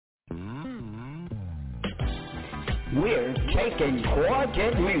We're taking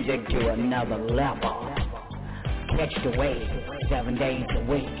gorgeous music to another level. Catch the wave 7 days a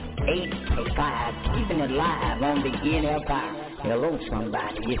week, 8 to 5, keeping it live on the NFI. Hello,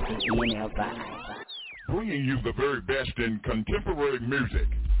 somebody, it's the NFI. Bringing you the very best in contemporary music.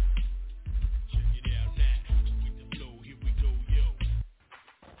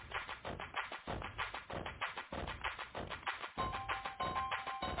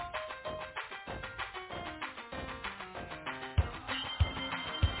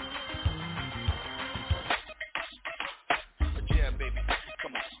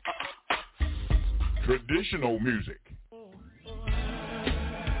 Traditional music.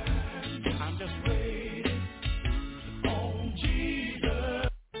 I'm just waiting on Jesus.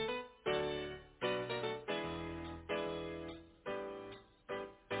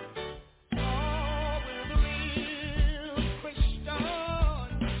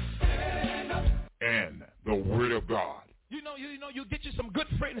 And the Word of God. You get you some good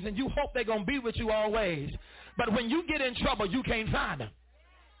friends and you hope they're going to be with you always. But when you get in trouble, you can't find them.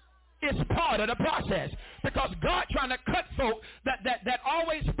 It's part of the process because God trying to cut folk that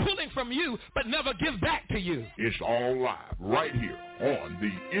always pulling from you but never give back to you. It's all live right here on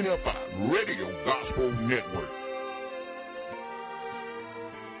the NFI Radio Gospel Network.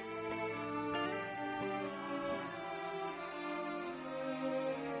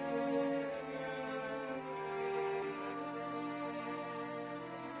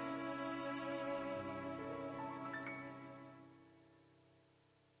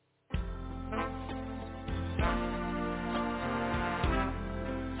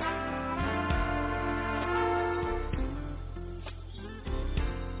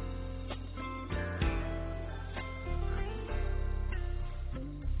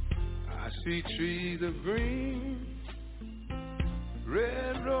 See trees of green,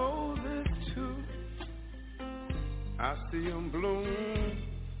 red roses too. I see them bloom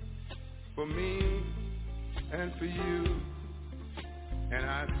for me and for you. And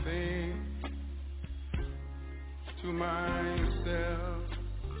I think to myself,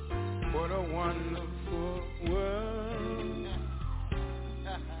 what a wonderful world.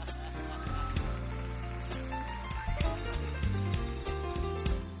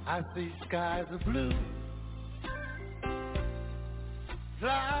 I see skies of blue,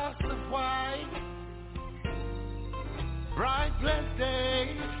 clouds of white, bright blessed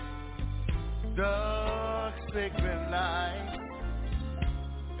days, dark sacred night,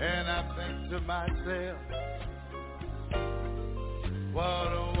 and I think to myself,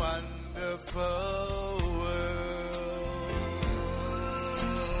 what a wonderful world.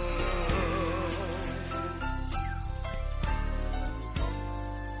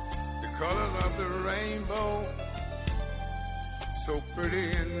 Colors of the rainbow, so pretty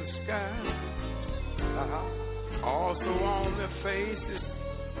in the sky. Also on their faces,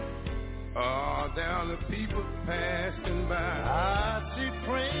 there are the people passing by. I see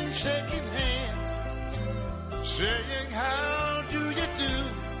friends shaking hands, saying, how do you do?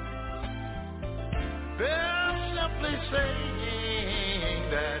 They're simply saying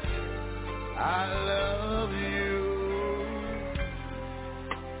that I love you.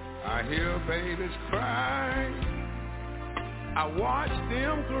 I hear babies cry, I watch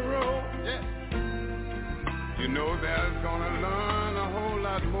them grow. Yeah. You know they're gonna learn a whole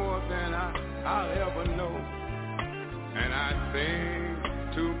lot more than I'll ever know. And I think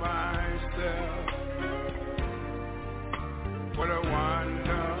to myself, what a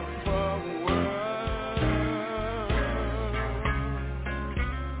wonderful world.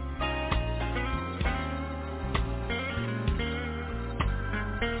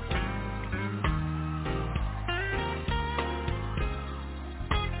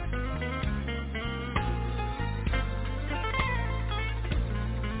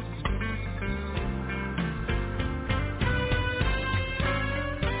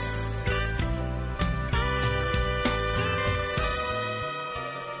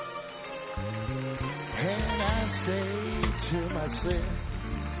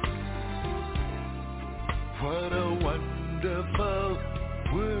 What a wonderful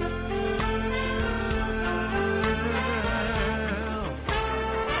world.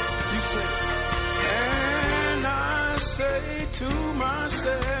 You say, and I say to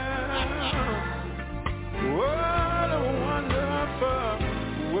myself, what a wonderful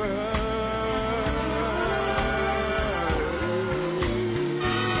world. And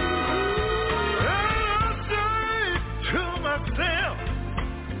I say to myself,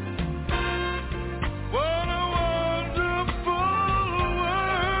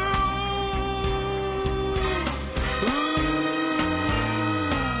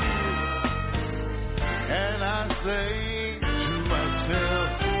 say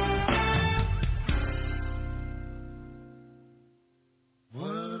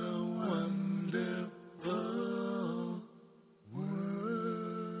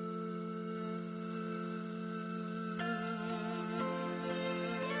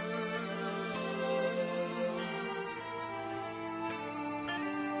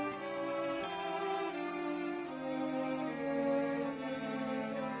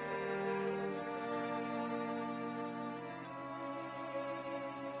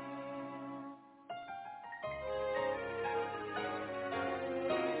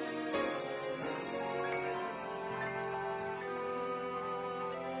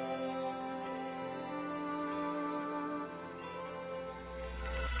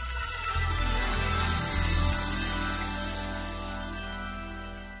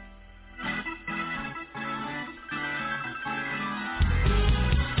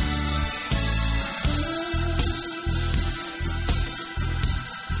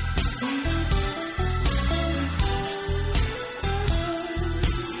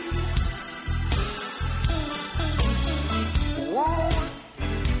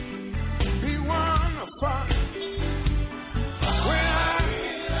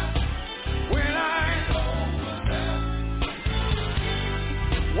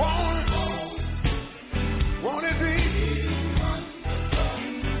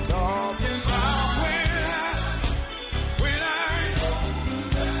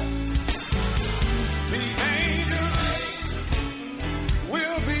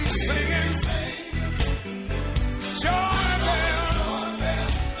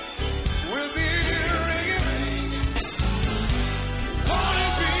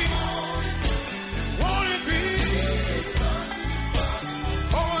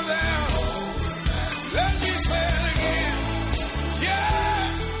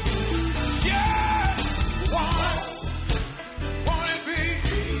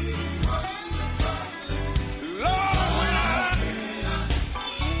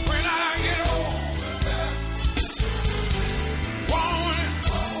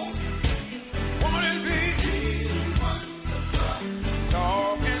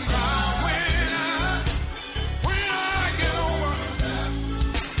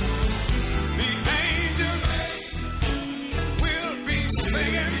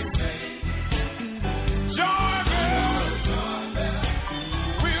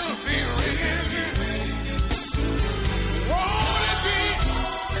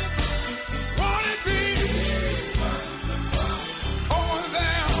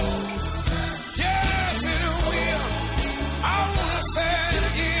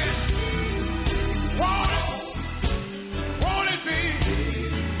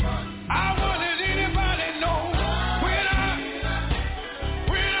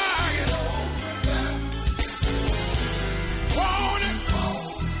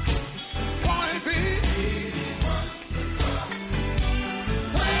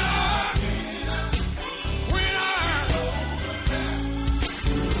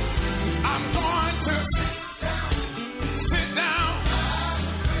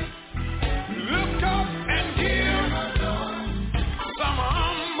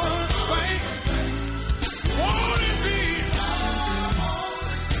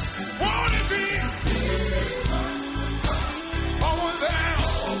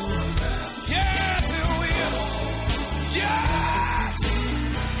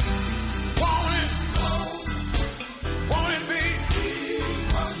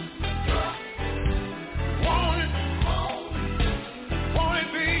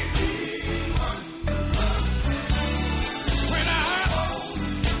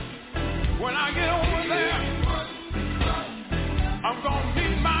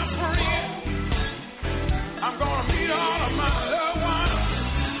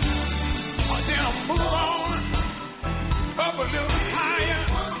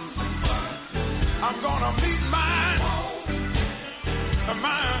I'm gonna meet my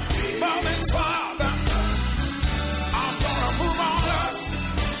loving Father. I'm gonna move on up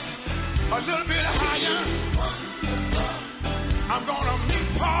a little bit higher. I'm gonna meet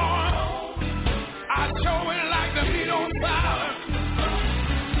Paul. I sure would like to meet on fire.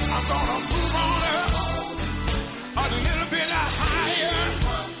 I'm gonna move on up a little bit higher.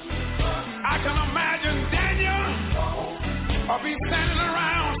 I can imagine Daniel or be standing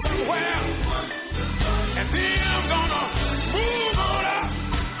around somewhere, and then I'm gonna move on up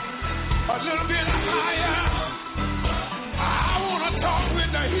a little bit higher. I want to talk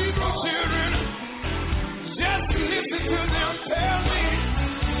with the Hebrew children, just listen to them tell me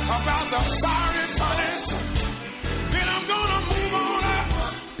about the fiery furnace. Then I'm gonna move on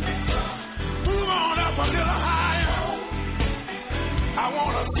up a little higher. I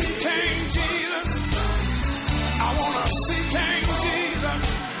want to see King Jesus. I want to see King Jesus.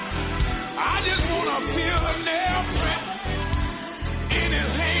 I just want to feel the nail print in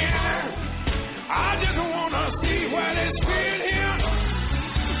his hand. I just want to see where they spirit here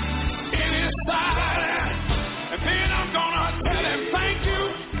in his side. And then I'm going to tell him thank you.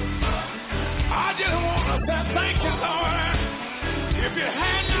 I just want to say thank you, Lord. If it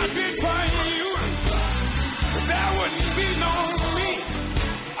had not been for you, there wouldn't be no me.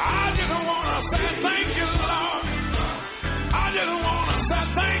 I just want to say thank you, Lord. I just want to say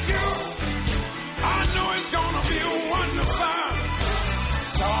thank you. I know it's going to be wonderful.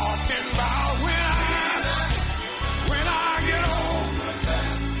 Talking about when I get old.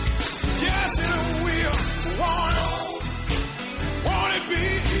 Yes, it will. Won't it be?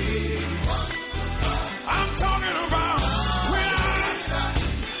 I'm talking about when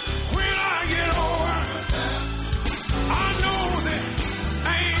I get old. I know that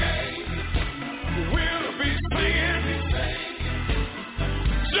angels will be singing.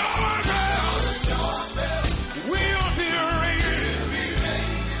 Joy bells will be ringing.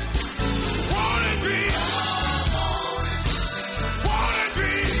 Won't it be? Won't it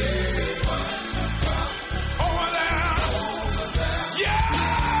be? Over there.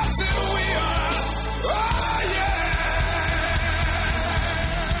 Yes, it will. Oh, yeah.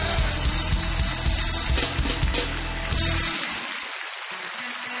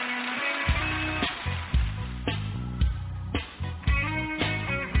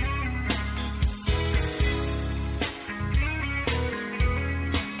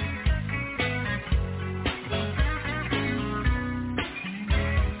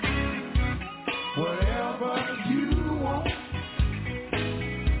 Whatever you want,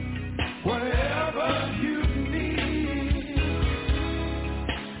 whatever you need,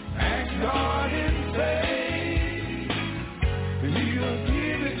 ask God in faith, He'll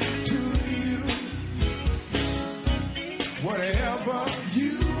give it to you. Whatever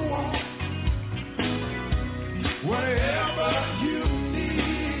you want, whatever you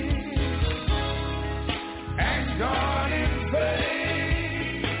need, ask God in faith.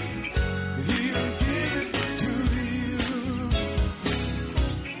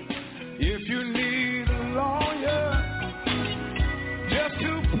 If you need a lawyer just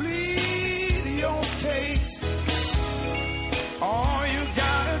to plead your case, all you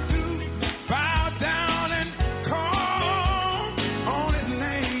gotta do, bow down and call on his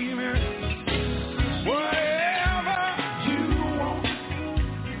name. Whatever you want,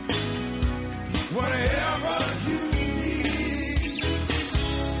 whatever you need,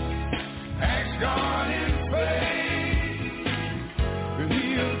 ask God in faith.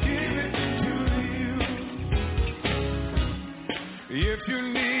 If you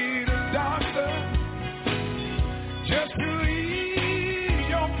need a doctor just to ease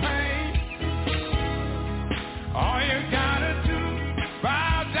your pain, all you gotta do,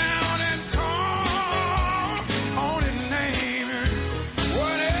 bow down and call on his name.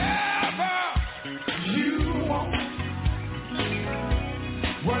 Whatever you want,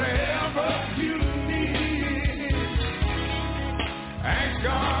 whatever you need, ask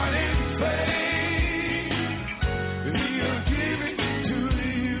God in faith.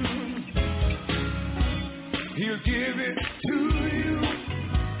 He'll give it to you.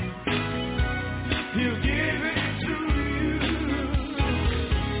 He'll give it to you.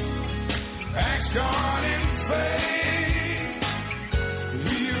 Ask God in faith.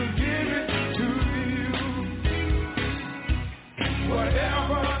 He'll give it to you.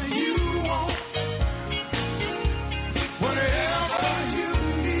 Whatever you want, whatever you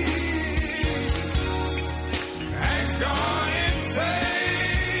need, ask God in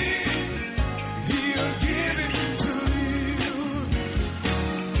faith. He'll give it to you.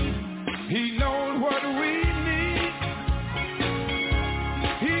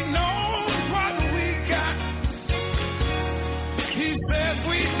 says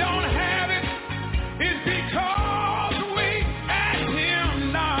we don't have it, it's because we ask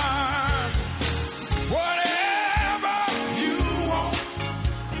him not. Whatever you want,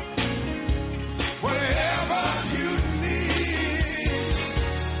 whatever you need,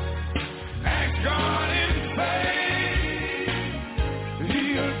 ask God in faith,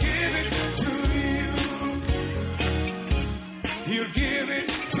 he'll give it to you. He'll give it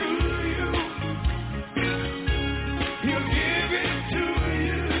to you. He'll give it to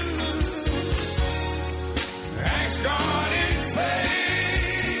you. Ask God in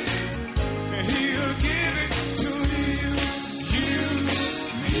faith, and he'll give it to you.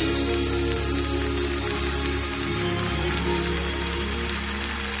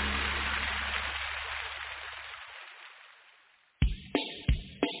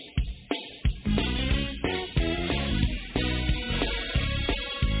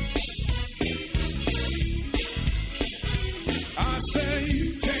 I say you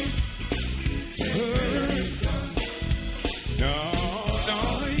can't hurry. No,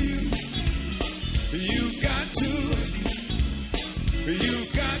 you got to,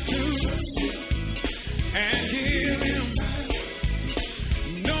 and give him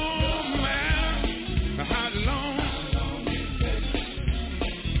no matter how long,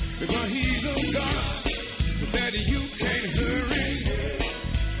 because he's a God that you can't hurry.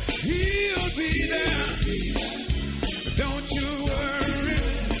 He'll be there. Don't you worry.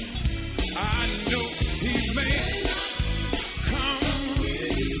 I know he may come.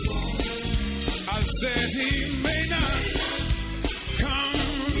 I said he may not come,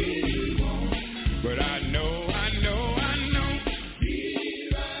 but I know.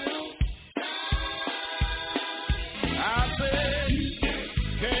 I said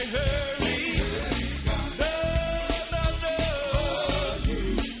can't hurry. No.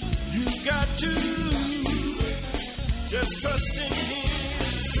 You got to just trust in him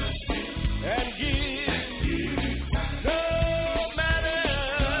and give. No matter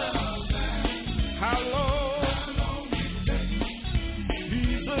how long,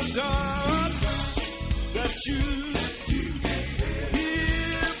 he's a God that he'll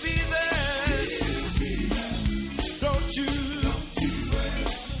be there. Don't you?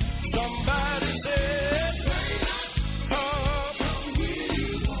 Somebody said, come.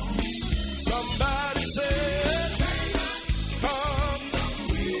 Somebody said, come.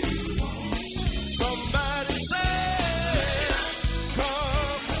 Somebody said,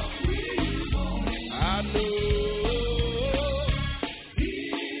 come. I know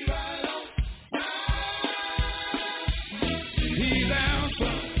he's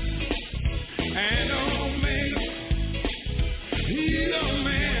Alpha and Omega. He's a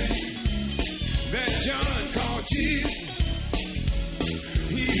man that John called Jesus.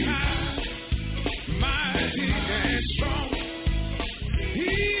 He's high, mighty, and strong.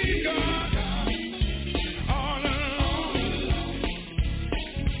 He's God all alone.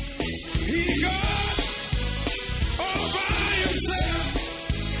 He's God all by himself.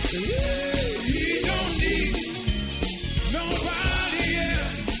 He don't need nobody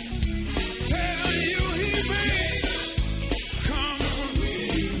else. Tell you he may come,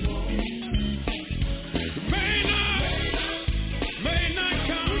 may not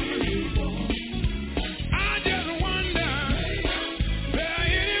come. I just wonder, there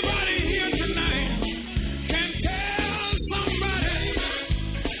anybody here tonight can tell somebody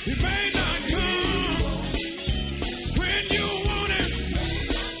he may not come when you want him.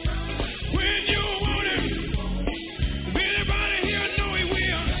 When you want him. Does anybody here know he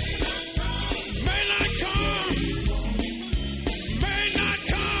will? May not come. May not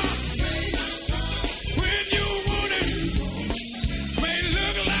come. When you want him. May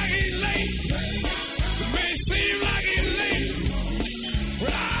look like he's late. May seem like he's late.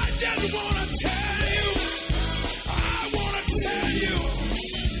 But I just want to tell you.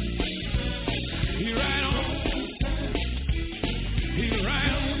 He's right on. He's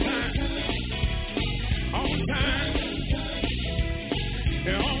right on time. On time.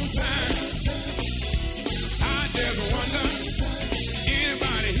 And on time. I just wonder,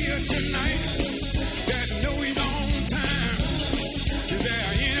 anybody here tonight that know he's on time? Is there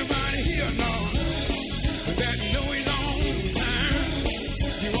anybody here, Lord, that know he's on time?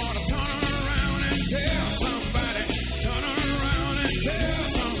 You ought to turn around and tell somebody. Turn around and tell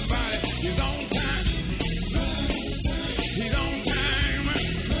somebody he's on time. He's on time.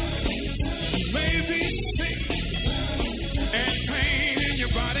 Maybe sick and pain in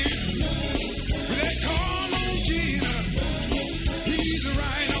your body.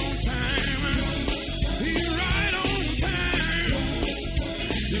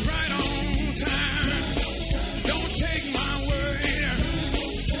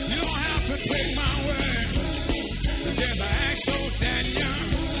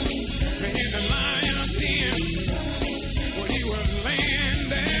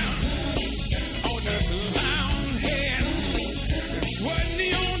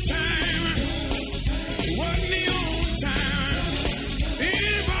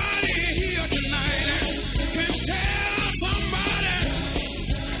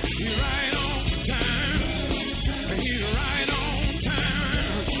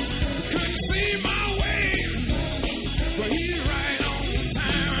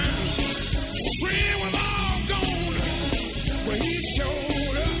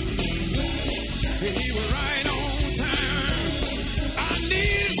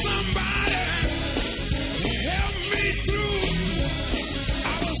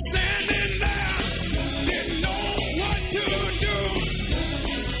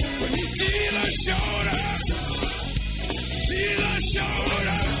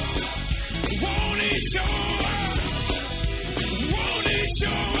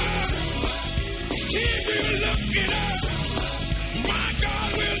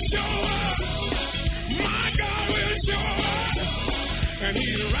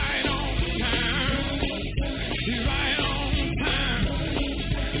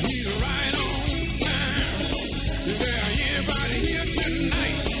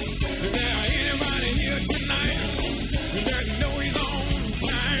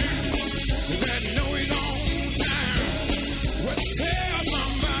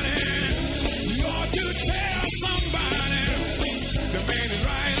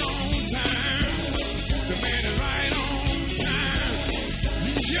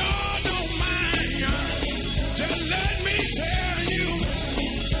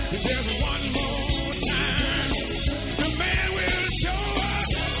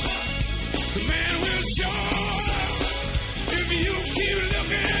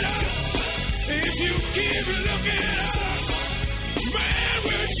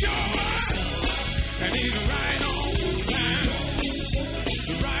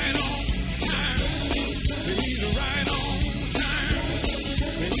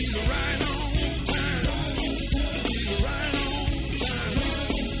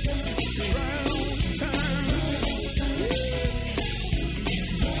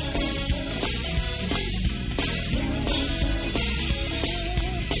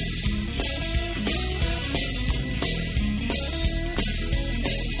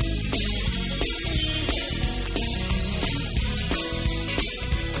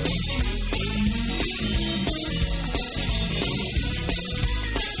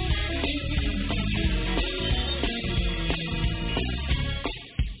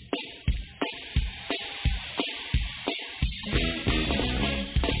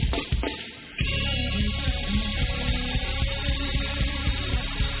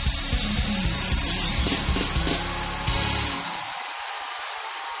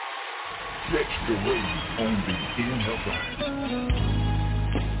 Catch the wave on the NFI.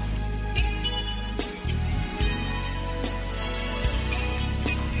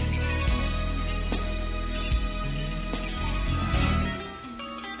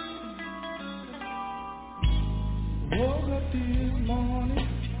 Woke up this morning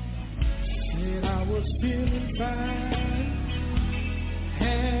and I was feeling fine.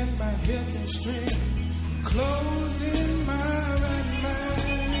 Had my health and strength, clothes in my right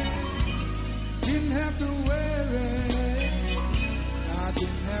mind. Didn't have to worry, I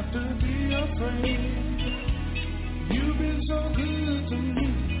didn't have to be afraid. You've been so good to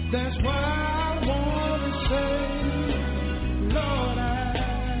me, that's why I wanna say, Lord, I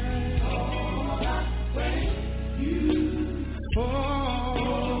thank you for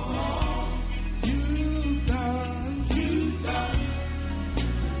you've done.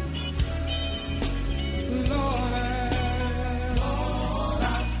 Lord, I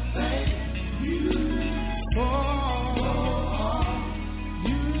thank you for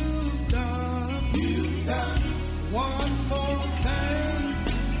you've done. One more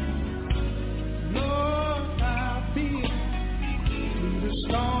thing, Lord, I've been through the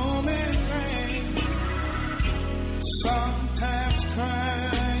storm and rain, sometimes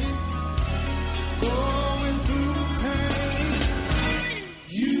crying, going through pain.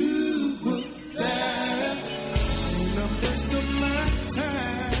 You were there in the midst of my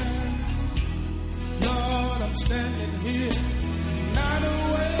time. Lord, I'm standing here, not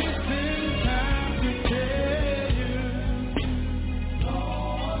wasting time to tell you,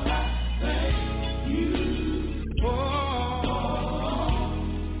 Lord, I thank you for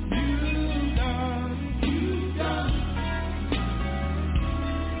you've done.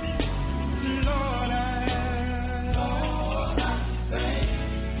 Lord, I thank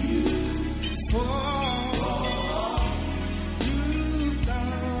you for you've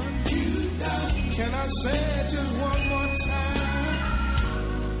done. Can I say it just one more time?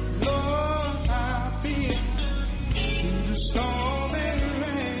 Lord, I've been through the storm and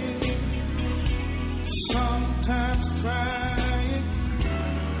rain, sometimes crying,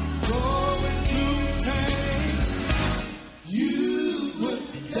 going through pain. You were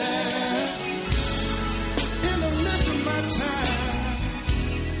there in the midst of my time.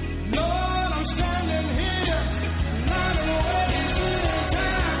 Lord, I'm standing here, not wasting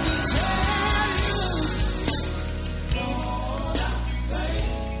time to tell you, Lord, I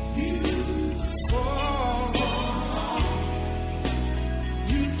thank you for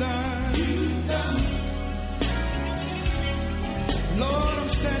you've done. Lord, I'm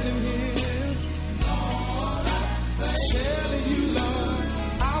standing here, Lord, I telling you, Lord,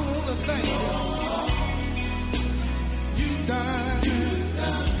 I want to thank you. You've done.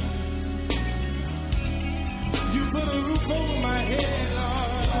 You put a roof over my head,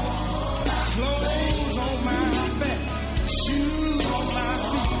 Lord, clothes on my back, shoes on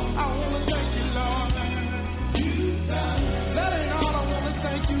my feet. I want to thank you, Lord. That ain't all I want to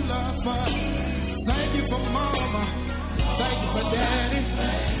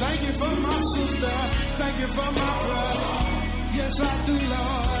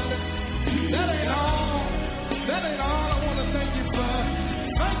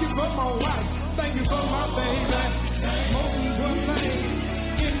my wife. Thank you for my baby. Most important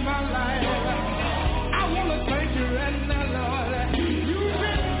thing in my life. I want to thank you right now, Lord. You've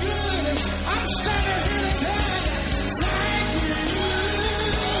been good. I'm standing here to tell you, thank you.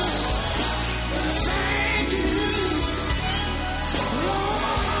 Thank you.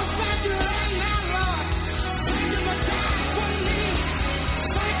 Lord, thank you right now, Lord. Thank you for dying for me.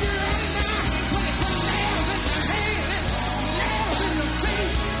 Thank you right now for the nails in the hand, nails in the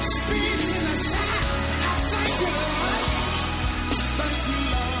feet, speed in the side. I thank you, Lord. Thank you,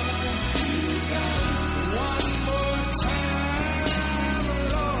 Lord. One more time,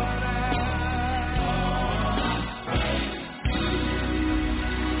 Lord.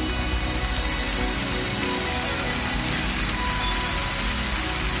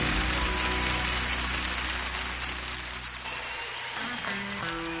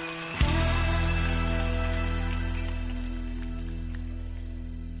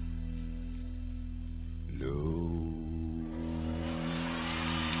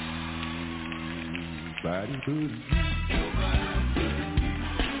 Nobody but you.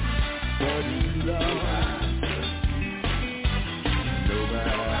 But you, Lord.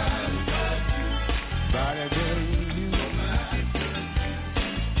 Nobody but you.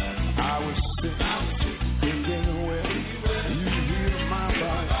 I was sick, thinking well, you healed my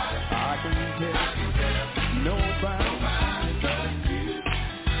body. I can tell nobody.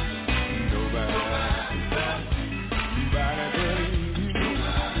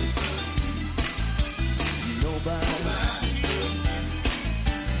 Nobody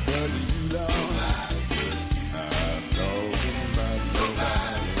but you, Lord.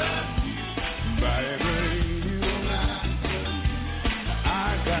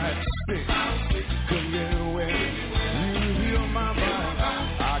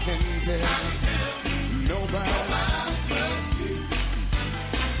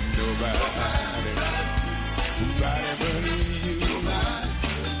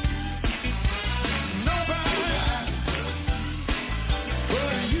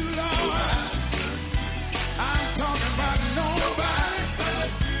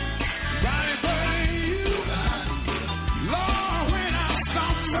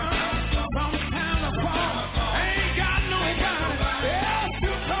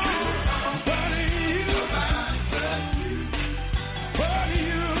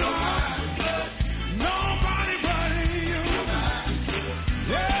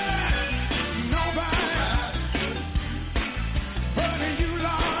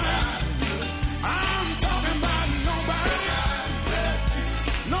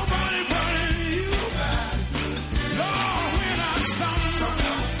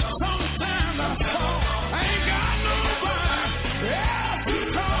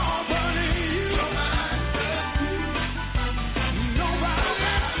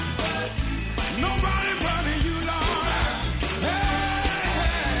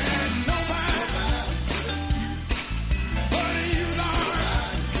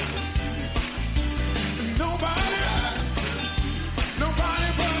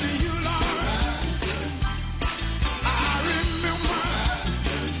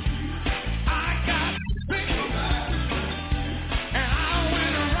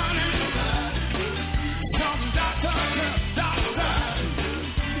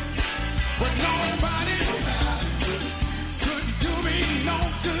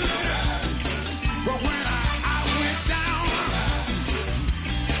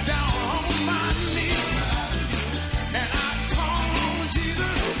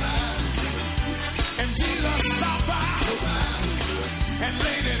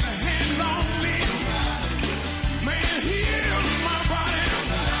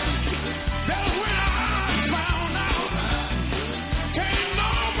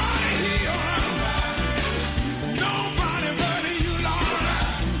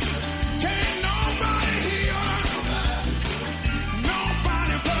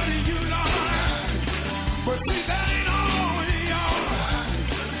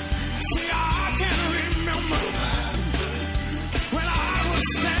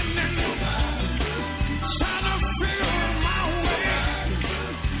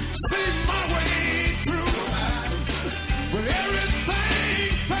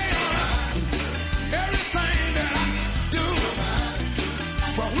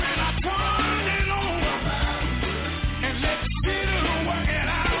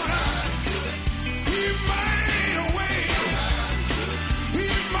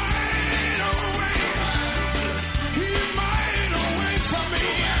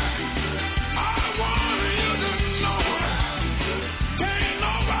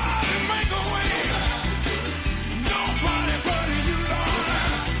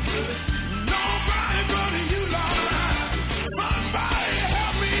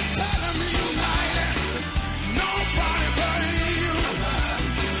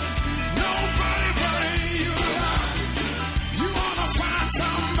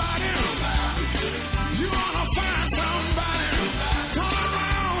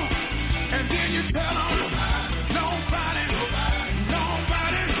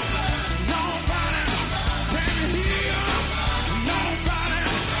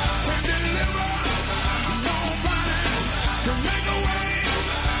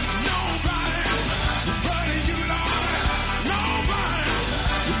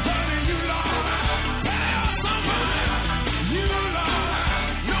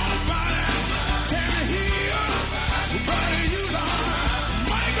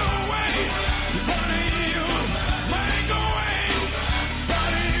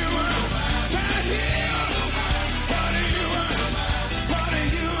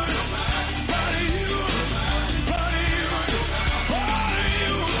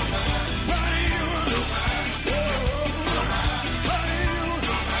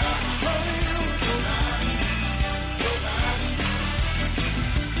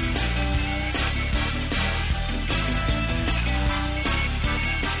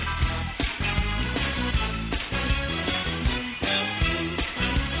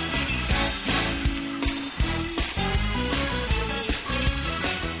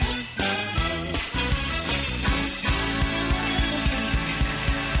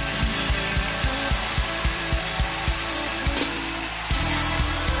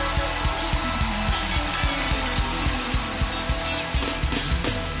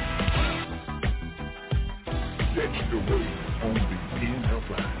 Catch the Wave on the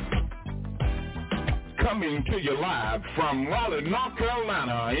NFI. Coming to you live from Raleigh, North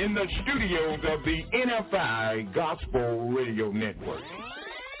Carolina, in the studios of the NFI Gospel Radio Network.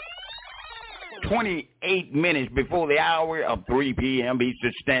 28 minutes before the hour of 3 p.m.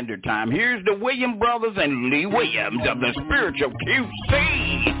 Eastern Standard Time. Here's the Williams Brothers and Lee Williams of the Spiritual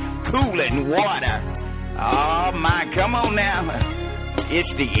QC, Cooling Water. Oh, my, come on now. It's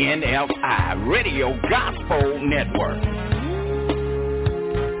the NFI Radio Gospel Network.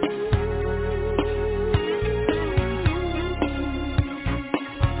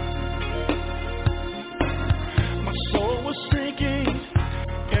 My soul was sinking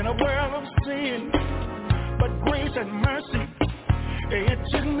in a world of sin, but grace and mercy, it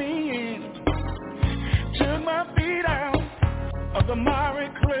took me in, took my feet out of the miry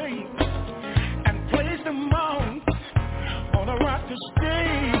clay, and placed them on a rock to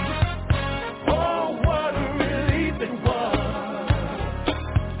stay. Oh, what a relief it was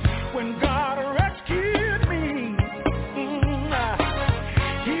when God rescued me.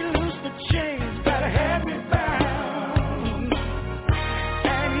 He loosed the chains that had me bound,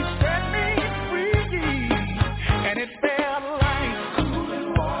 and He set me free, and it felt like cooling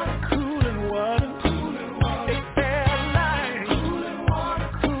water, cooling water, cooling water. It felt like cooling water,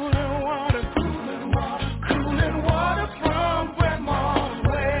 cooling water, cooling water, cooling water from Grandma's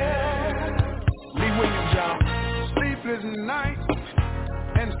well. Lee Williams, y'all. Sleepless nights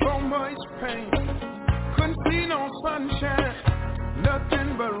and so much pain. Couldn't see no sunshine,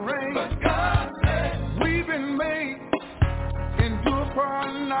 nothing but rain. But God said we've been made endure for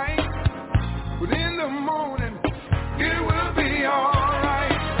a night, but in the morning it will be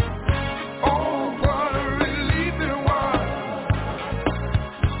alright. Oh, what a relief it was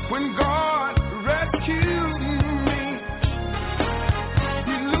when God rescued me.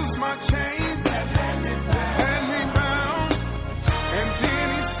 He loosed my chains, had me bound, and then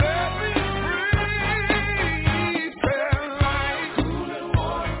He set me free. Felt like cooling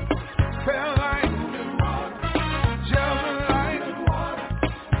water, felt like cooling water,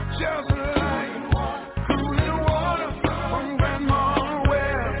 just like cooling water from Grandma's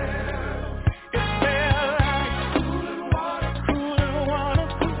well. It felt like cooling water, cooling water,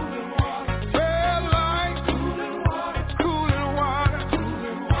 cooling water, felt like cooling water,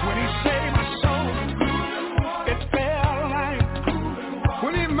 when He saved my soul. It felt like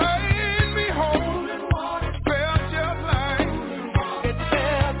when He made me whole. Felt just like it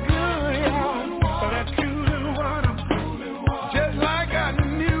felt good, y'all. That cooling water, just like I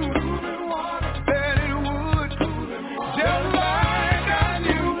knew that it would. Just like I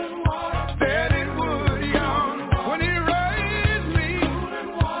knew that it would, y'all. When He raised me,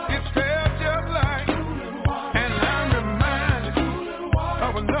 it felt just like, and I'm reminded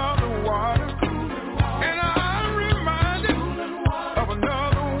of another water, and I'm reminded of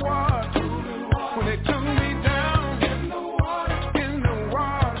another water, when they took me down in the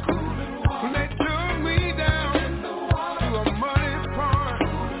water, when they took me down to a muddy pond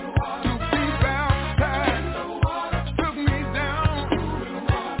to be baptized, took me down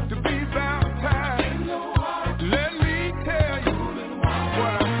to be baptized. Let me tell you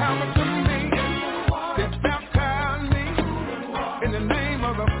what happened to me. They baptized me in the name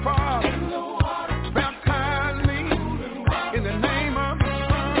of the Father,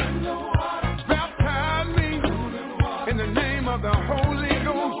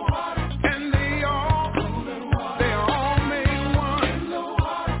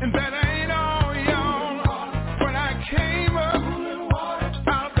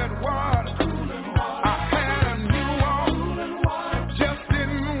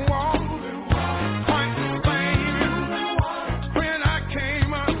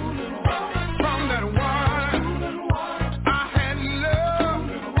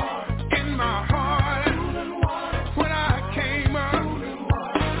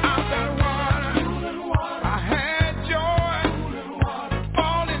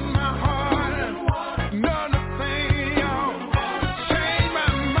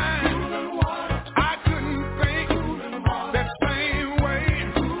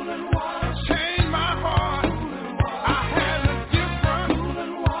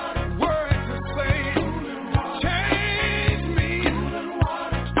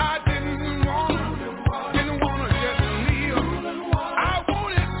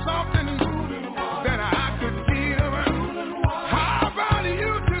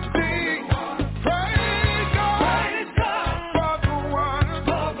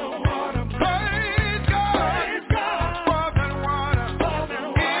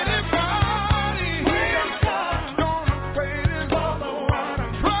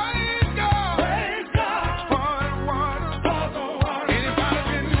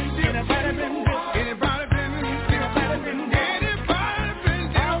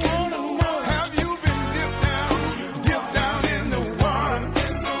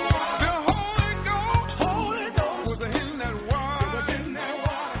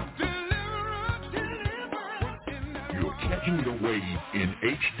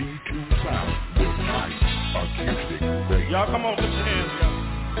 Come on, put your hands together.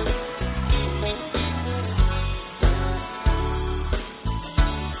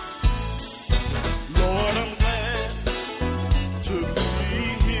 Lord, I'm glad to be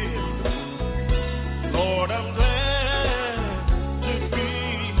here. Lord, I'm glad to be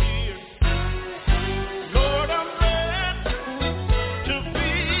here. Lord, I'm glad to be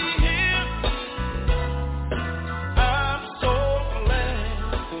here. I'm so glad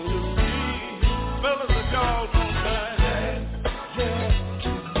to be here. Fellas, if y'all don't mind, yeah,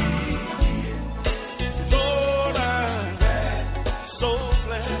 to be here. Lord, I'm so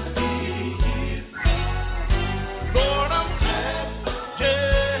glad to be here. Lord, I'm glad,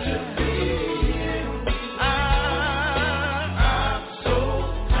 yeah, to be here. I'm so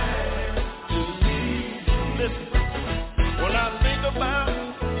glad to be here. Listen, when I think about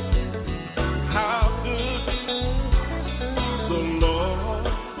how good the Lord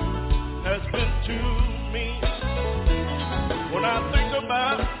has been to me, when I think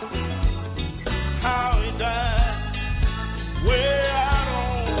about how He died way out on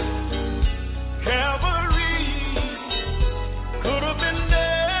Calvary, could have been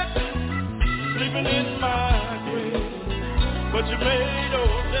dead, sleeping in my grave, but you made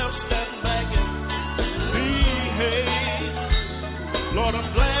old death stand back and behave. Lord,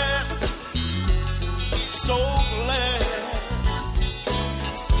 I'm glad, so glad,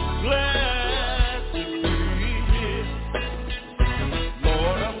 glad to be here.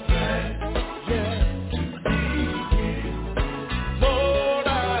 Lord, I'm glad, yeah, to be here. Lord,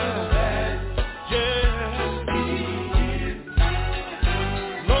 I'm glad, yeah, to be here.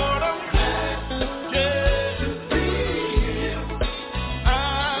 Lord, I'm glad, yeah, to be here.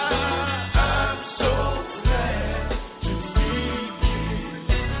 I'm so glad to be here.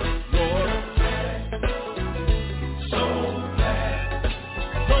 Lord, I'm glad, so glad.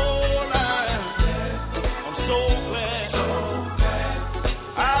 Lord, I'm so glad.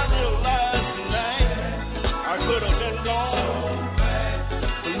 I realize tonight I could have been gone, but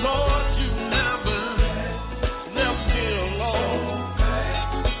Lord, you never left me alone.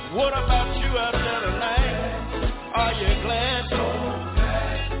 What about you out there tonight? Are you glad?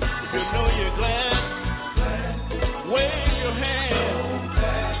 If you know you're glad, wave your hand.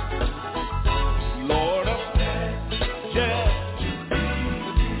 Lord, I'm glad, yeah.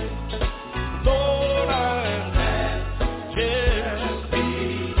 Lord, I'm glad, yeah.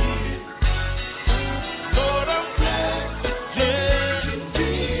 Lord, I'm glad, yeah, to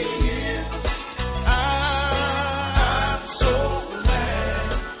be here. I'm so glad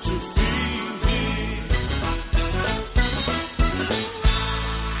to be here.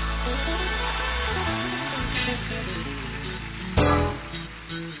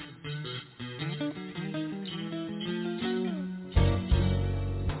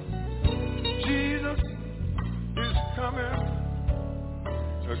 Jesus is coming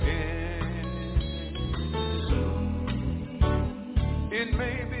again. It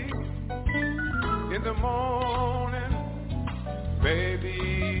may be in the morning,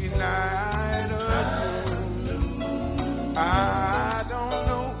 maybe night or noon. I don't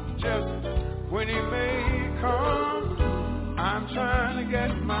know just when He may come. I'm trying to get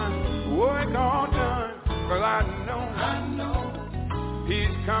my work all done, 'cause I know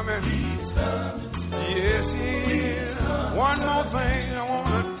He's coming. Yes, He is. One more thing I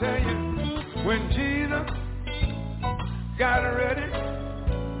want to tell you. When Jesus got ready,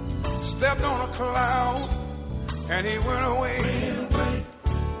 stepped on a cloud, and He went away.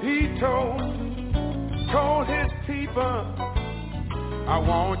 He told His people, I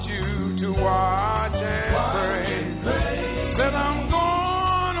want you to watch and pray. Said I'm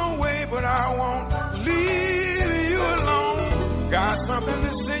going away, but I won't leave you alone. Got something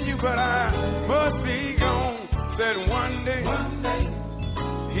to send you, but I must be gone. Said one day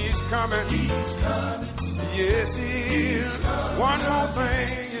He's coming. Yes, He is. One more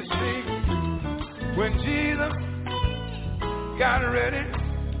thing, you see. When Jesus got ready,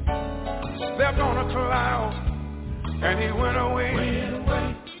 stepped on a cloud, and He went away.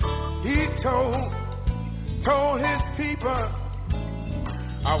 He told His people,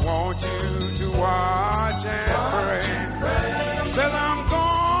 I want you to watch and pray. Said I'm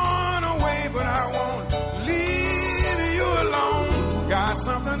going away, but I won't leave you alone. Got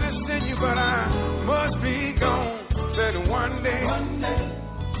something to send you, but I must be gone. Said one day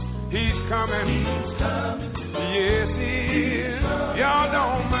He's coming. Yes, He is. Y'all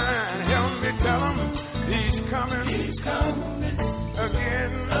don't mind, help me tell Him He's coming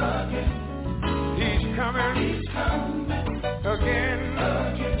again. He's coming again.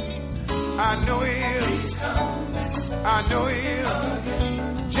 I know He is. I know He is.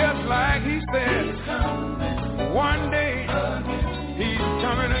 Just like He said, one day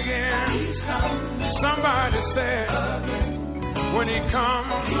Somebody said when he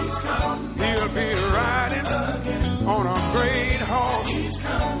comes, he'll be riding on a great horse.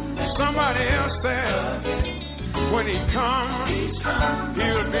 Somebody else said when he comes,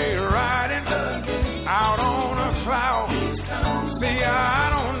 he'll be riding out on a cloud. See, I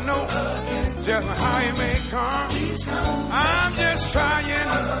don't know just how he may come. I'm just trying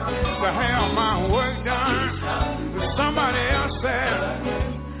to have my work done. Somebody else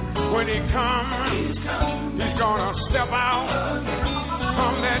said when he comes, he's gonna step out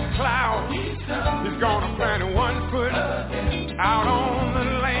from that cloud. He's gonna plant one foot out on the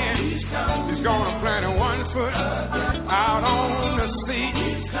land. He's gonna plant one foot out on the sea.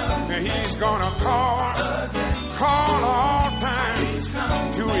 And he's gonna call all time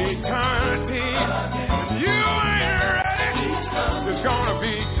to eternity. If you ain't ready, it's gonna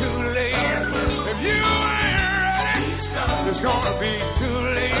be too late. If you ain't ready, it's gonna be too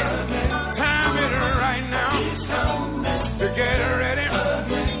late. Time it right now to get ready.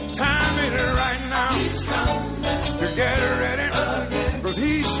 Time it right now to get ready. Cause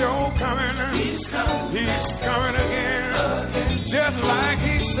he's sure coming. He's coming again. Just like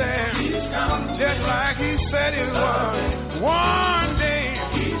he said. Just like he said it was. One day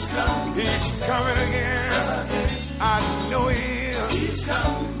he's coming again. I know he is.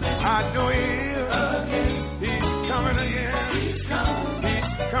 I know he is. He's coming again. He's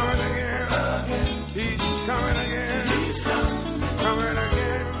coming again. He's coming again. Coming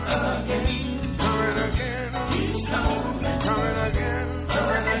again. Coming again. Coming again. Coming again.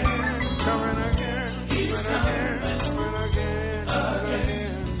 Coming again. Coming again. Coming again. He's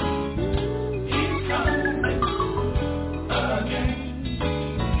coming again.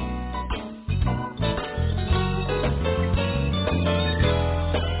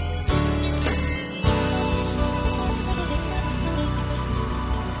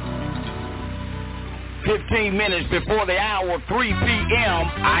 15 minutes before the hour, 3 p.m.,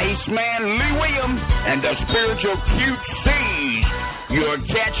 Iceman Lee Williams and the Spiritual QCs. You're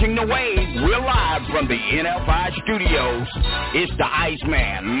catching the wave. We're live from the NFI studios. It's the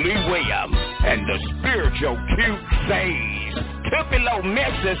Iceman Lee Williams and the Spiritual QCs. Tupelo,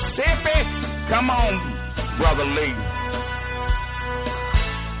 Mississippi. Come on, Brother Lee.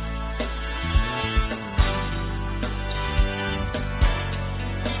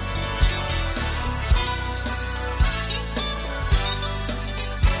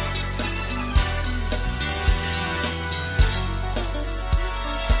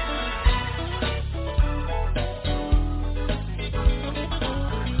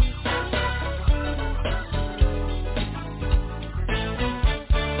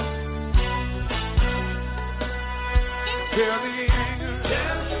 Tell the angel,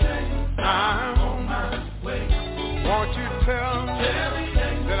 I'm on my way. Won't you tell them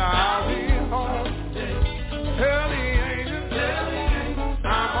that I'll be home? Tell the angel,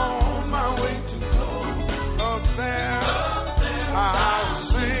 I'm on my way to go. Up there, I'll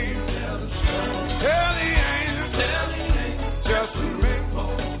sing. Tell the angel, just make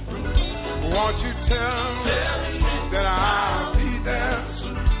more room. Won't you tell them that I'll be there?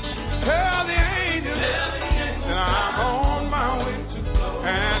 Tell the angel that I'm on my way to go,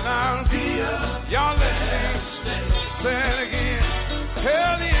 and I'll be up. Y'all listen, say it again.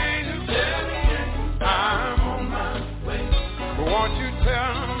 Tell the angel, I'm on my way. But won't you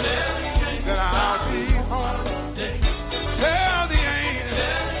tell them that I'll be home? Tell the angel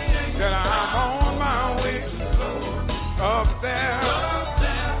that I'm on my way to go. Up there,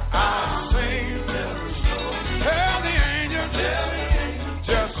 I'll sing. Tell the angel,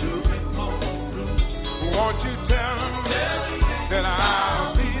 just won't you tell them that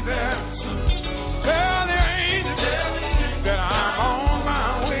I'll be there? Tell the angel that I'm on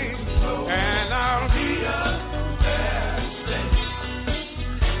my way, and I'll be up there.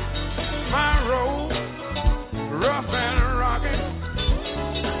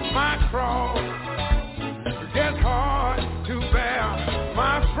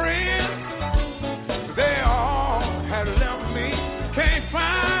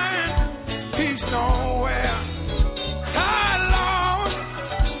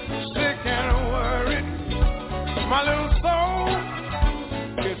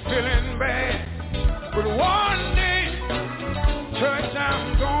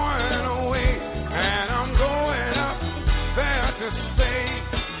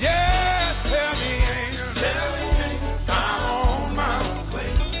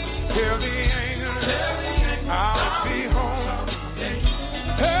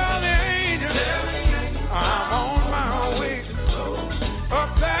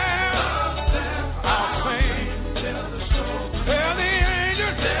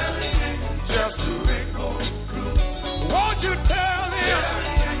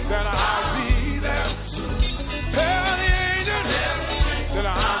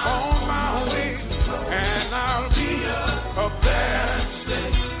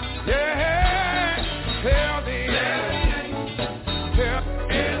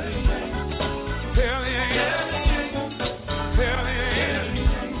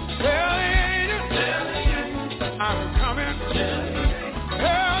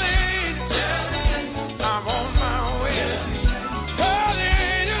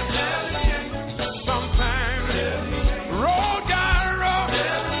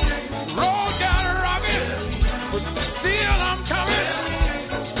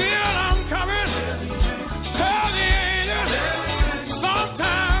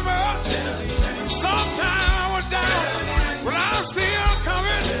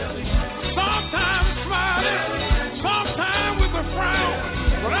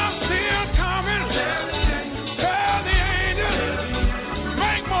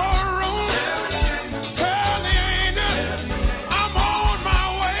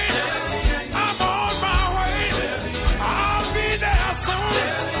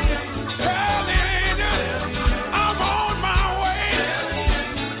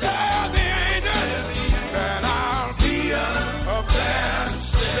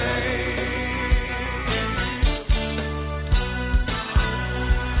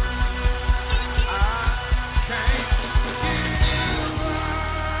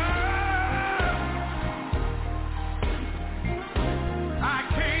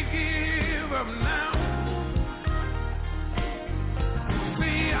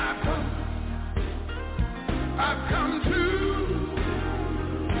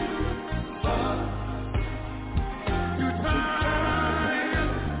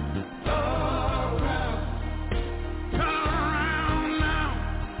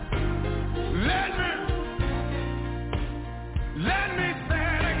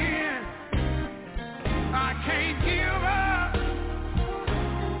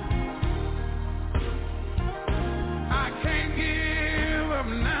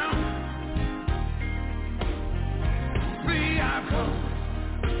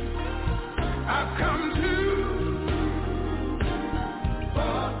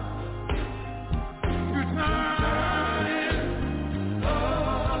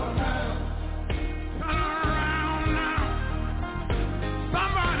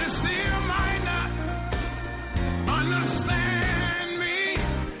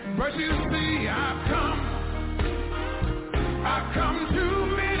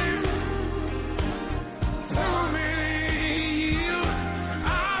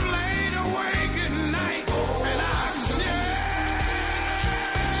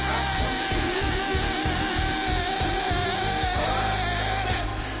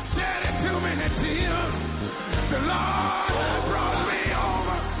 Lord has brought me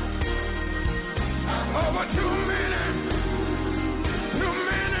over too many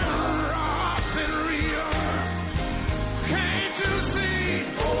rocks and reels. Can't you see?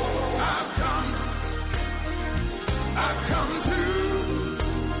 I've come to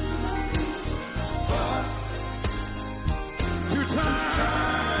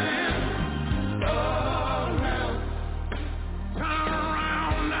turn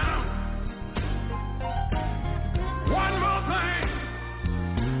around now. One more thing.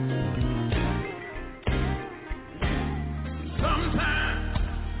 Sometimes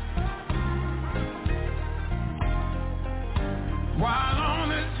while on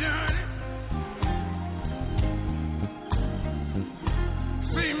this journey,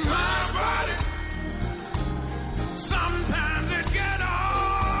 see my body, sometimes it get all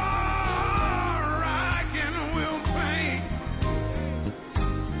right and will pain,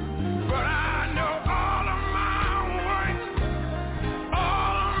 but I know all of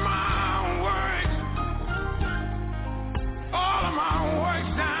my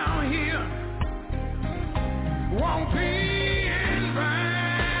works down here won't be in vain.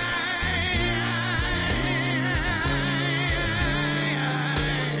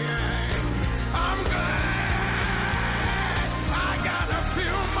 I'm glad I got a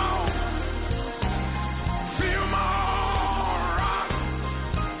few more rocks,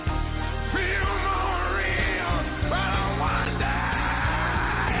 few more reels, but one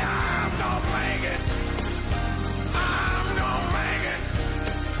day I'm gonna make it. I'm gonna make it.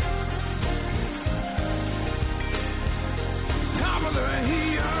 Top of the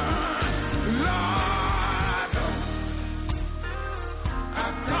hill, Lord,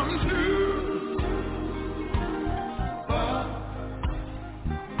 I've come to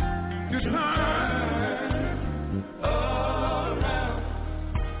turn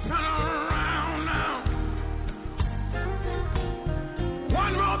around now.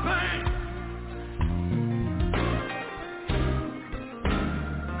 One more thing.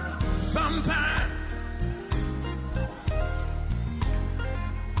 Sometimes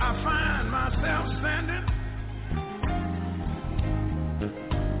I find myself standing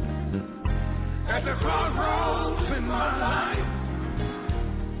at the crossroads in my life,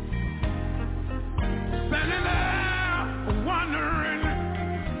 standing there wondering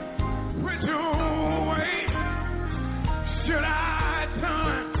which way should I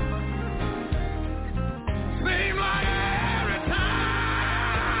turn. Seems like every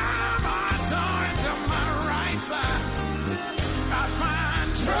time I turn to my right side, I find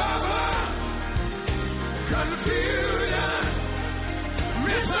trouble, confusion,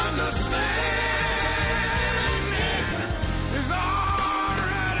 misunderstanding is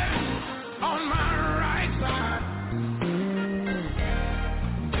already on my right side.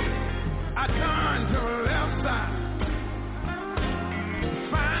 I turn to the left side,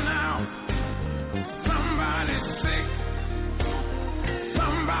 find out somebody's sick,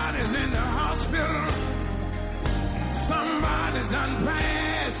 somebody's in the hospital, somebody's done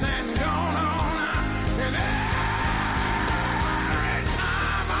passed and gone on. And every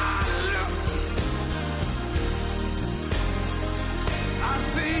time I look, I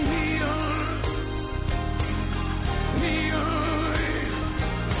see healed,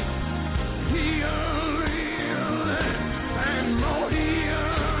 and more healed,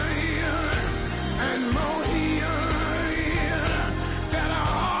 and more healed that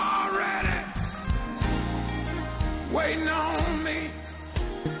are already waiting on me.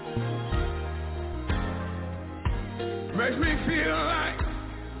 Makes me feel like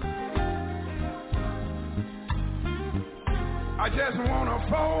I just want to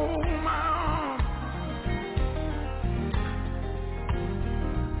fold my arms,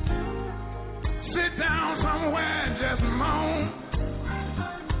 sit down somewhere and just moan.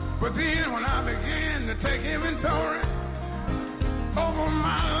 But then when I begin to take inventory over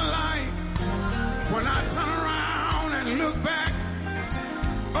my life, when I turn around and look back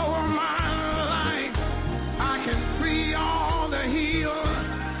over my life, I can see all the hills,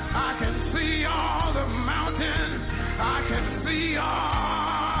 I can see all the mountains, I can see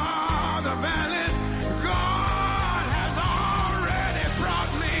all the valleys. God has already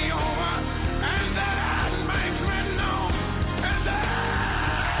brought me over, and that makes me know, and that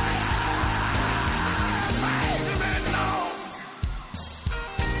makes me know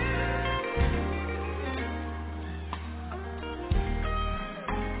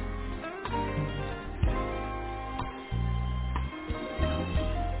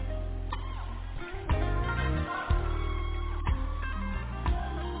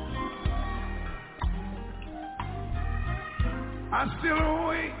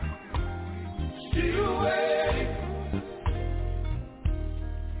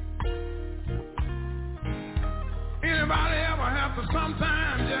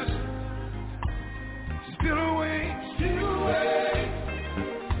sometimes just still away.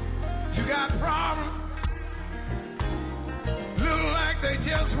 You got problems, look like they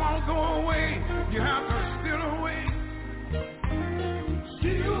just won't go away. You have to still away.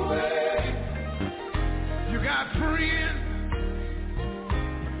 You got friends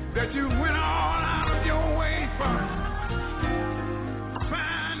that you went all out of your way for.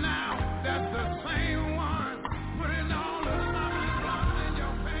 Find out that's the same one putting all the stumbling blocks in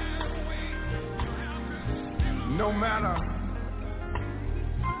your pathway. You have to still away. No matter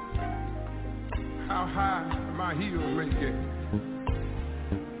how high my heels may get,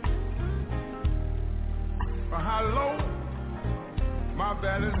 or how low my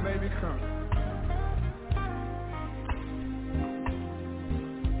balance may become.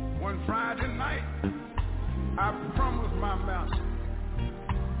 One Friday night, I promised my master,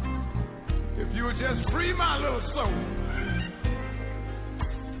 if you would just free my little soul,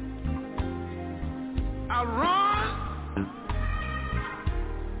 I'll run.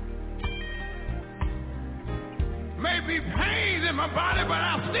 Maybe pains in my body, but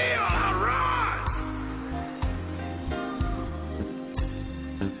I'll run.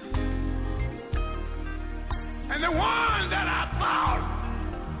 And the one that I thought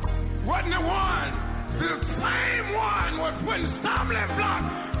wasn't the one, the same one was putting stumbling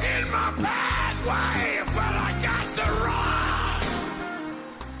blocks in my pathway, but I got to run.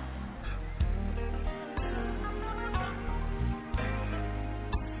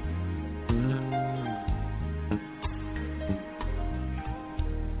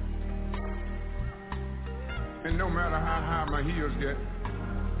 And no matter how high my heels get,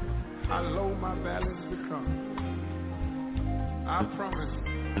 how low my balance becomes, I promise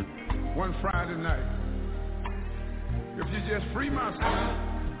one Friday night, if you just free my soul, I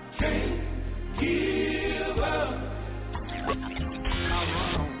can't give up. I'll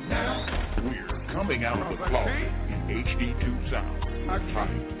run on now. We're coming out of the closet in HD2 sound. I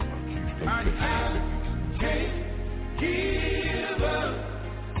can't give up.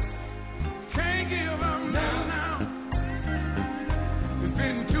 Can't give up now. It's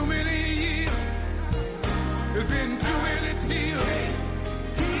been too many years. It's been too many tears.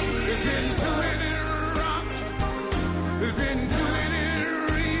 It's been too many rocks. It's been too many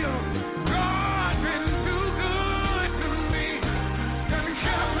reels. God's been too good to me. Done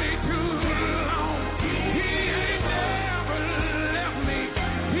kept me too long. He ain't never left me.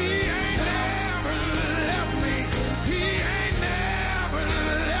 He ain't never left me. He ain't never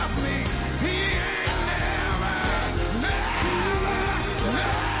left me. He ain't never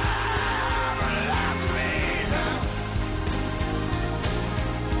left me.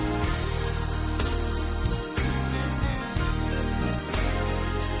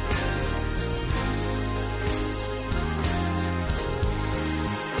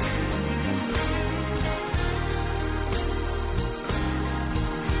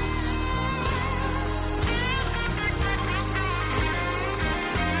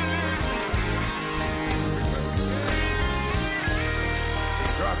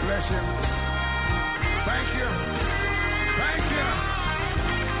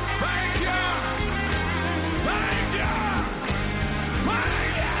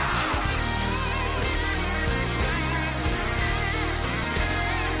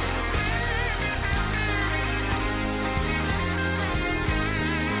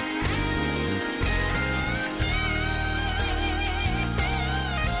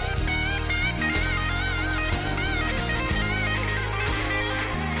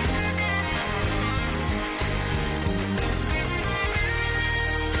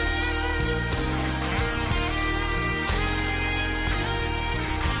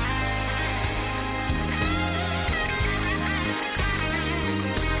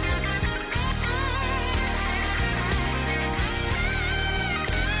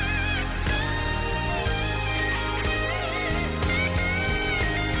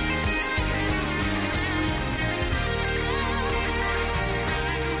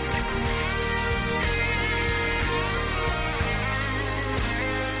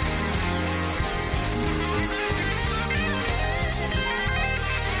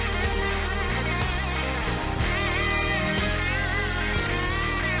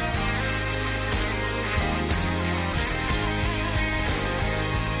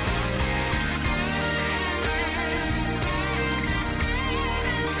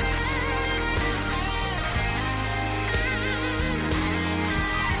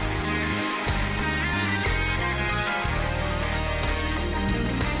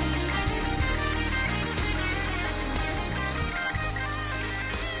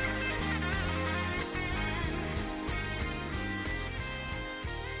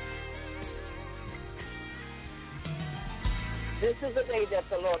 This is the day that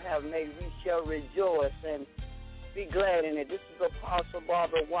the Lord has made. We shall rejoice and be glad in it. This is Apostle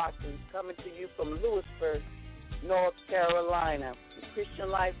Barbara Watkins coming to you from Lewisburg, North Carolina, the Christian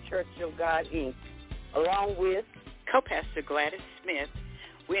Life Church of God, Inc., along with Co-Pastor Gladys Smith.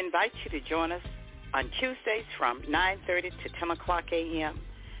 We invite you to join us on Tuesdays from 9:30 to 10 o'clock a.m.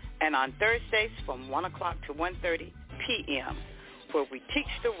 and on Thursdays from 1 o'clock to 1:30 p.m., where we teach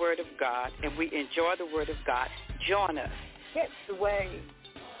the Word of God and we enjoy the Word of God. Join us. Catch the Wave.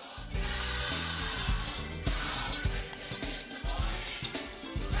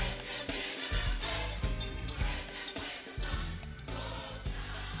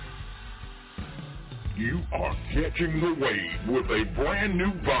 You are catching the wave with a brand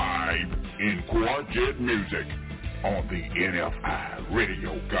new vibe in Quartet music on the NFI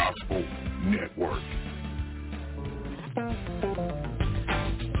Radio Gospel Network.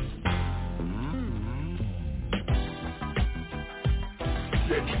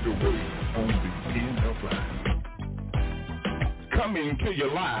 Catch the wave on the NFI. Coming to you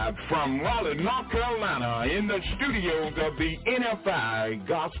live from Raleigh, North Carolina, in the studios of the NFI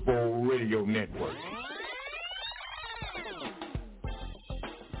Gospel Radio Network.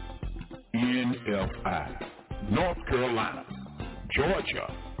 NFI, North Carolina,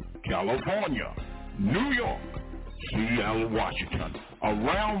 Georgia, California, New York, Seattle, Washington,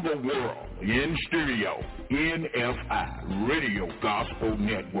 around the world, in studio, NFI Radio Gospel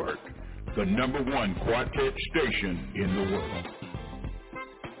Network, the #1 quartet station in the world.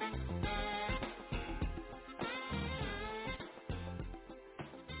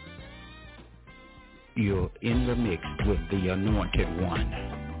 You're in the mix with the Anointed One.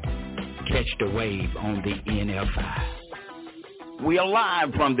 Catch the wave on the NFI. We are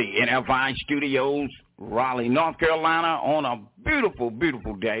live from the NFI studios, Raleigh, North Carolina, on a beautiful,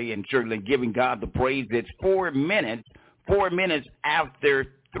 beautiful day, and certainly giving God the praise. It's 4 minutes after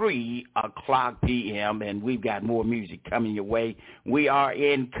 3 o'clock p.m., and we've got more music coming your way. We are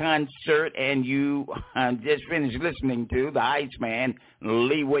in concert, and you just finished listening to the Iceman,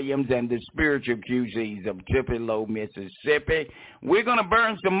 Lee Williams, and the Spiritual QCs of Tupelo, Mississippi. We're going to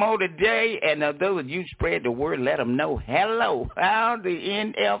burn some more today, and those of you spread the word, let them know. Hello, how the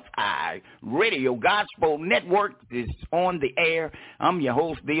NFI Radio Gospel Network is on the air. I'm your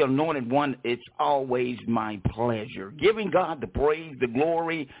host, the Anointed One. It's always my pleasure giving God the praise, the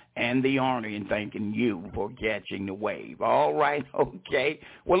glory, and the honor, and thanking you for catching the wave. All right, okay.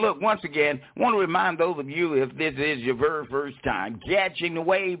 Well, look, once again, I want to remind those of you, if this is your very first time catching the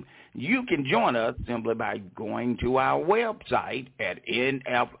wave, you can join us simply by going to our website at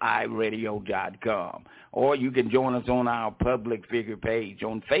nfiradio.com, or you can join us on our public figure page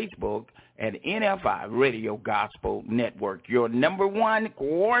on Facebook at NFI Radio Gospel Network, your #1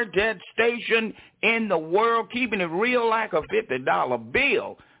 quartet station in the world, keeping it real like a $50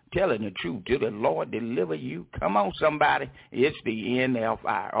 bill, telling the truth till the Lord deliver you. Come on, somebody. It's the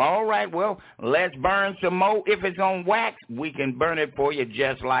NFI. All right, well, let's burn some more. If it's on wax, we can burn it for you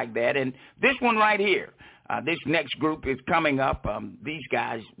just like that. And this one right here, this next group is coming up. These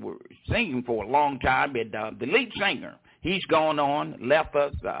guys were singing for a long time, but the lead singer, he's gone on, left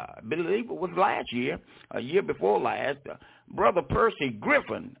us, I believe it was last year, a year before last. Brother Percy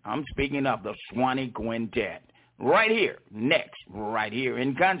Griffin, I'm speaking of the Swanee Quintet. Right here, next, right here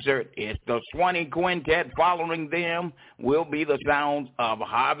in concert, it's the Swanee Quintet. Following them will be the sounds of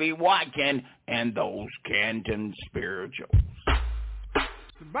Harvey Watkins and those Canton Spirituals.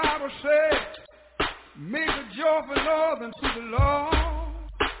 The Bible says, make a joyful noise unto the Lord.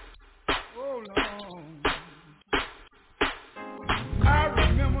 Oh, Lord. I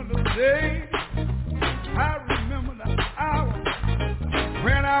remember the day, I remember the hour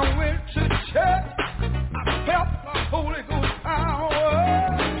when I went to church. I felt the Holy Ghost power.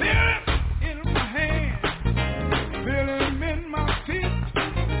 Feel it in my hand, feel him in my feet,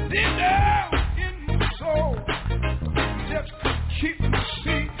 deep down in my soul. Just to keep my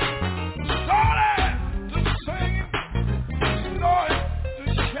seat. Started to sing, started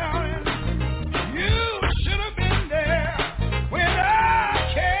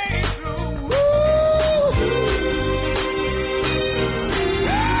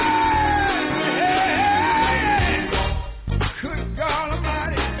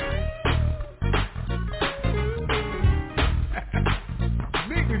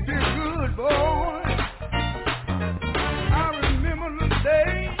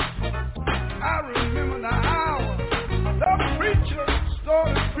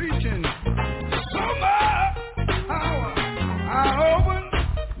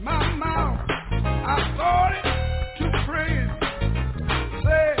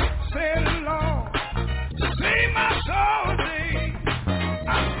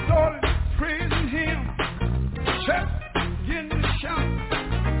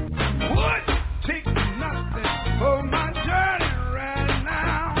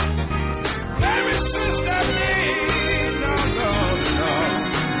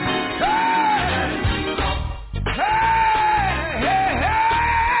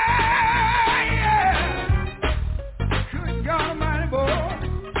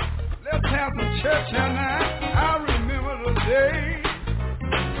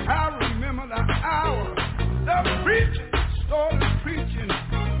started preaching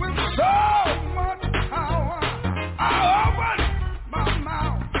with so much power. I opened my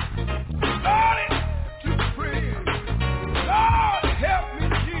mouth, started to pray. Lord, help me,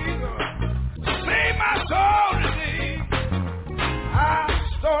 Jesus. Save my soul today. I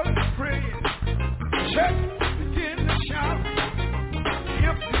started praying. Church began to shout.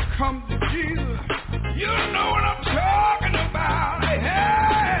 If you come to Jesus, you know what I'm talking about. Hey,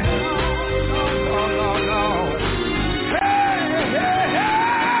 no.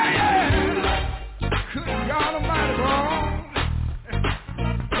 Good God Almighty, boy.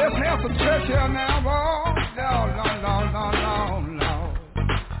 Let's have some church here now, boy. No.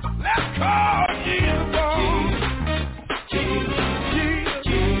 Let's call Jesus, boy.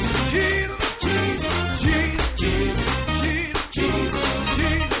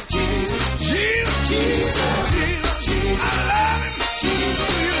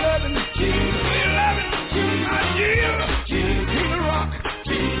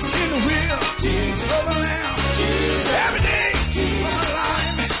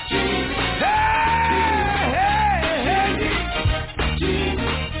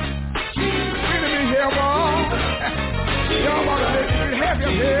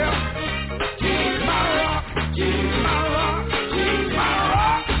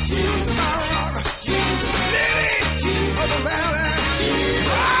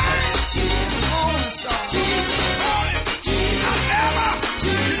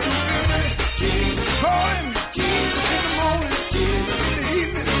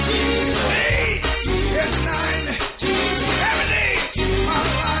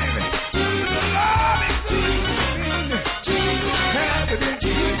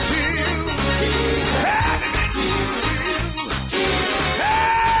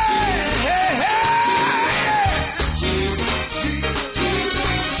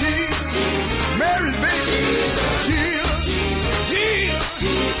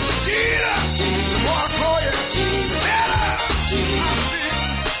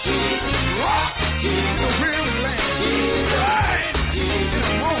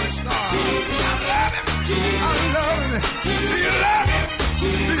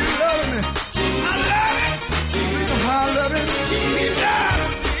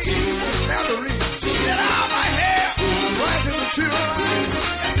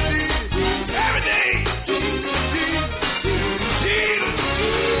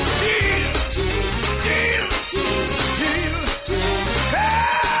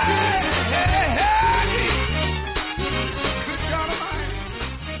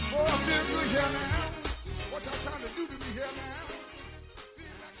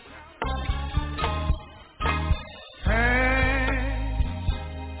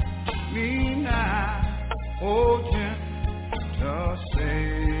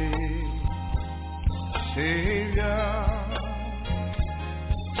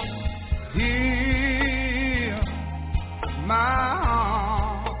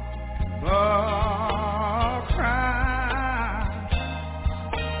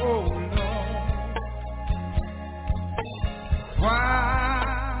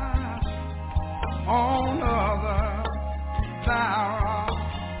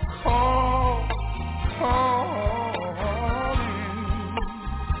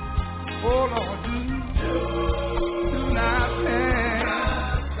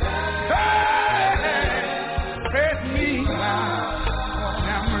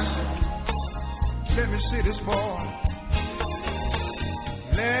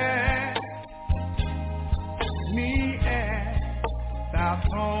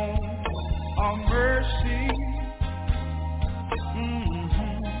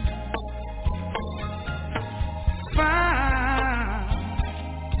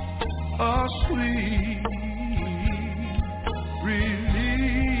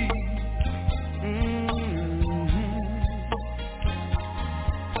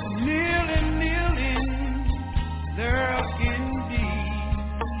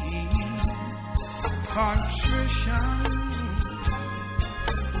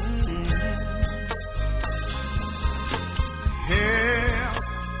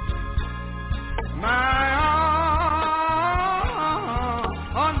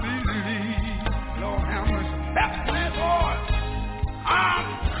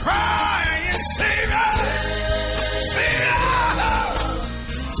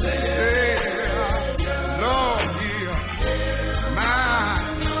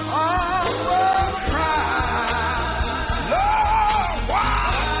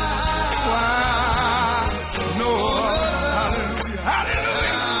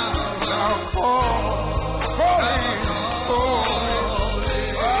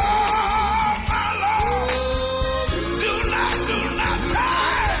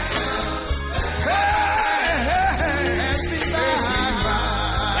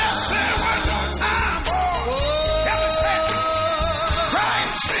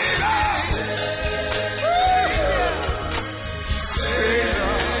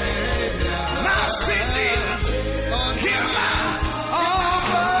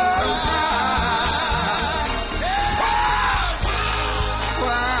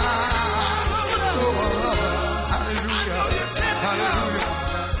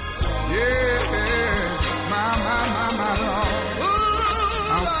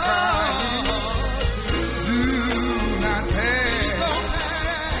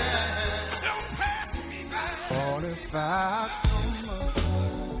 I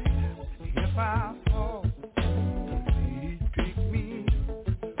stumble, if I fall, please pick me.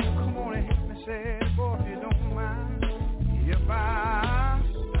 Come on and help me say it, boy, if you don't mind. If I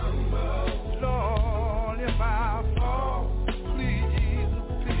stumble, Lord, if I fall, please Jesus,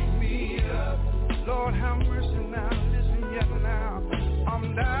 pick me up. Lord, have mercy now, listen yet now.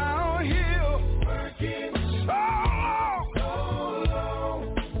 I'm down here working so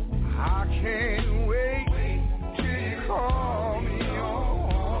long, I can't wait till you call me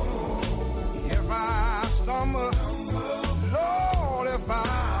on. If I stumble, Lord, if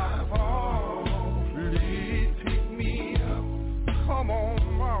I fall, please pick me up. Come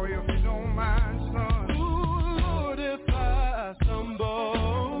on, Mario, if you don't mind, son. Ooh, Lord, if I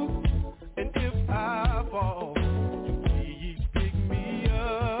stumble and if I fall, please pick me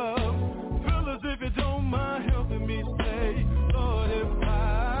up. Fellas, if you don't mind helping me say, Lord, if I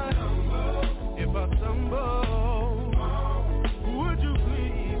stumble, would you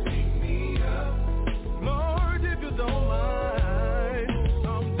please pick me up? Lord, if you don't mind,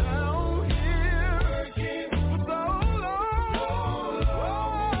 I'm down here for so long.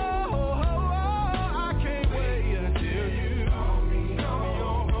 I can't wait until you call me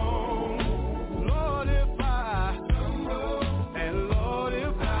home. Lord, if I stumble, and Lord,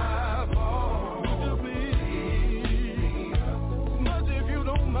 if I fall, would you please? Much if you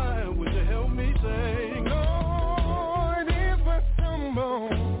don't mind, would you help me say, Lord, if I stumble,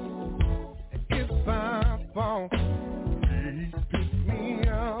 if I fall, please pick me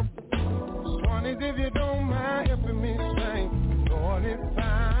up. Swanee, if you don't mind helping me sing, Lord, if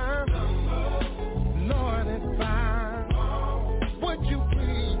I stumble, Lord, if I fall, would you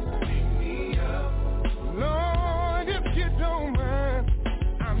please pick me up? Lord, if you don't mind,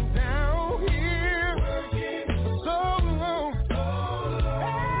 I'm down here working so long,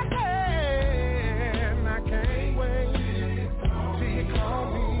 and I can't wait till you call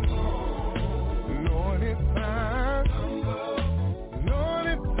me home. Lord, if I stumble, Lord,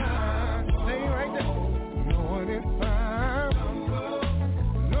 if I stay right there, Lord, if I stumble,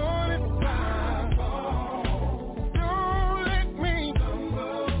 Lord, if I fall, don't let me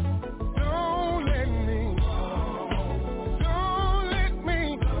stumble, don't let me fall, don't let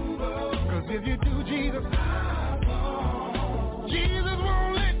me stumble, 'cause if you do, Jesus, I fall. Jesus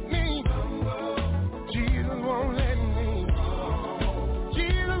won't let me stumble, Jesus won't let me fall,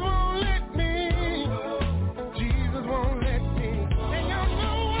 Jesus won't let me, Jesus won't let me. And you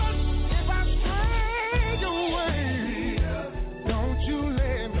know what? If I stray away, don't you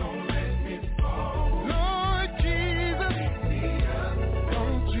let me fall. Lord Jesus,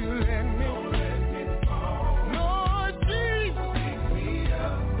 don't you let me fall. Lord Jesus,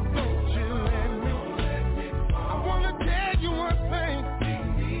 don't you let me fall. I want to tell you one thing.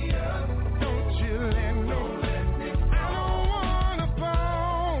 Don't you let me. I don't want to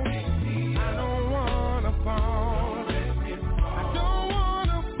fall. I don't want to fall. I don't want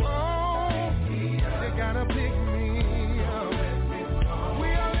to fall. They gotta pick me up. We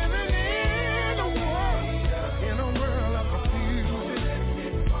are living in a world of confusion.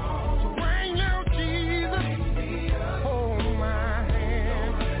 So right now, Jesus, hold my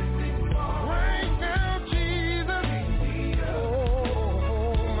hand. Right now, Jesus,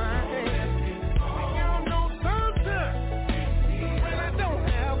 hold my hand. Y'all know sometimes when I don't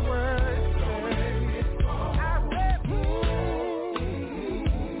have words to say, I said,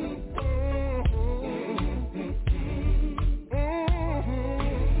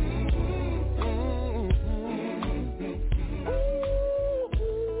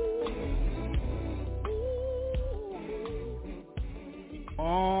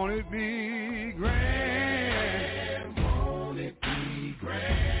 won't it be grand? Won't it be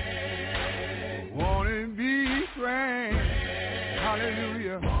grand? Won't it be grand?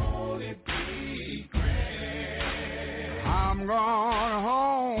 Hallelujah. Won't it be grand? I'm going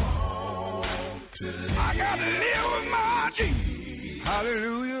home. I got to live with my Jesus.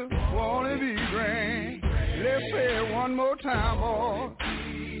 Hallelujah. Won't it be grand? Let's say it one more time, boy.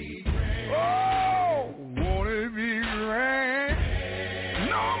 Oh, won't it be grand?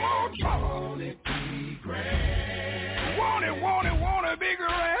 No more trouble. Won't it be grand? Want it be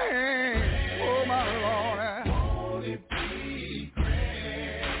grand? Oh, my Lord. Won't it be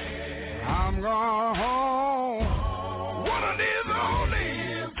grand? I'm going home. One of these old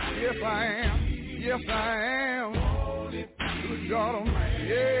days. Yes, I am. Yes, I am. Good God Almighty.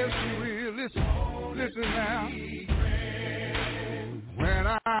 Yes, you will. Listen now. When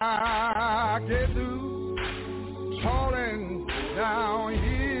I get through falling down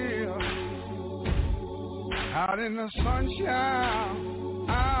here, out in the sunshine,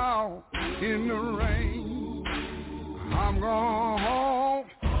 out in the rain, I'm going home.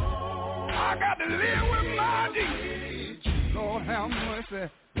 I got to live with my Jesus. Lord have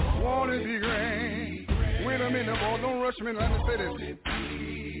mercy. Want to be grand. Wait a minute, boy. Don't rush me. Let me say this.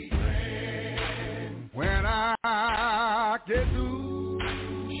 When I get through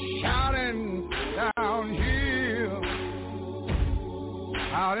shouting down here,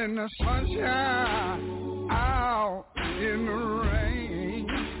 out in the sunshine, out in the rain,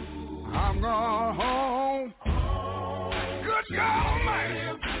 I'm going home. Good God Almighty,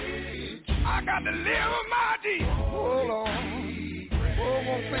 I got to live with my Jesus. Oh, Lord.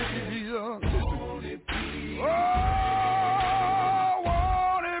 Oh, thank you, Jesus. Oh,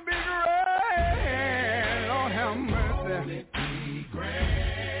 won't it be great? Lord have mercy.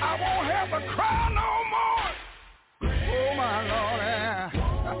 I won't have to cry no more. Oh, my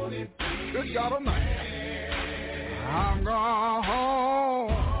Lord. Good God Almighty. I'm going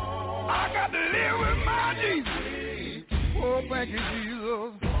home. I got to live with my Jesus. Oh, thank you,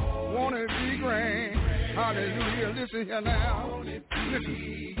 Jesus. Won't it be great? Hallelujah. Listen here now.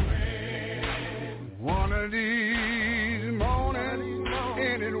 Listen. One of these mornings,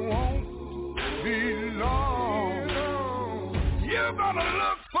 and it won't be long. You're gonna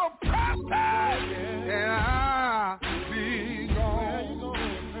look for prosperity, and I'll be gone.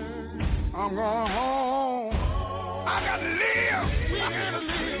 I'm going home. I gotta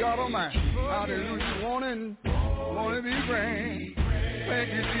live. God Almighty. Hallelujah. Want to be grand. Thank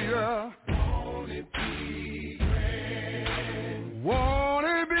you, Jesus. Want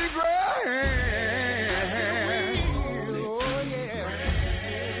to be great. Oh, yeah.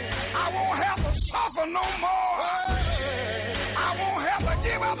 I won't have to suffer no more. I won't have to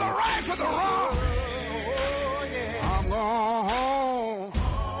give up the right to the wrong. Oh, yeah. I'm going home.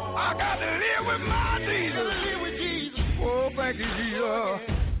 I got to live with my Jesus. Oh, thank you, Jesus.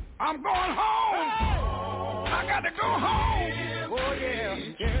 I'm going home. I got to go home. Oh, yeah.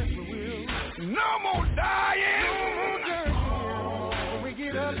 Yes, we will. No more dying.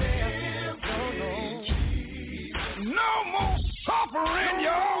 Get up there. No more suffering,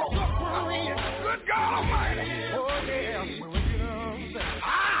 y'all. Good God Almighty. Oh, yeah. I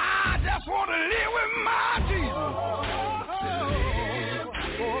just want to live with my Jesus.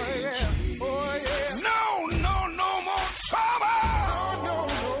 Oh, yeah. Oh, yeah. No more trouble. No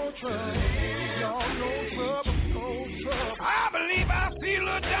trouble. No trouble. I believe I see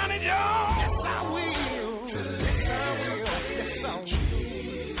little Johnny Jones. Yes, I will.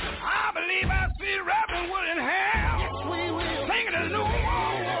 I see Reverend William Ham. Yes, we will. Singing a new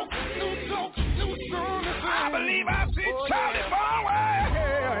song. I believe I see Charlie Barnway.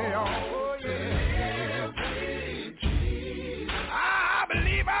 I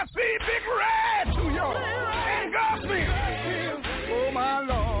believe I see Big Red to you and Gospel. Oh, my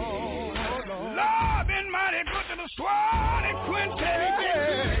Lord. Lord, been mighty good to the Swan and Quintet.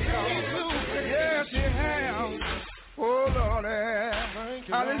 Yes, you have. Oh, Lord.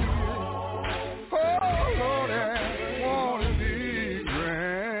 Hallelujah. Oh, Lord, I want to be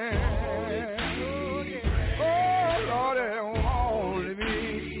grand. Oh, Lord, I want to be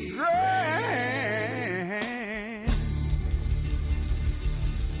grand.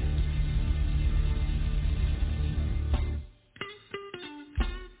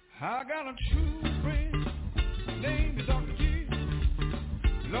 I got a true friend named Dr. G.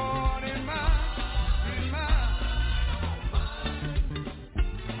 Lord, in my.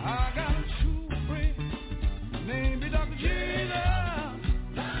 I got a true friend named Dr. Jesus.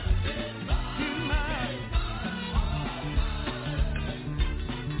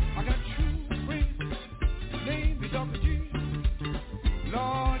 I got a true friend named Dr. Jesus.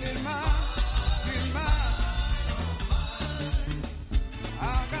 Lord, in my. I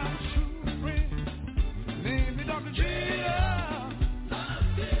got a true friend named Dr. Jesus.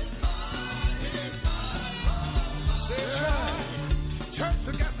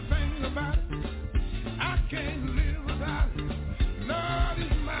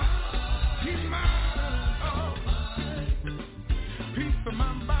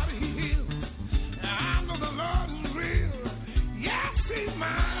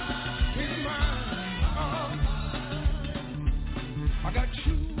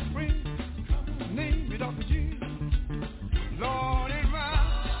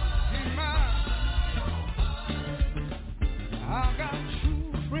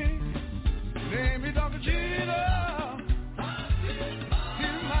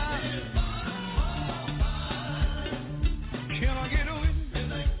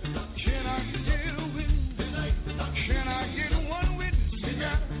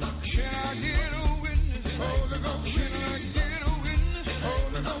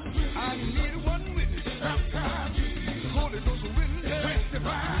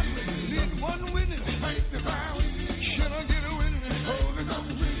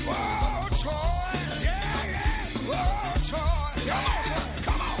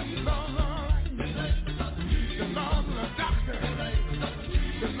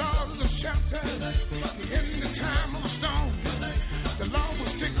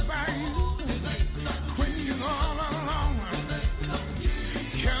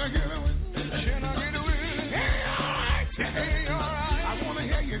 I get a witness? Can I get a witness? Any alright? I wanna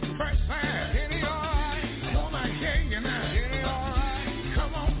hear you press that. Any alright? I wanna hear you now. Any alright?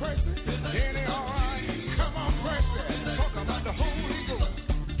 Come on, press it. Any alright? Come on, press it. Talk about the Holy Ghost.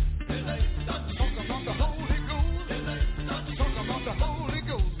 Talk about the Holy Ghost. Talk about the Holy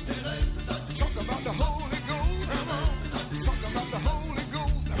Ghost. Talk about the Holy Ghost. Come on. Talk about the Holy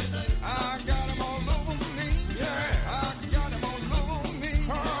Ghost. I got him all over me. Yeah. I got him all over me.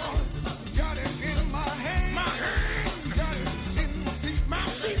 Got it in my hand. My hand. Got it in my feet. My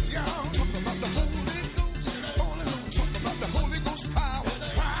feet, y'all. Talk about the Holy Ghost. Holy Ghost. Talk about the Holy Ghost power.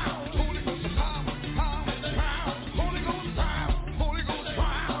 Power. Holy Ghost power. Power. Power. Holy Ghost power. Holy Ghost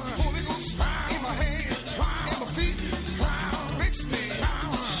power. Holy Ghost power. In my hands. Power. In my feet. Power. Fix me.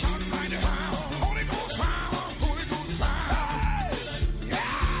 Power. Shout mighty power. Holy Ghost power. Holy Ghost power.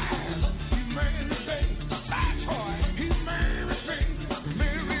 Yeah. He made me say, that's right. He made me say,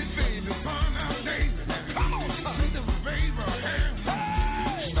 Mary said, the son of David. Come on, son. The Abraham.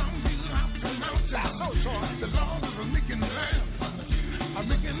 Some people out the mountain. That's so short. The Lord is a making lamb. I'm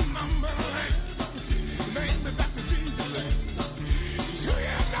making number lamb. Name is Dr. Jesus. Do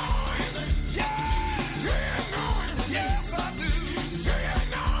you know him? Yeah. Do you know him? Yes, I do. Do you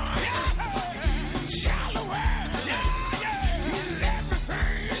know him? Yeah. Shallow air. Yeah. He's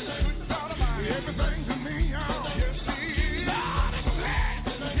everything. Everything to me, y'all. Yes, he is. Lord, I'm glad.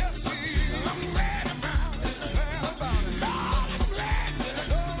 Yes, he is. I'm glad about it. Glad about it. Lord, I'm glad.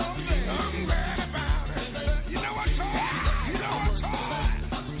 I'm glad about it. You know what's hard? You know what's hard?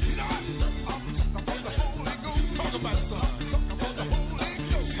 You know what? I'm talking about the Holy Ghost. Talk about it, son. Talk about the Holy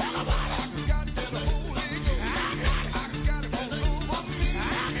Ghost. Talk about it. I got the Holy Ghost. I got it all over me. I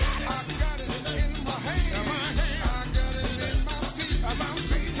got it in my hand. I got it in my feet. My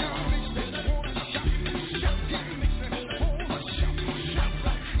feet, y'all. Makes me wanna shout. Shout, get me. Wanna shout. Shout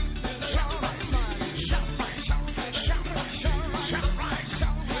right. Shout right, mighty. Shout right. Shout right. Shout right. Shout right. Shout right.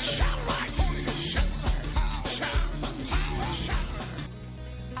 Shout right. Shout right. Holy Ghost. Shout right. Power. Shout. Power. Shout.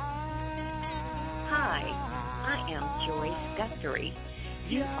 Hi, I am Joyce Guthrie.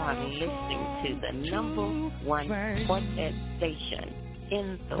 You are listening to the number one quartet station in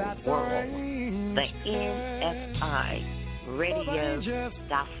the world, the NFI Radio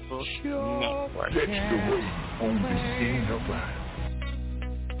Gospel Network. Catch the wave on the NFI.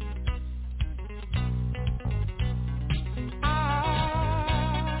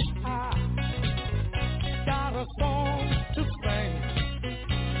 Got a song to sing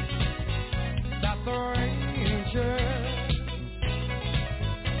that the angels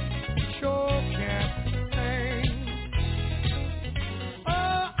sure can't sing. Oh,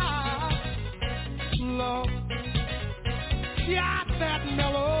 I love, got that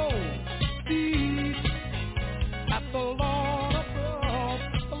melody that the Lord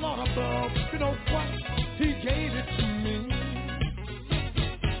above, you know what? He gave it to me.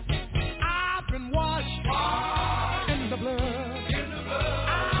 I've been washed in the blood.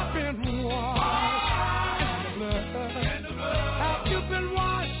 I've been washed in the blood. Have you been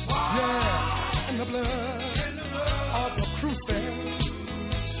washed? Yeah, in the blood of the crusade.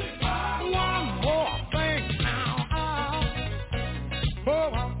 One more thing now.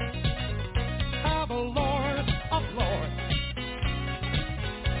 I have a Lord of Lords.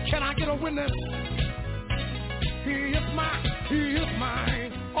 Can I get a witness? He is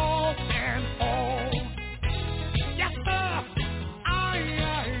mine, all and all. Yes, sir.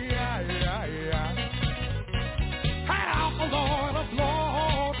 Have a Lord of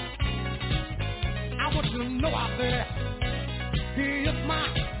Lords. I want you to know out there, He is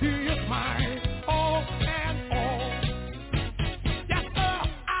mine, all and all. Yes, sir.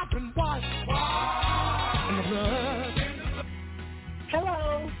 I've been washed in the blood.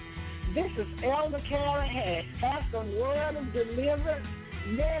 Hello, this is Elder Karen Hatch, Pastor Word of Deliverance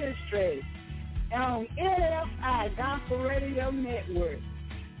Ministry on NFI Gospel Radio Network.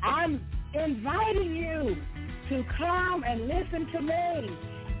 I'm inviting you to come and listen to me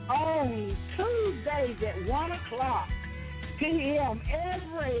on Tuesdays at 1 o'clock p.m.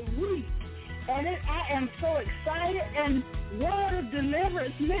 every week. And I am so excited. And Word of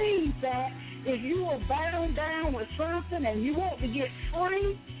Deliverance means that if you are bound down with something and you want to get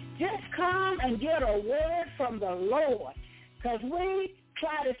free, just come and get a word from the Lord. Because we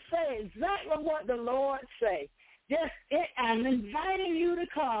try to say exactly what the Lord say. I'm inviting you to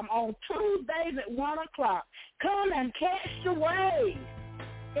come on Tuesdays at 1 o'clock. Come and catch the wave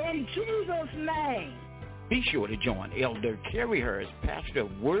in Jesus' name. Be sure to join Elder Kerry Hurst, pastor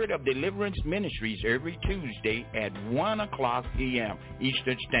of Word of Deliverance Ministries, every Tuesday at 1 o'clock p.m.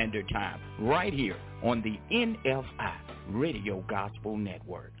 Eastern Standard Time, right here on the NFI Radio Gospel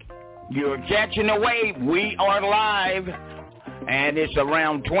Network. You're catching the wave. We are live. And it's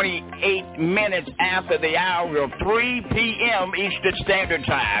around 28 minutes after the hour of 3 p.m. Eastern Standard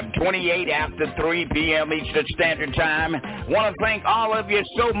Time. 28 after 3 p.m. Eastern Standard Time. Want to thank all of you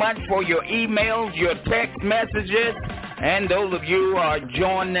so much for your emails, your text messages, and those of you who are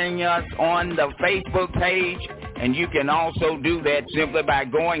joining us on the Facebook page. And you can also do that simply by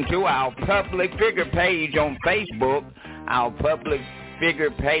going to our public figure page on Facebook, our public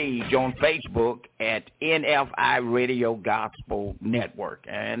figure page on Facebook at NFI Radio Gospel Network.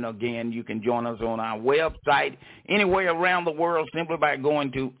 And again, you can join us on our website anywhere around the world simply by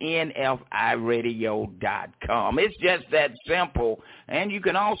going to NFIradio.com. It's just that simple. And you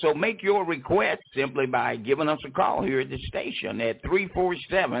can also make your request simply by giving us a call here at the station at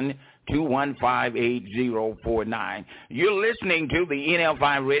 347-215-8049. You're listening to the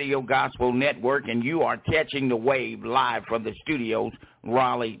NFI Radio Gospel Network, and you are catching the wave live from the studios,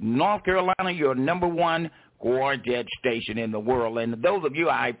 Raleigh, North Carolina, your number one quartet station in the world. And those of you,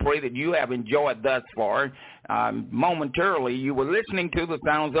 I pray that you have enjoyed thus far. Momentarily, you were listening to the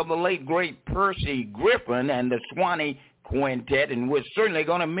sounds of the late, great Percy Griffin and the Swanee Quintet, and we're certainly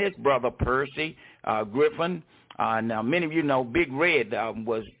going to miss Brother Percy Griffin. Now, many of you know Big Red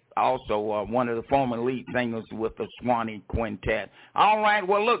was also one of the former lead singers with the Swanee Quintet. All right,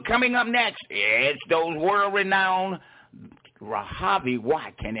 well, look, coming up next, it's those world-renowned Rahavi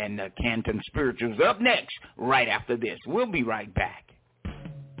Watkin and the Canton Spirituals. Up next, right after this. We'll be right back.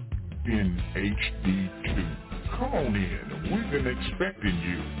 In HD2. Come on in. We've been expecting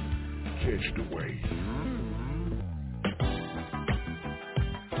you. Catch the wave.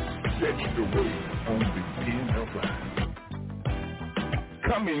 Catch the wave on the NFI.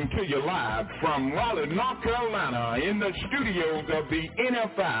 Coming to you live from Raleigh, North Carolina, in the studios of the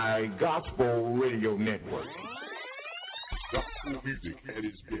NFI Gospel Radio Network. Gospel music at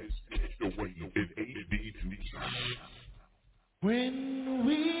its best. Catch the wave in HD2. When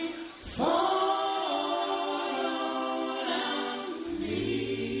we fall down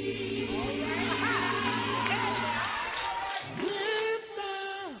knees, lift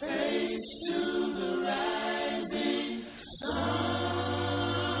our face to the rising sun.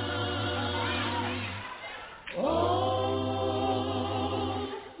 Oh,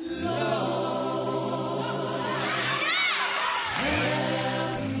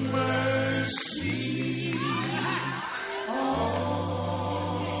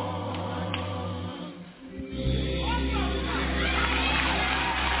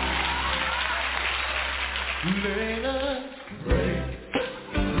 let us break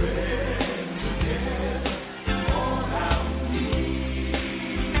bread together on our knees.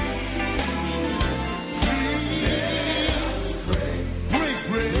 Break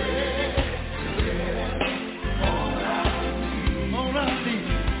bread together on our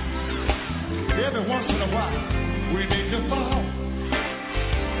knees. Every once in a while, we need to fall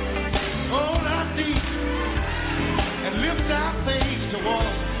on our knees and lift our face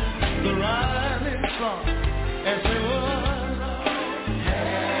towards the rising sun. And say, oh,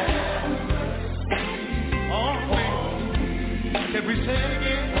 have mercy on me. Can we say it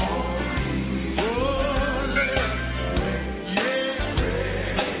again? Oh, yeah.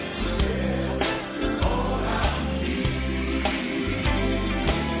 On our knees.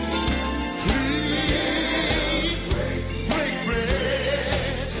 Please break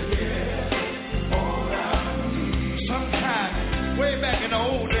bread on our knees. Sometime, way back in the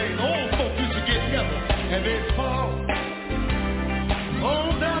old days, old folks used to get together and they'd fall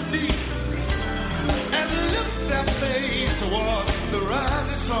on their knees and lift their face toward the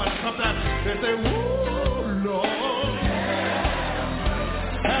rising sun. Sometimes they say, "Ooh, Lord,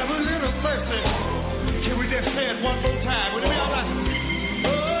 have a little mercy." Can we just say it one more time? Would it be all right?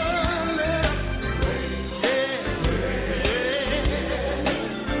 Oh, let us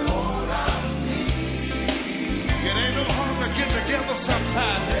on our knees. It ain't no harm to get together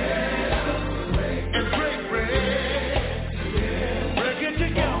sometimes. And break bread, break it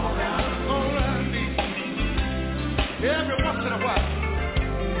together on our knees. Every once in a while.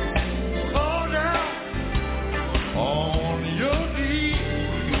 Oh, now.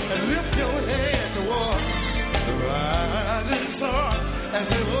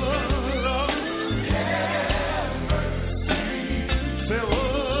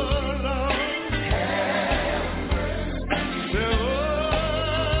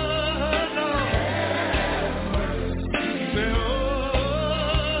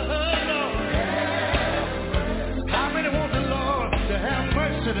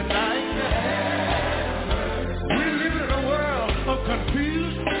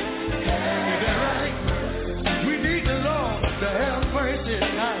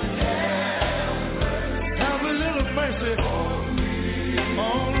 mercy on me.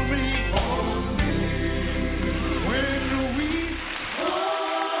 When we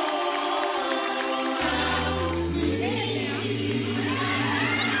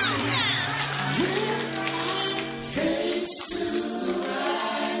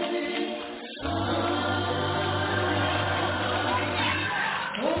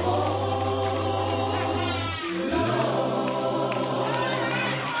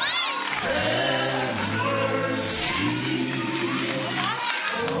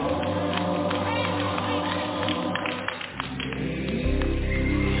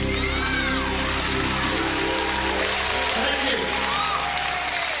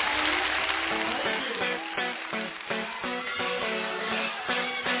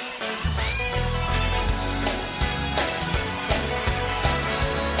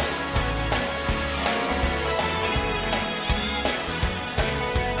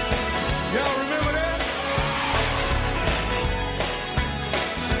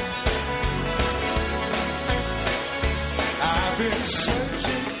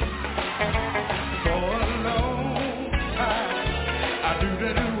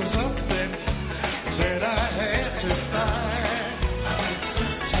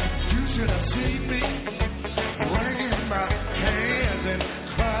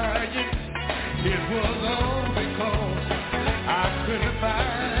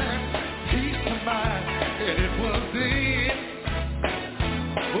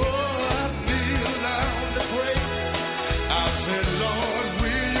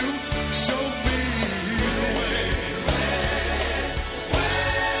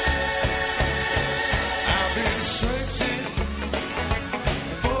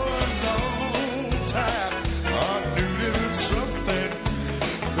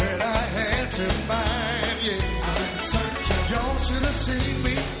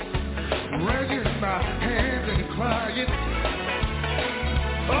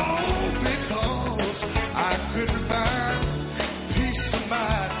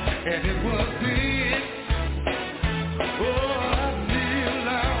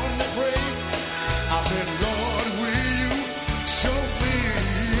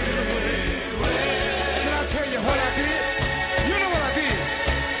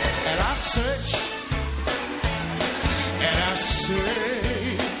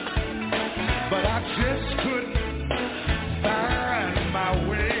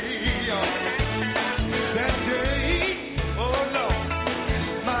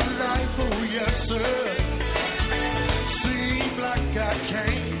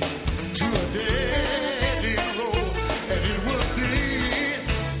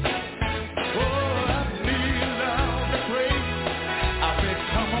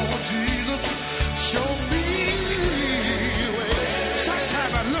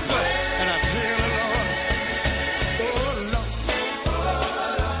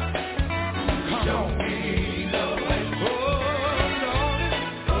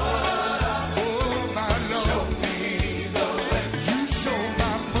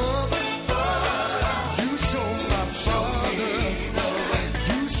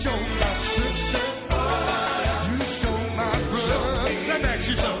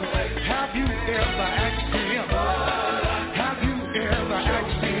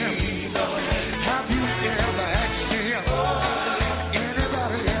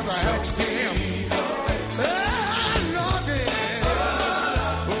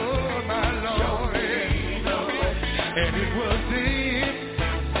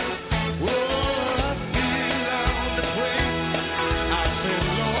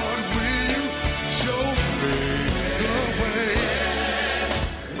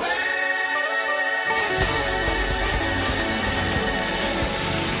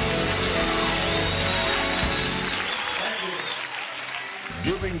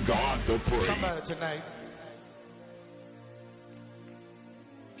Giving God the praise. Somebody tonight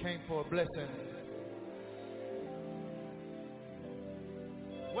came for a blessing.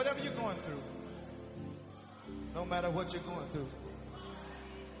 Whatever you're going through, no matter what you're going through,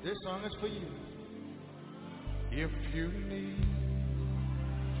 this song is for you. If you need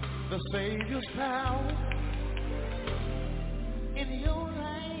the Savior's power in your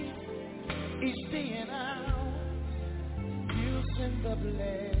life each day and hour, you send the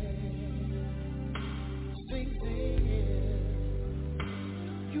blessings in.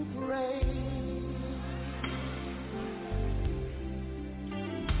 You pray,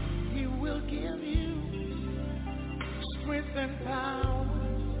 He will give you strength and power.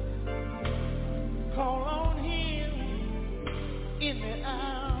 Call on Him in the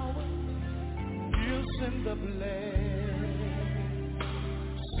hour. You send the blessings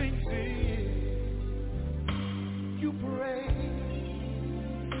in. You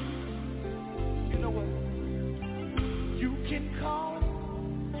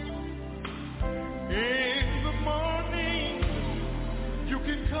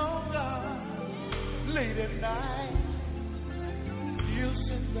late at night, he'll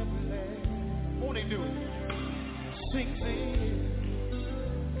send the blessing. Won't he do it? Sing,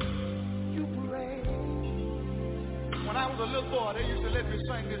 you pray. When I was a little boy, they used to let me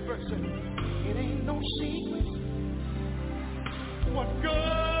sing this verse. It ain't no secret what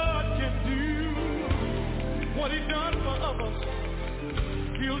God can do. What he done for others,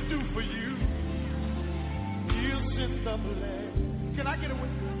 he'll do for you. He'll send the blessing. Can I get a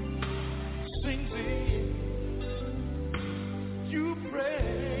witness? Sing, you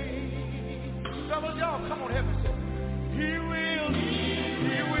pray. Fellas, y'all, come on, help me say. He will.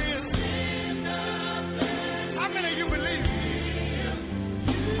 How many of you believe?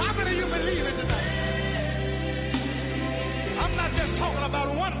 How many of you believe it tonight? I'm not just talking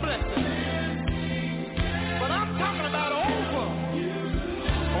about one blessing, but I'm talking about over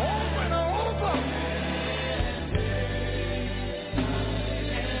and over.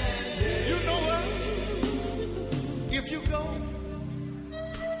 You know what? If you go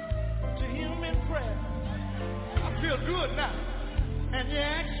to him in prayer, I feel good now, and you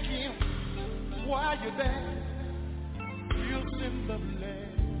ask him why you're there, he'll send the blessing.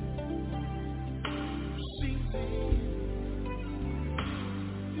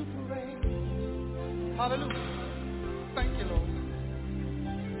 You pray. Hallelujah. Thank you, Lord.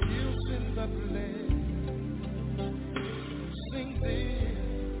 He'll send the blessing. Sing this.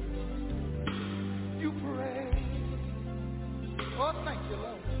 You pray. Oh, thank you,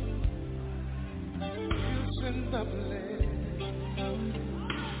 Lord. He'll send the blessing.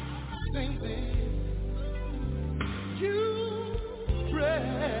 Sing this. You pray.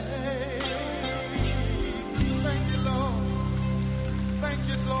 Thank you, Lord. Thank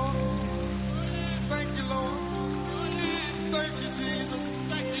you, Lord. Thank you, Lord. Thank you, Jesus.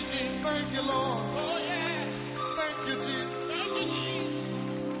 Thank you, Jesus. Thank you, Lord. Oh, yeah. Thank you, Jesus. Thank you, Jesus.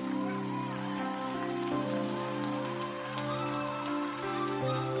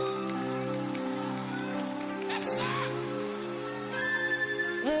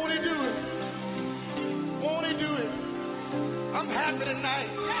 Won't he do it? Won't he do it? I'm happy tonight.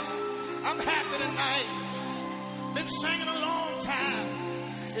 I'm happy tonight. Been singing a long time.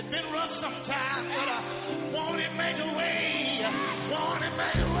 It's been rough sometimes, but won't he make a way? Won't he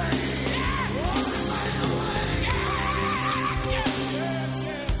make a way? Won't he make a way?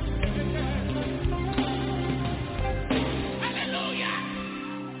 Hallelujah!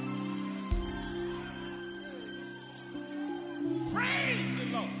 Praise the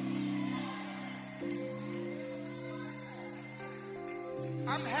Lord.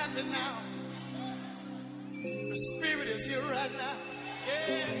 I'm happy now. The Spirit is here right now.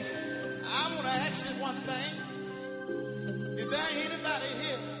 Yeah. I want to ask you one thing. Is there anybody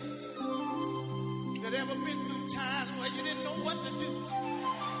here that ever been through times where you didn't know what to do?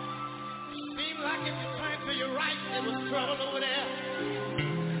 Seemed like if you turned to your right, there was trouble over there.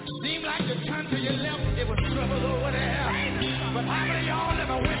 Seemed like you turned to your left, there was trouble over there. But how many of y'all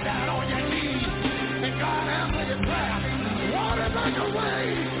ever went down on your knees and God answered your prayer? Want to make a way?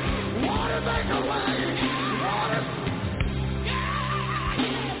 Want to make a way? Want to...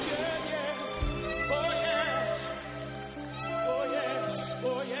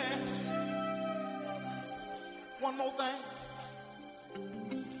 One more thing.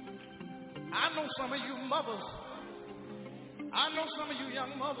 I know some of you mothers, I know some of you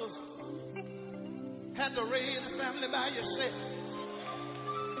young mothers had to raise a family by yourself.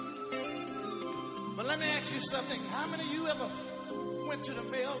 But let me ask you something. How many of you ever went to the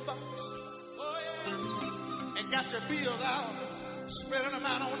mailbox and got your bills out, spreading them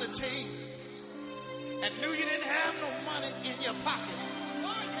out on the table, and knew you didn't have no money in your pocket?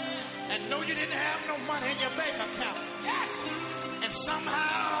 And know you didn't have no money in your bank account. Yes. And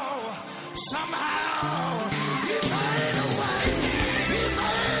somehow, he made a way. He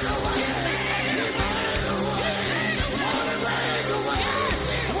made a way. He made a way. What a way to way.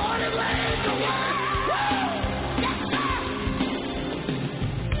 What a way to way. Yes, sir.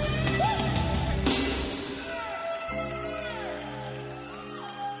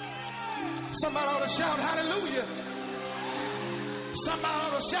 Somebody ought to shout hallelujah. Somebody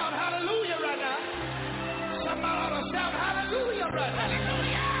ought to shout hallelujah right now. Somebody ought to shout hallelujah right now.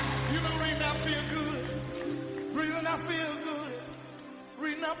 Hallelujah. You know, reading out feel good. Breathing out feel good.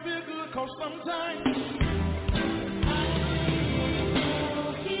 Reading out feel good, because sometimes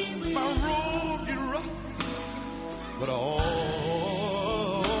my road get rough. But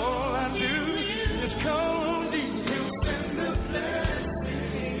all I do is come to you. He'll send the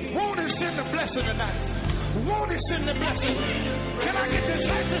blessing. Won't he send the blessing tonight? Won't he send the blessing? Can I get this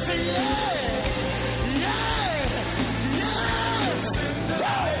church to say yeah? Yeah! Yeah! Send the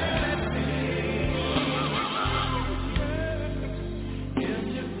blessing.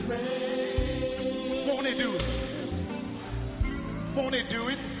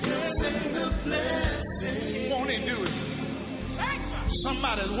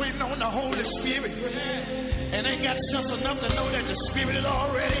 Somebody's waiting on the Holy Spirit and ain't got sense enough to know that the Spirit is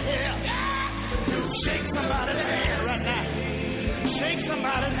already here. Shake somebody's hand right now. Shake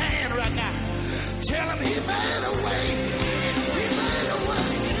somebody's hand right now. Tell him he made a way. He made a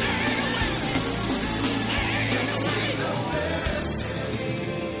way.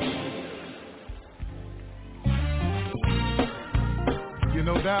 You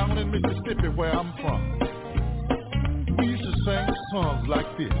know, down in Mississippi where I'm from, we used to sing songs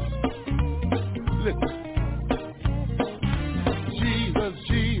like this. Listen. Jesus,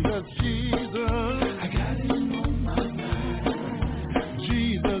 Jesus, Jesus, I got him on my mind.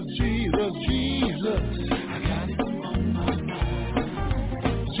 Jesus, Jesus, Jesus, I got him on my mind.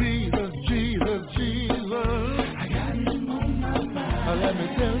 Jesus, Jesus, Jesus, I got him on my mind. Let me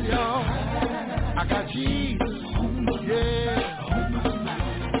tell y'all, I got Jesus, yeah.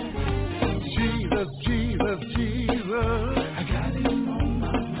 Jesus, Jesus, Jesus, I got him on my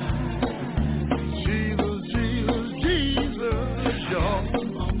mind. Jesus, Jesus, Jesus, y'all.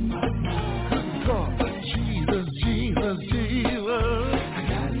 God, Jesus, Jesus, Jesus, I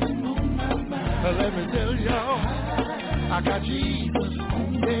got him on my mind. Let me tell y'all, I got Jesus,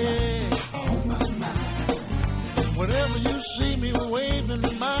 yeah. On my mind. Whenever you see me waving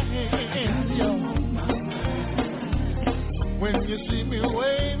my hand, y'all. When you see me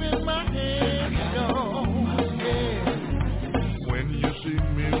waving my hand, y'all, yeah. When you see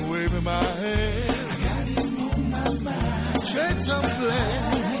me waving my hand, I got him on my mind. Shake some flag,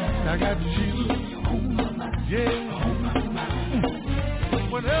 I got Jesus on my mind. Yeah. On my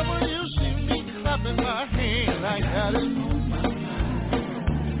mind. Whenever you see me clapping my hand, I got it on my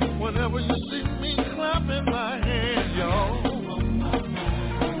mind. Whenever you see me clapping my hand, y'all.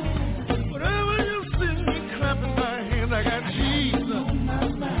 Whenever you see me clapping my hand, I got Jesus.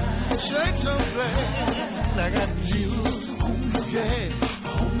 Shake some flag, I got Jesus. Yeah.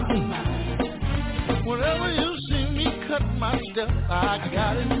 Whenever you see me cut my step, I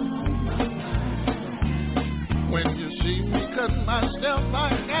got it. When you see me cut my step, I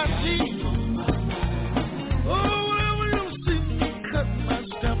got Jesus. Oh, whenever you see me cut my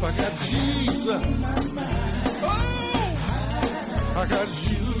step, I got Jesus. Oh, I got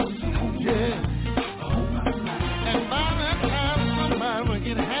Jesus. Yeah. And by that time, somebody will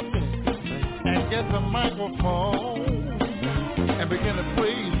get happy and get the microphone and begin to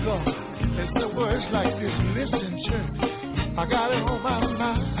praise God. And say words like this. Listen, church, I got it on my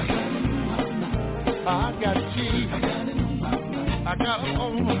mind. I got Jesus. I got it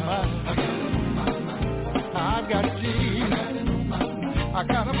on my mind. I got Jesus. I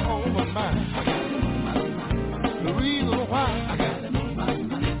got him on my mind. The reason why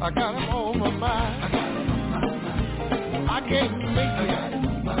I got him on my mind, I can't make it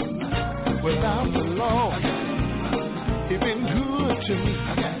without the Lord. He's been good to me.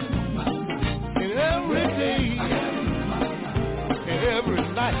 And every day, and every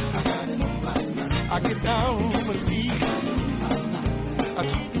night, I get down on my knees. I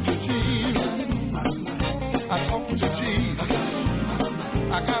talk to Jesus. I talk to Jesus.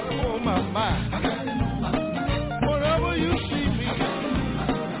 I got him on my mind. Whenever you see me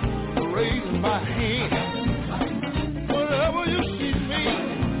raising my hand, whenever you see me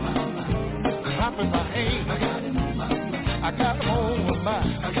clapping my hand, I got him on my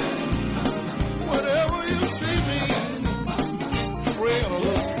mind. Whenever you see me praying a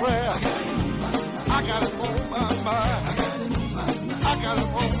little prayer, I got him on my mind. I got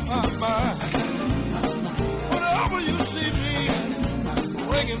him on my mind. Whenever you see me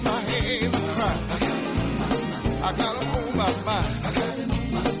wringing my hand and crying, I got him on my mind.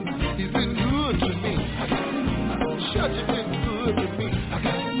 He's been good to me. Church has been good to me.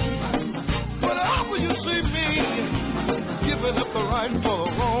 Whenever you see me giving up the right for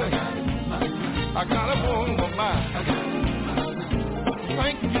the wrong, I got him on my mind.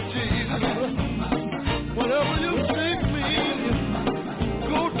 Thank you, Jesus. Whenever you see me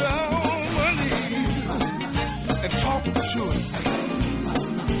go down my knees and talk to him,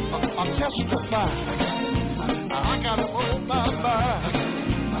 I testify. I got him on my mind.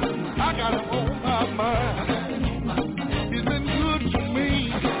 I got him on my mind. He's been good to me.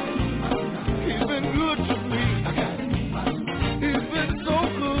 He's been good to me. He's been so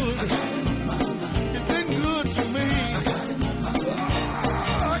good. He's been good to me.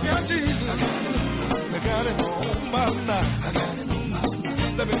 I got Jesus. I got him on my mind.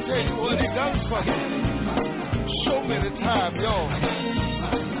 Let me tell you what he done for me. So many times, y'all.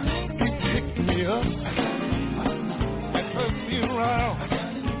 He picked me up and turned me around.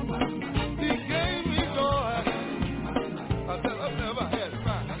 He gave me joy.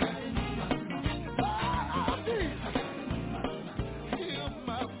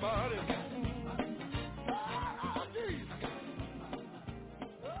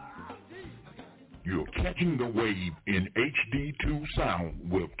 You're catching the wave in HD2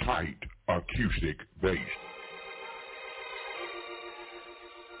 sound with tight acoustic bass.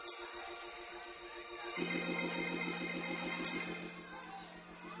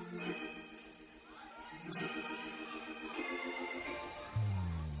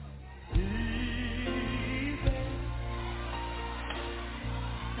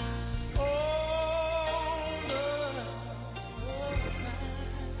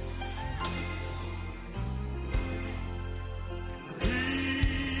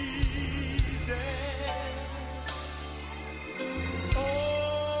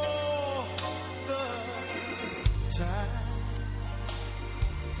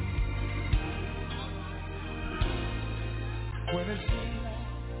 When it seems like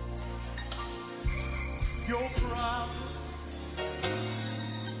your problem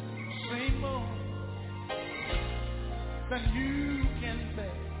seem more than you can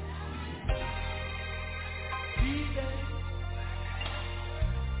bear. Be there,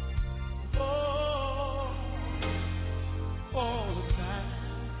 all the time.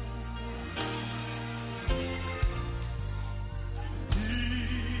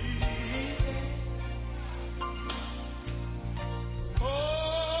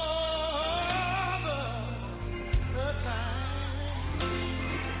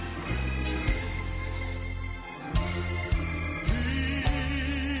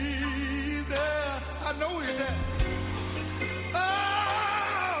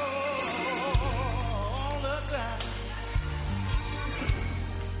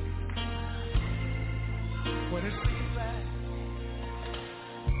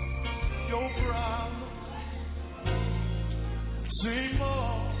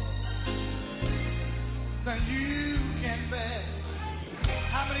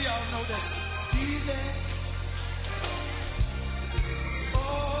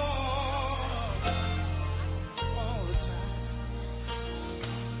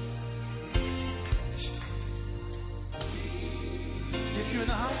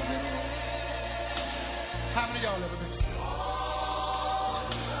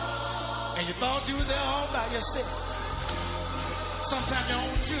 Sometimes your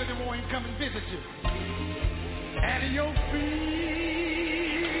own children won't even come and visit you. And your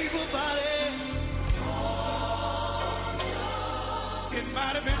feeble body, it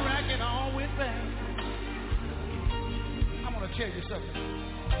might have been racking on with pain. I'm going to tell you something.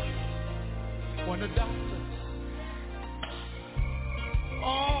 When the doctors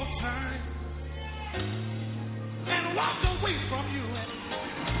all turned and walked away from you and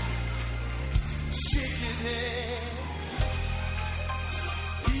shake his head,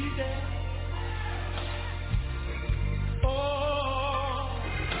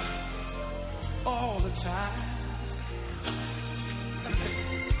 all the time.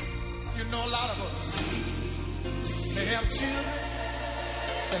 You know, a lot of us, they have children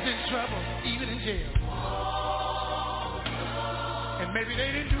that's in trouble, even in jail. And maybe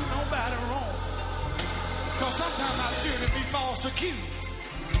they didn't do nobody wrong, because sometimes our children be false accused.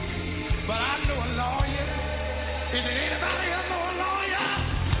 But I know a lawyer. Is it anybody else know a lawyer?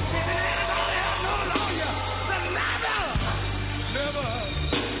 Is it anybody else know a lawyer that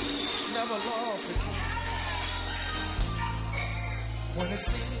never lost it? When it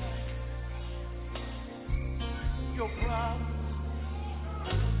seems your problems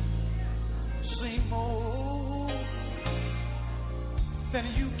seem more than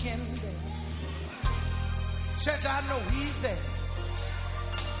you can bear. Church, I know he's there.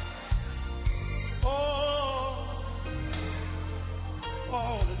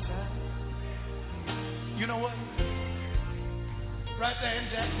 All the time. You know what? Right there in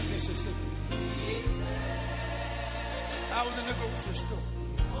Jackson, Mississippi, I was in the grocery store.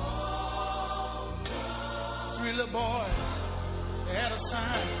 3 little boys, they had a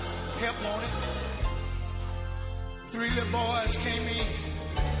sign, help wanted. 3 little boys came in,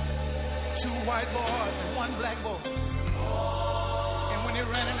 2 white boys and 1 black boy. And when they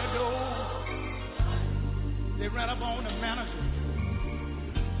ran in the door, they ran up on the manager.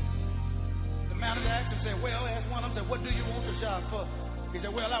 The manager asked him, said, well, asked one of them, said, what do you want the job for? He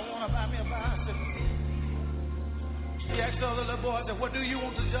said, well, I want to buy me a bicycle. He asked the other little boy, said, what do you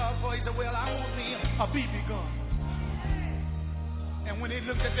want the job for? He said, well, I want me a BB gun. And when he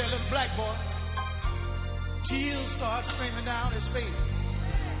looked at that little black boy, tears started streaming down his face.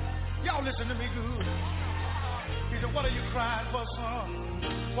 Y'all listen to me good. He said, what are you crying for,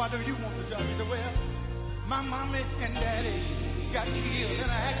 son? Why do you want the job? He said, well, my mommy and daddy got killed in an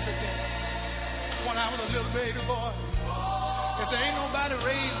accident when I was a little baby boy. He said, ain't nobody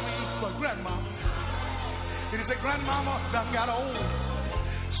raised me but grandmama. He said, grandmama done got old.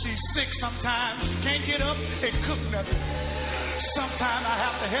 She's sick sometimes, can't get up and cook nothing. Sometimes I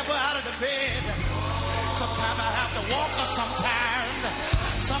have to help her out of the bed. Sometimes I have to walk her sometimes.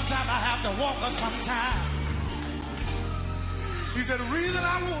 Sometimes I have to walk her sometimes. She said, the reason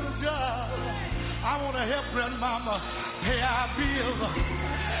I want a job, I want to help grandmama pay our bills.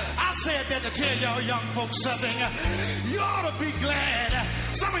 I said that to tell y'all young folks something. You ought to be glad.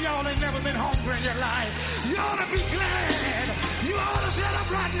 Some of y'all ain't never been hungry in your life. You ought to be glad. You ought to set up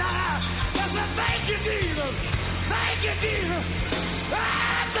right now. I said, thank you, Jesus. Thank you, Jesus.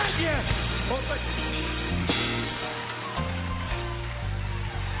 Ah, thank you. Oh, thank you.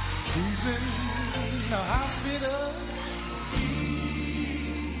 He's in the hospital.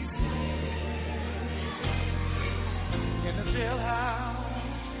 In the jailhouse.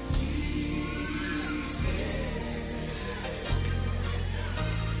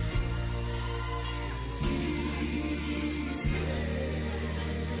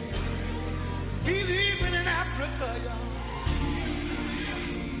 He's even in Africa, y'all.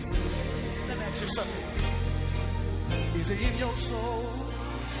 Let me ask you something. Is it in your soul?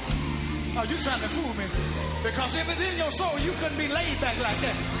 Are you trying to fool me? Because if it's in your soul, you couldn't be laid back like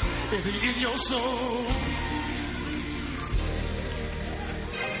that. Is it in your soul?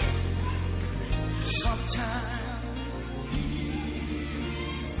 Sometimes.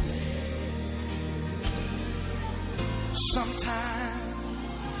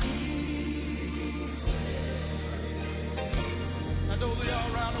 Now those of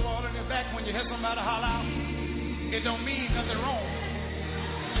y'all around the world in the back, when you hear somebody holler out, it don't mean nothing wrong.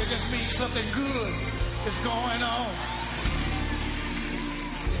 It just means something good is going on.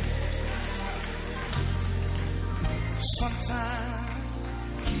 Sometimes.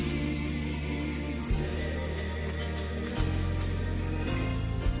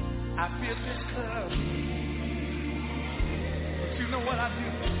 I feel discouraged. But you know what I do?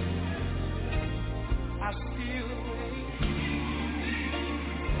 I still wait.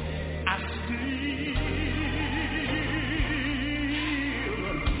 I still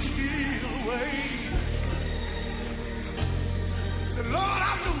wait. The Lord, I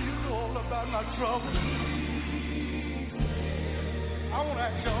know you know all about my trouble. I want to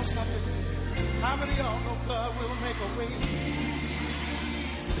ask y'all something. How many of y'all know God will make a way?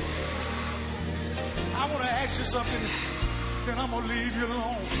 I want to ask you something, then I'm going to leave you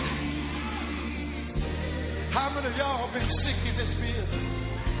alone. How many of y'all been sick in this building?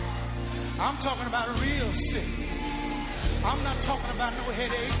 I'm talking about real sick. I'm not talking about no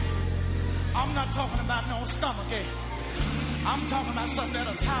headache. I'm not talking about no stomachache. I'm talking about something that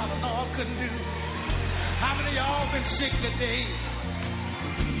a Tylenol couldn't do. How many of y'all been sick today?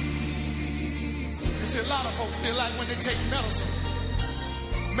 You see, a lot of folks feel like when they take medicine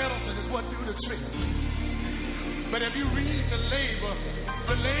is what do the trick. But if you read the label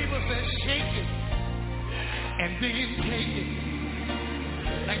says shake it and then take it.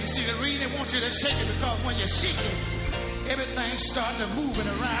 Like you see, the reading wants you to shake it because when you shake it, everything starts moving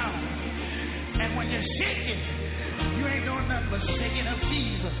around. And when you shake it, you ain't doing nothing but shaking of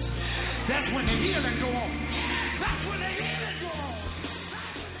Jesus. That's when the healing go on. That's when the healing go on.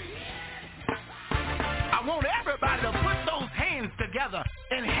 I want everybody to put those hands together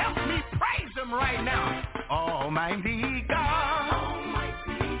and help me praise him right now. Almighty God,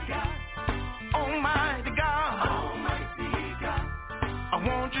 Almighty God, Almighty God, Almighty God, I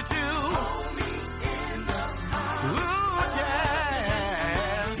want you to hold me in the house. Ooh,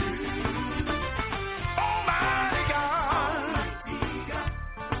 yeah. Almighty God,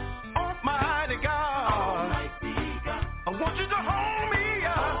 Almighty God, Almighty God, I want you to hold me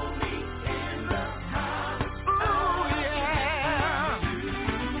up.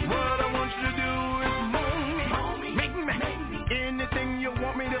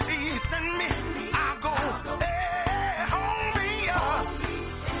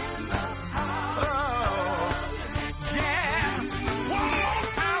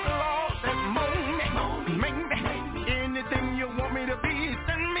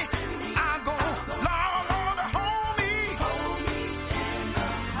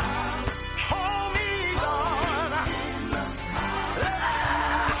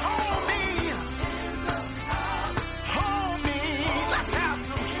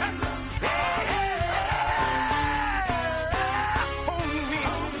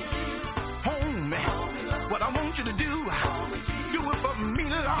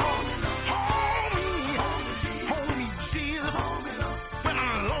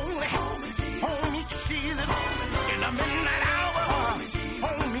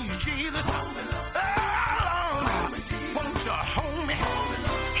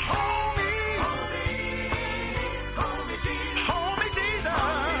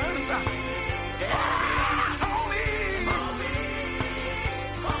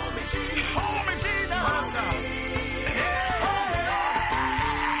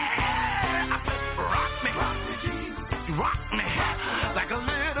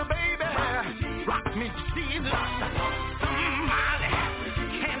 Jesus. Somebody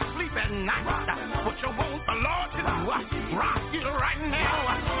can't sleep at night. What you want the Lord to do? Rock you right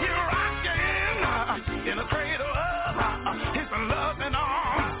now. He'll rock you in a cradle of His loving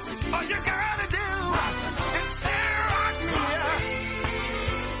arms. All you gotta do is say, rock me.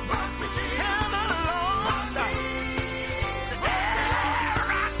 Tell the Lord, rock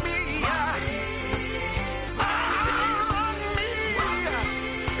me.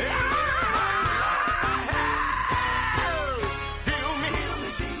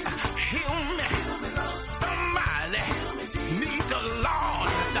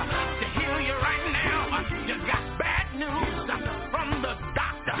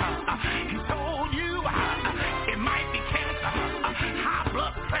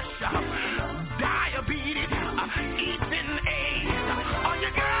 Diabetes, eating AIDS. All you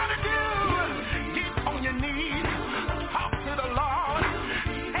gotta do, get on your knees, talk to the Lord,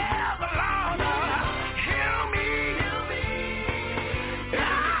 tell the Lord, heal me,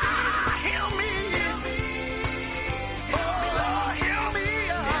 heal me, oh Lord, heal me,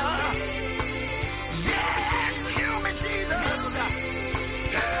 yes, heal me, Jesus.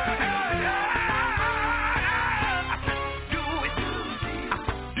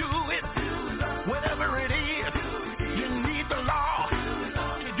 Whatever it is you need the Lord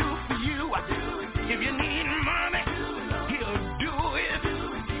to do for you. If you need money, He'll do it.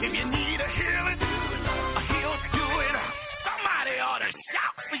 If you need a healing, He'll do it. Somebody ought to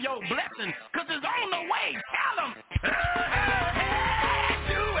shout for your blessing, because it's on the way. Tell them,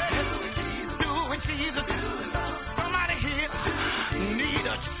 do it, Jesus. Somebody here need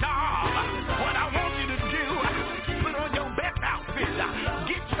a job. What I want you to do, put on your best outfit,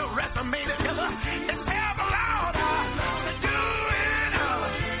 get your resume together, and tell the Lord to do it.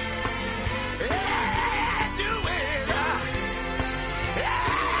 Yeah, do it.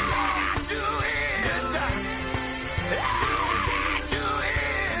 Yeah, do it. Yeah, do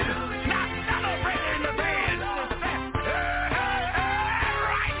it. Not celebrating the band.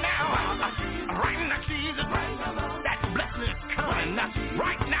 Right now, Jesus, that blessing is coming.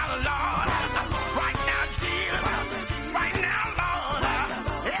 Right now, Lord. Right now, Jesus. Right now, Lord.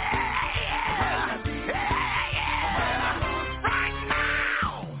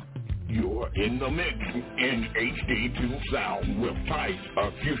 You're in the mix in HD2 sound with tight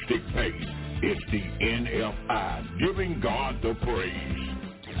acoustic bass. It's the NFI, giving God the praise.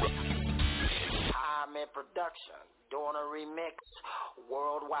 I'm in production, doing a remix,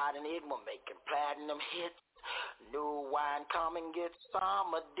 worldwide enigma, making platinum hits. New wine, come and get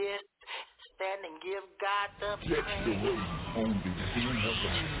some of this. Stand and give God the praise. Catch the wave on the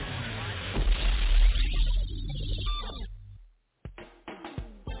NFI.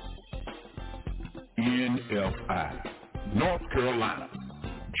 NFI, North Carolina,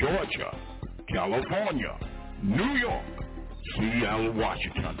 Georgia, California, New York, Seattle,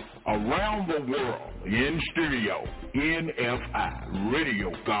 Washington, around the world, in studio, NFI,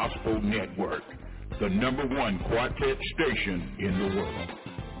 Radio Gospel Network, the #1 quartet station in the world.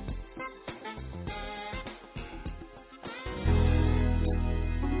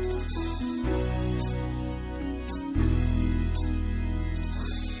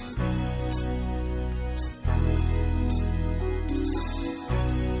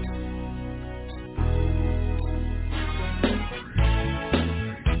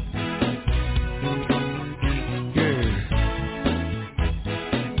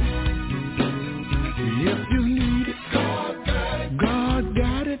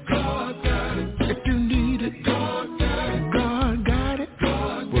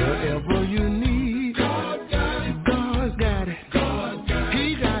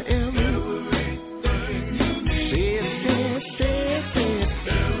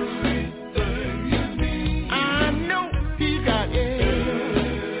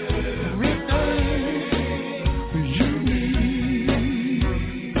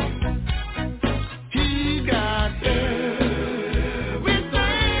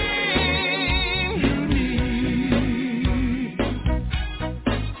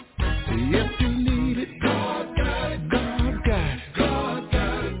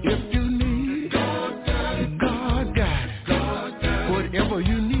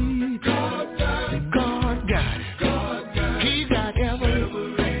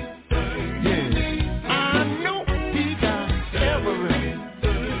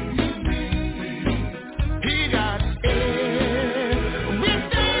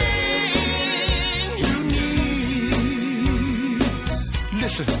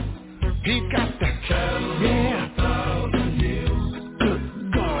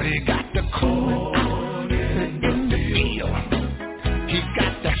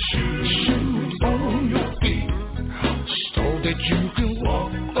 Shoes on your feet.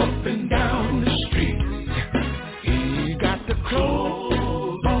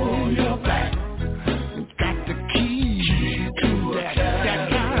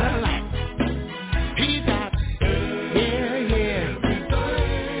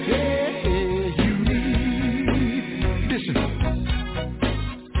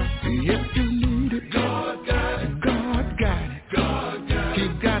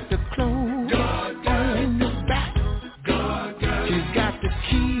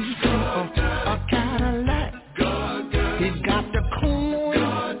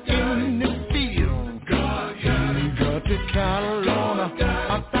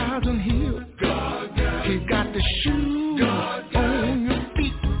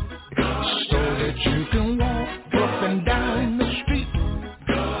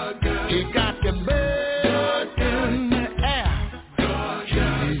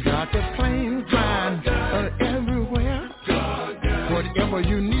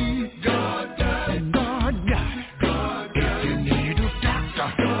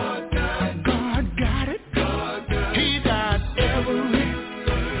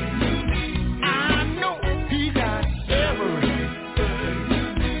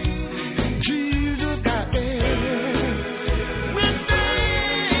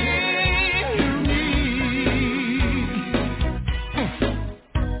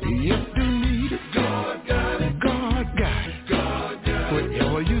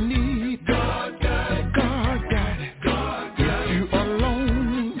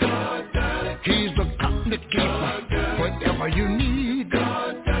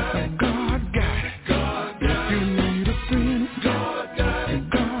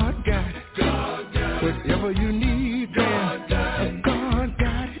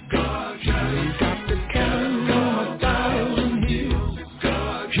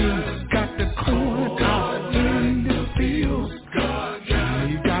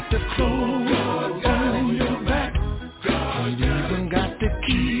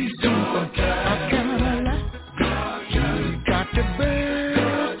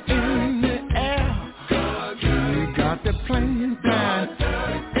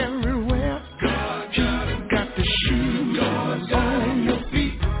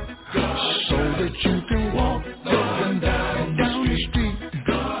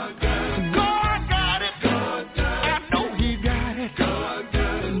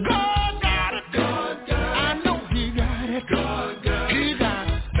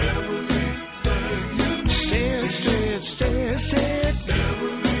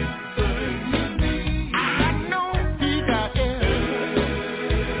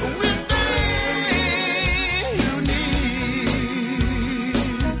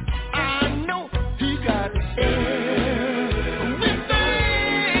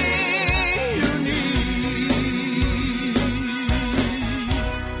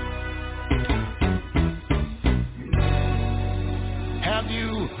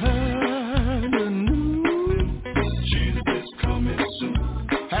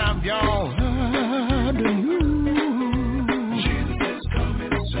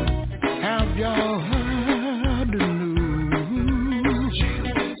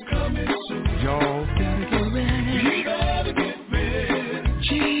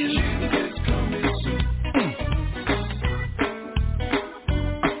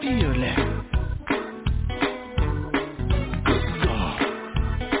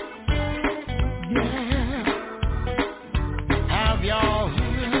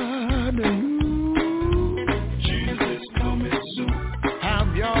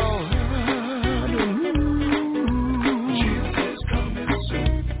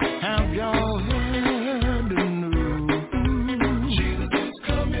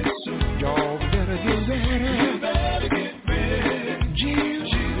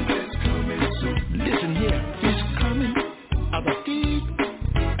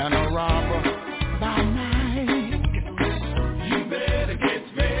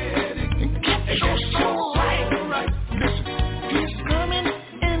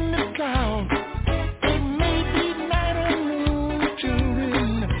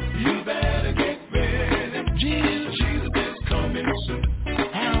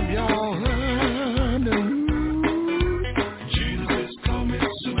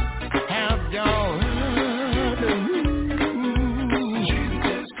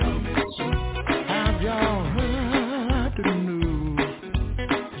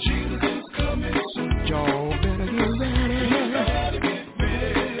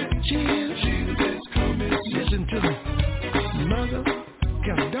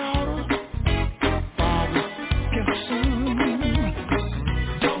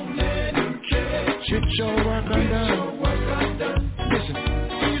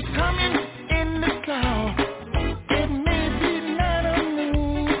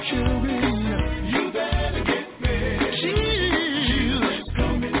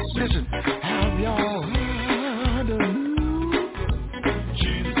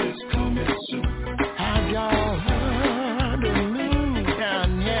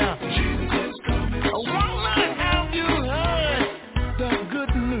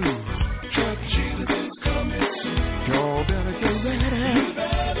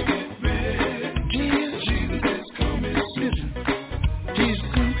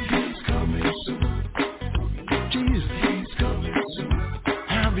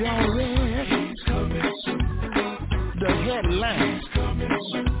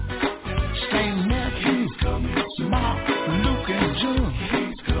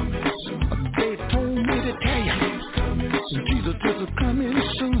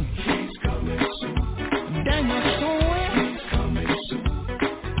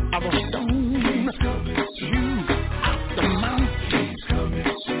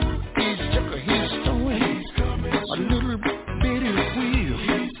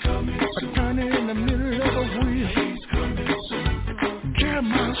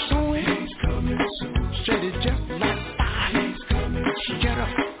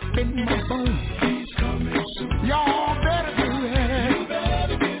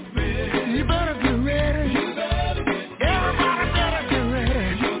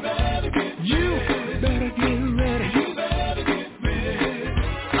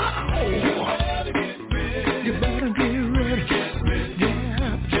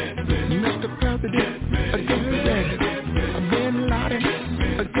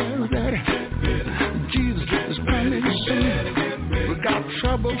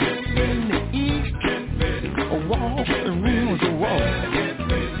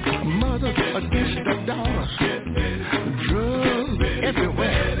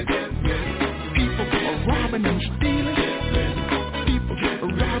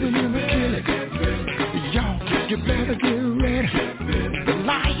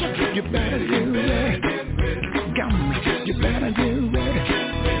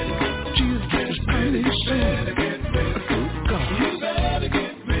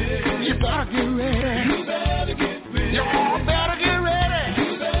 better get ready. You better get ready. Y'all better get ready. You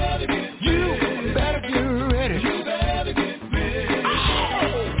better get ready. You better get ready. You better get ready. Oh,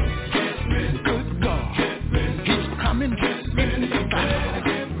 get ready. Good God. Get ready. He's coming in the fire.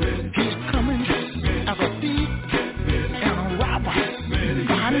 He's coming as a thief and a robber.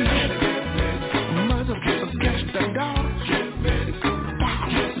 Violent. Mother against the dog.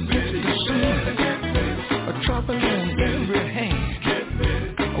 Violence against the sin. A trouble on every hand.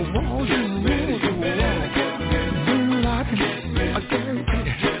 A wall you move to a wall. Moonlighting again.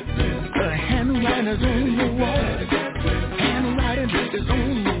 The handwriting is on the wall. Handwriting is on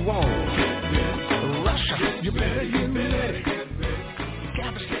the wall. Russia, you better get ready.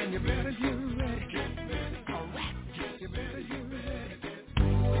 Afghanistan, you better get ready. Iraq, you better get ready.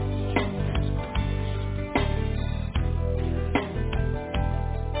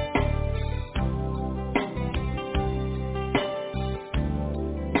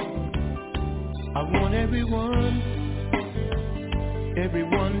 I want everyone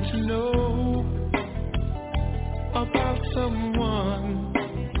to know about someone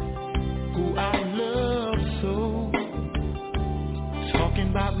who I love so. Talking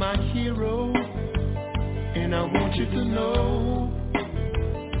about my hero, and I want you to know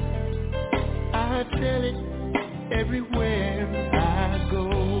I tell it everywhere I go.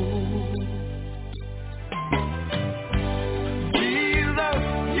 Jesus,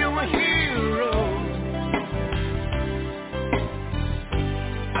 you're a hero.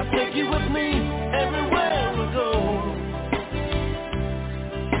 I take you with me everywhere we go.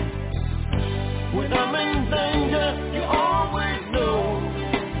 When I'm in danger, you always know.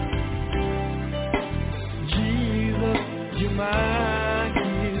 Jesus, you're my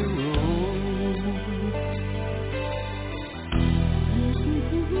hero.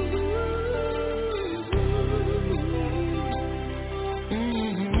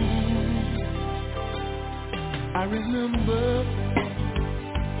 I remember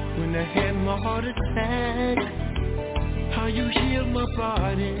when I had my heart attack, how you healed my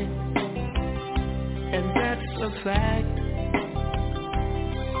body, and that's a fact.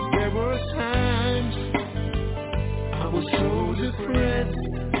 There were times I was so depressed,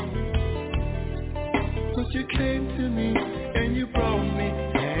 but you came to me and you brought me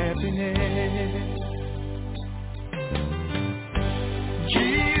happiness.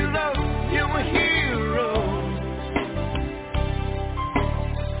 Jesus, you're a hero.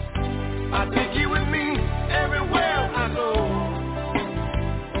 I take you with me everywhere I go.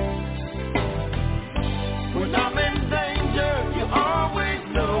 When I'm in danger, you always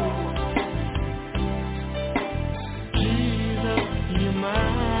know. Jesus, you're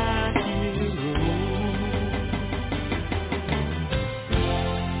my hero.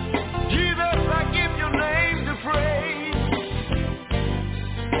 Jesus, I give your name to praise.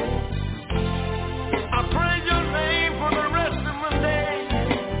 I praise your name for the rest of my days.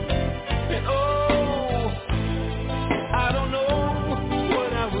 And oh, I don't know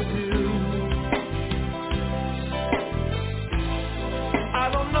what I would do. I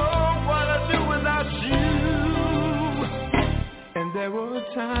don't know what I'd do without you. And there were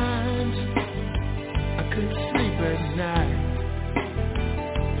times I couldn't sleep at night,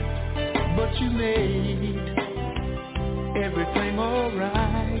 but you made everything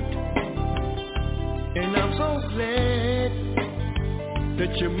alright. And I'm so glad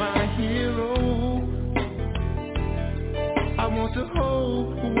that you're my hero. I want the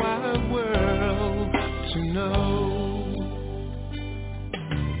whole wide world to know.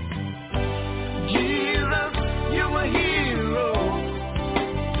 Jesus, you're a hero.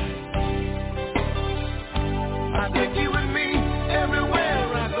 I take you with me everywhere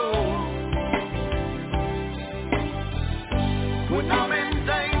I go. When I'm in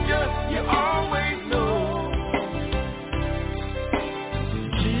danger, you always know.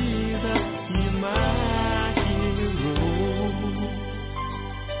 Jesus, you're my hero.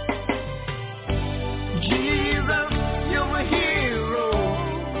 Jesus,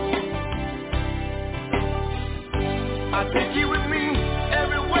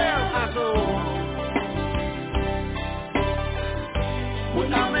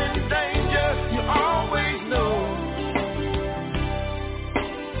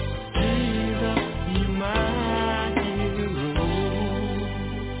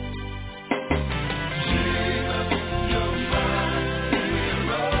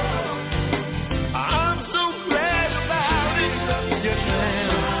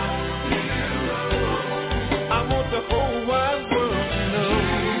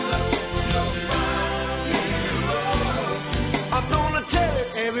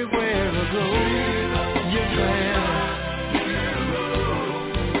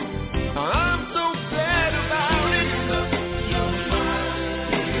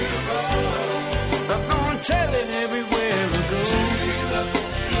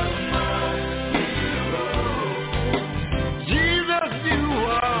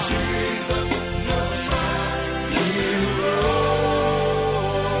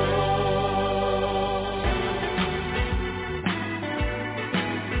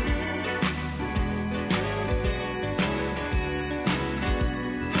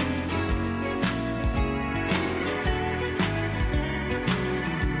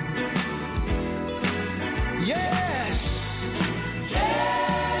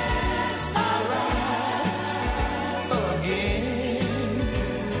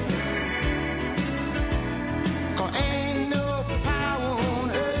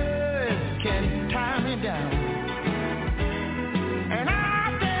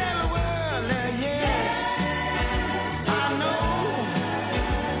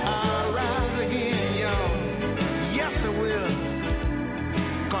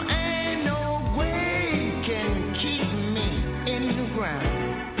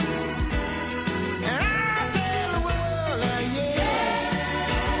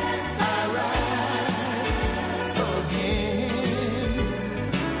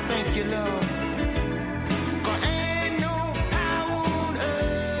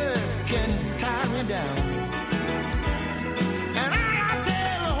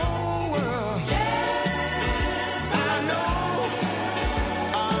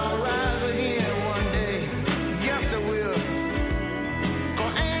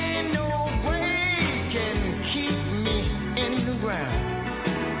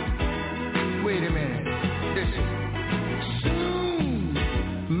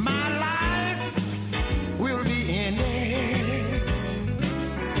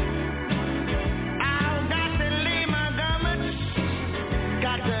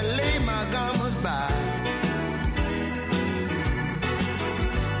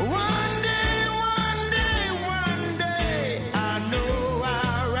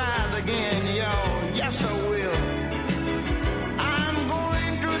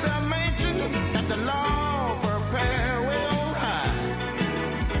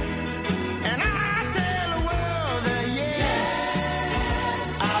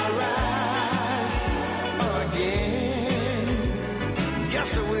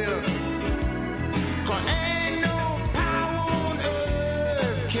 I will. 'Cause ain't no power on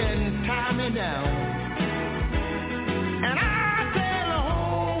earth can tie me down. And I tell the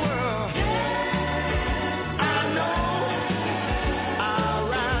whole world, I know I'll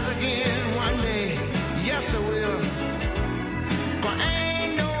rise again one day. Yes, I will. 'Cause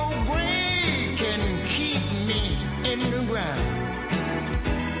ain't no grave can keep me in the ground.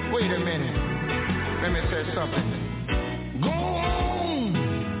 Wait a minute. Let me say something. Go on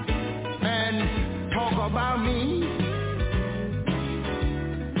and talk about me.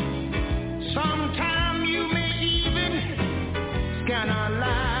 Sometime you may even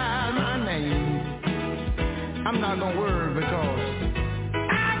scandalize my name. I'm not gonna worry because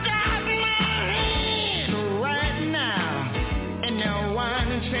I got my hand right now in the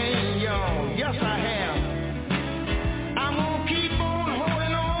wine chain, y'all. Yes, I have. I'm gonna keep on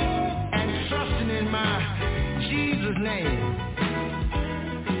holding on and trusting in my Jesus' name.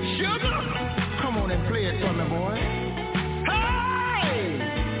 Sugar, come on and play it for me, boy. Hey!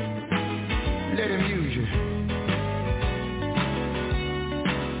 Let him use you.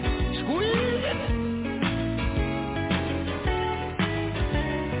 Squeeze it.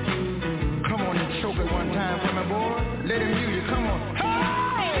 Come on and choke it one time for me, boy. Let him use you. Come on.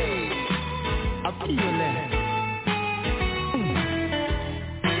 Hey! I feel that.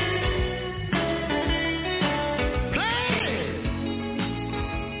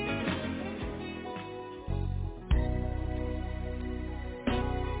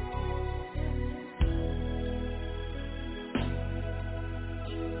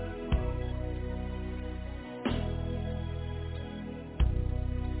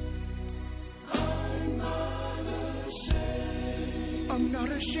 I'm not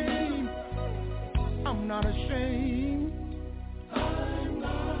ashamed. I'm not ashamed. I'm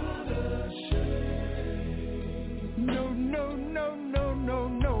not ashamed. No, no, no, no, no,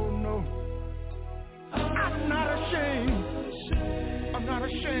 no, no. I'm not ashamed. I'm not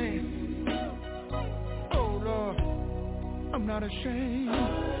ashamed. Oh, Lord. I'm not ashamed.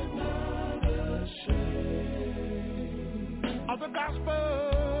 I'm not ashamed of the gospel.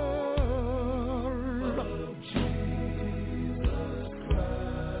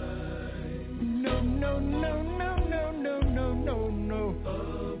 No, no, no, no, no, no, no, no, no.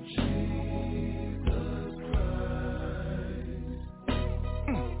 Of Jesus Christ.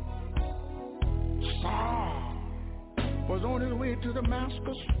 Saul was on his way to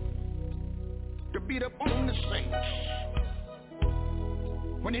Damascus to beat up on the saints.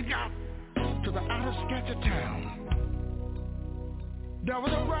 When he got to the outer sketch of town, there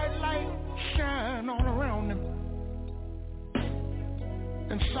was a bright light shine all around him.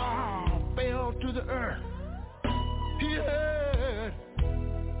 And Saul fell to the earth. He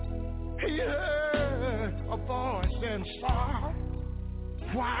heard a voice saying, Saul,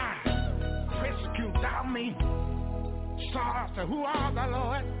 why persecute thou me? Saul said, who art thou,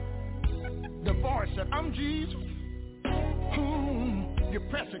 Lord? The voice said, I'm Jesus, whom you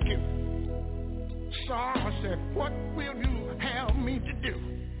persecute. Saul said, what will you have me to do?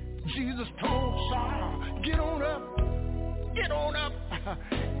 Jesus told Saul, get on up. Get on up.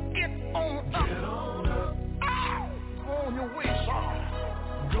 Get on up. Get on up. Ow! Go on your way, Saul.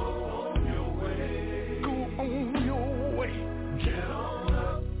 Go on your way. Go on your way. Get on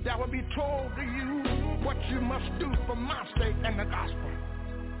up. That will be told to you what you must do for my sake and the gospel.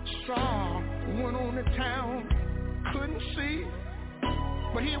 Saul went on to town, couldn't see,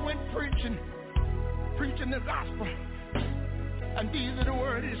 but he went preaching the gospel. And these are the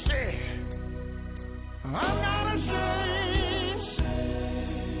words he said. I'm not ashamed.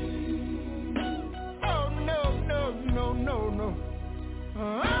 Oh, no, no, no, no, no.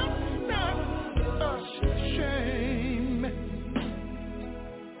 I'm not ashamed.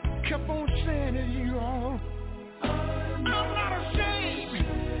 Kept on saying it, you all. I'm not ashamed.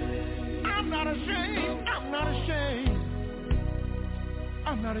 I'm not ashamed. I'm not ashamed.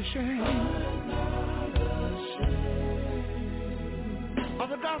 I'm not ashamed of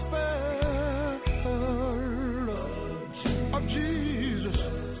the gospel of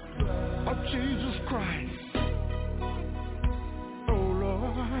Jesus Christ. Oh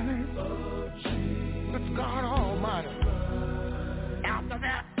Lord, that's God Almighty. After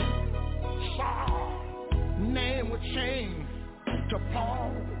that, Saul's name was changed to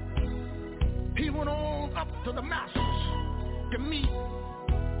Paul. He went on up to Damascus to meet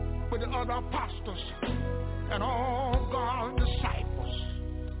with the other apostles and all God's disciples.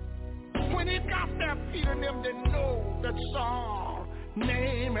 When he got there, Peter and them didn't know that Saul's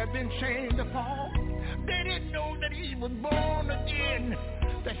name had been changed to Paul. They didn't know that he was born again,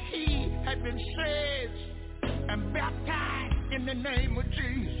 that he had been saved and baptized in the name of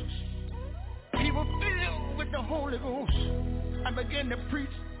Jesus. He was filled with the Holy Ghost and began to preach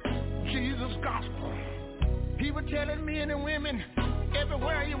Jesus' gospel. He was telling men and women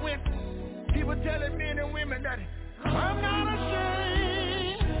everywhere he went. He was telling men and women that I'm not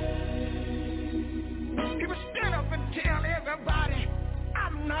ashamed. He would stand up and tell everybody,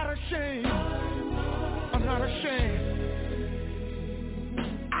 I'm not ashamed. I'm not ashamed.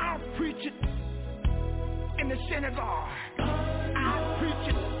 I'll preach it in the synagogue. I'll preach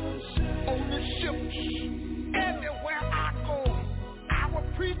it on the ships. Everywhere I go, I will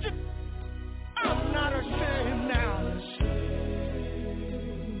preach it. I'm not ashamed now.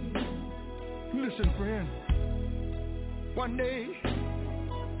 Listen, friend. One day,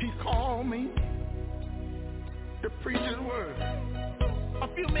 he called me to preach his word. A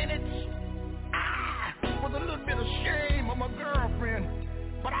few minutes, I was a little bit ashamed of my girlfriend,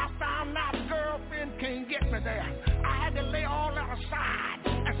 but I found out girlfriend can't get me there. I had to lay all that aside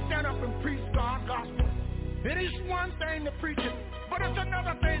and stand up and preach God's gospel. It is one thing to preach it, but it's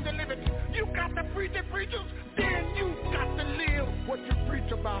another thing to live it. You got to preach it, preachers, then you got to live what you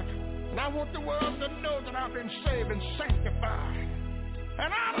preach about. And I want the world to know that I've been saved and sanctified.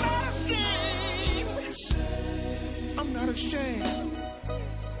 And I'm not ashamed. I'm not ashamed.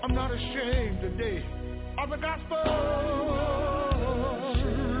 I'm not ashamed today of the gospel.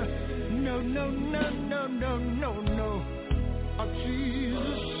 No, no, no, no, no, no, no. Of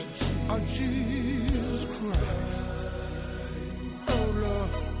Jesus Christ. Oh,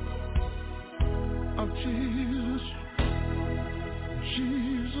 Lord. Of Jesus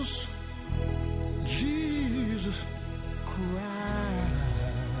Christ.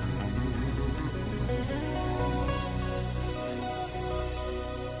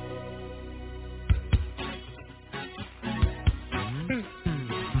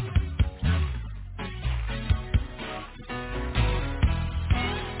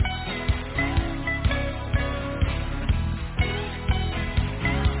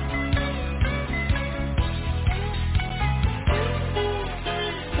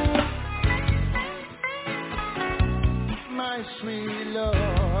 Sweet Lord,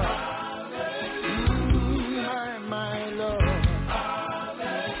 my Lord,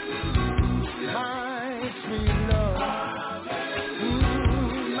 my sweet Lord,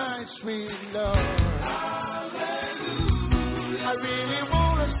 my sweet Lord. I really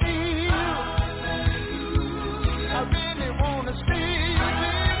wanna see you. I really wanna see you,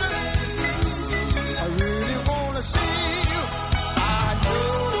 Jesus. I really wanna see you. I know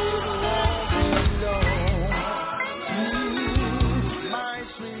it won't be long. My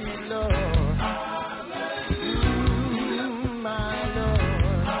sweet Lord,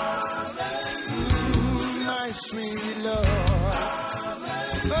 my sweet Lord,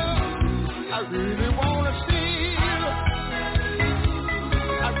 oh, I really wanna see you.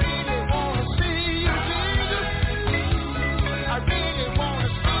 I really wanna see you, Jesus. I really wanna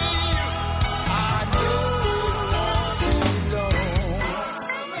see you. I know it won't be long.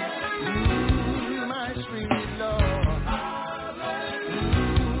 My sweet Lord.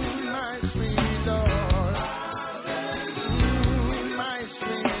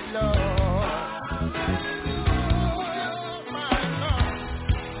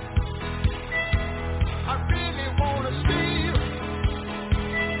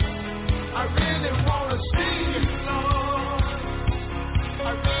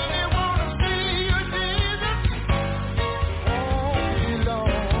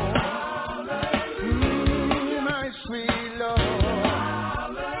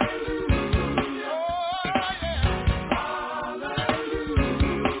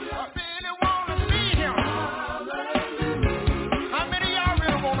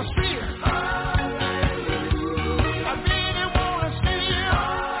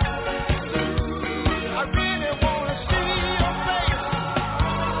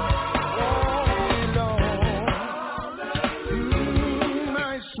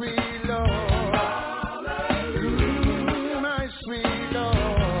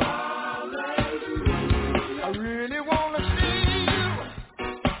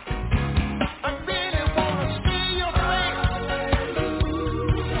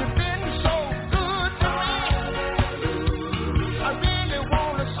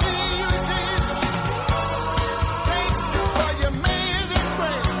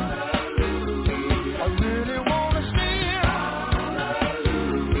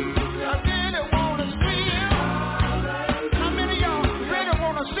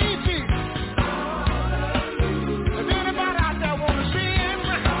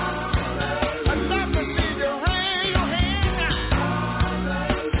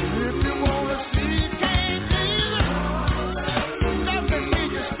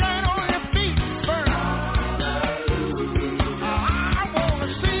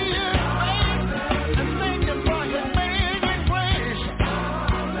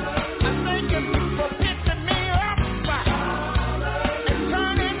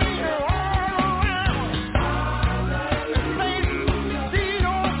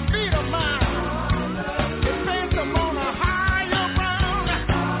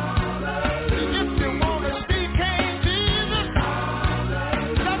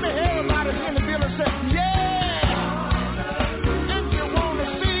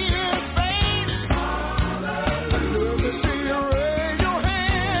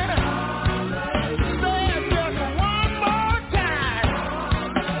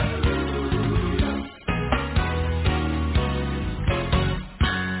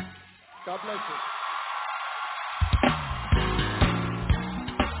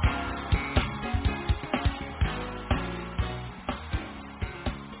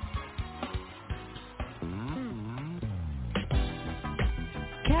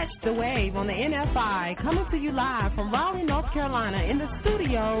 Catch the Wave on the NFI, coming to you live from Raleigh, North Carolina, in the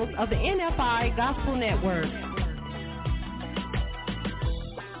studios of the NFI Gospel Network.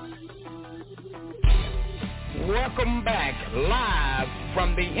 Welcome back live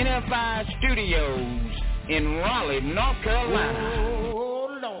from the NFI studios in Raleigh, North Carolina. Oh,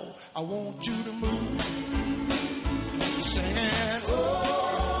 Lord, I want you to move. Saying, oh,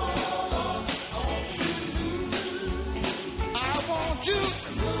 I want you to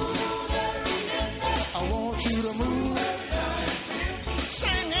move. I want you to move.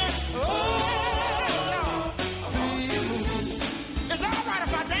 Singing, oh, Lord, please move. Is it all right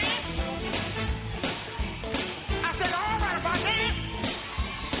if I dance? I said, all right if I dance?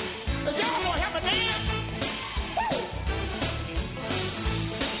 Is y'all gonna help me dance? Woo!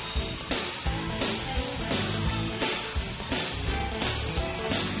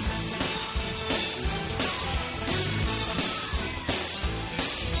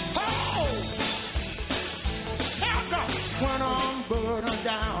 When I'm burning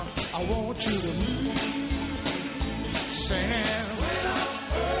down, I want you to move. Saying, when I'm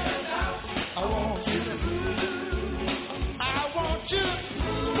burning down, I want you to move. I want you to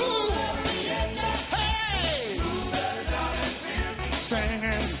move. Hey!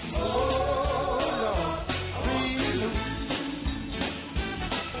 Singing, oh Lord, please move.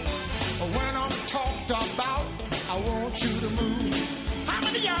 When I'm talked about, I want you to move. How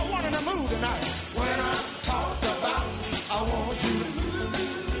many of y'all wanting to move tonight? When I'm talked about, I want you to move.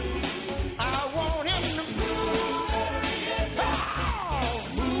 I want him to move. Oh,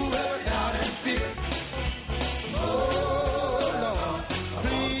 move every down and fit. Oh, Lord,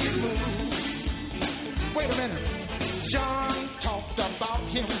 please move. Wait a minute. John talked about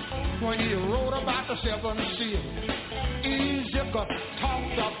him when he wrote about the seven seals. Ezekiel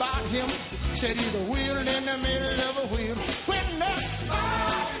talked about him, said he's a wheel in the middle of a wheel. When the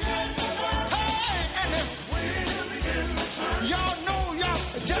y'all know y'all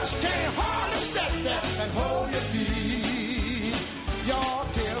just can't hardly step there and hold your feet. Y'all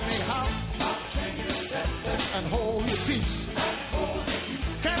tell me how and hold your peace.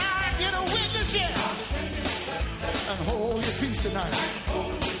 Can I get a witness here? And hold your peace tonight.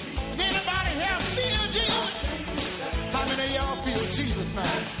 Anybody here feel Jesus? How many of y'all feel Jesus now?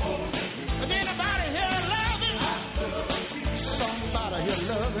 Anybody here love him? Somebody here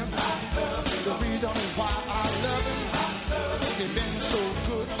love him. The reason why I love him, he's been so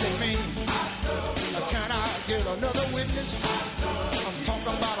good to me. Can I get another witness? I'm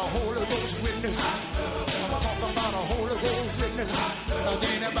talking about a Holy Ghost witness. I'm talking about a Holy Ghost witness. Has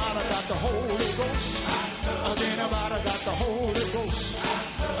anybody got the Holy Ghost? Has anybody got the Holy Ghost?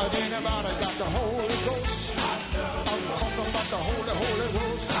 Has anybody got the Holy Ghost? I'm talking about the Holy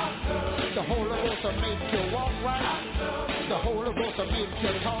Ghost. The Holy Ghost will make you walk right. The Holy Ghost will make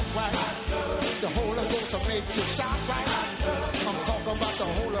you talk right. The Holy Ghost will make you shout right. I'm talking about the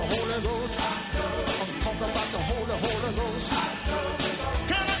Holy Ghost. I'm talking about the Holy Ghost.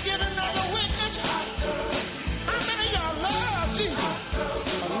 Can I get another witness? How many of y'all love Jesus?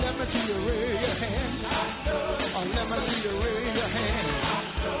 Let me see you raise your hand. Let me see you raise your hand.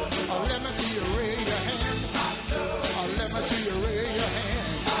 Let me see you raise your hand. Let me see you raise your hand.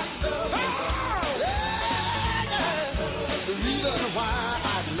 The reason why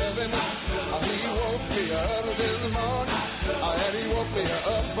I love him, he woke me up this morning, and he woke me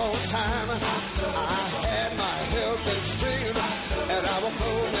up on time. I had my health and strength, and I was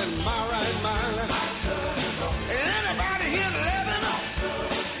home in my right mind. Anybody here love him?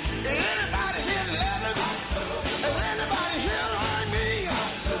 Anybody here love him? Is anybody here like me?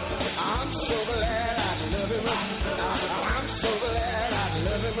 I'm so glad I love him. I'm so glad I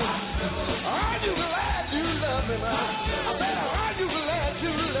love him. Are you glad you love him? I said, are you glad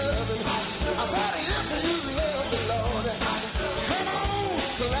you love him? I said, if you love the Lord, come on,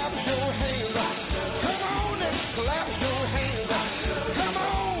 clap your hands. Come on and clap your hands. Come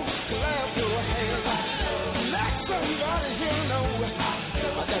on, clap your hands. Let somebody here know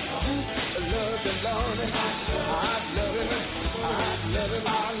that you love the Lord. I love him. I love him.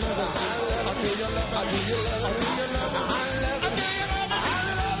 I love him. I love him. Do you love him? Do you love him? Do you love him? I love him. Do you love him? I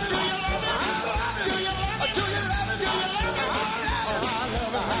love him. Do you love him? I love him. Do you love him? Do you love him? Do you love him? I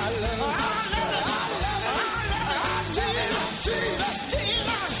love him. I love him.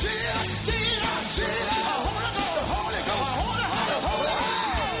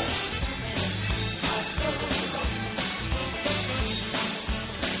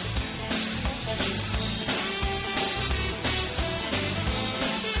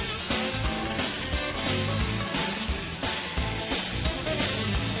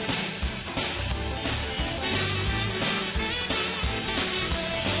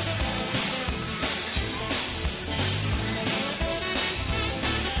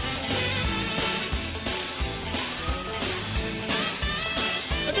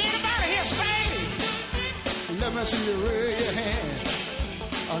 see you raise your hand.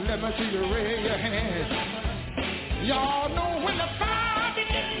 Let me see you raise your hand. Y'all know when the fire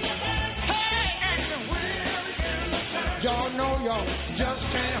begins to burn, hey, and the wheel begins to turn. Y'all know y'all just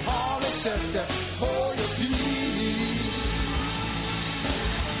can't hardly sit there for your peace.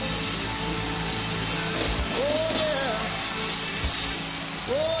 Oh yeah,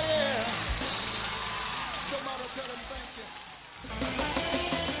 oh yeah. Somebody tell them thank you.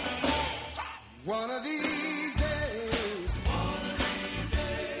 One of these days,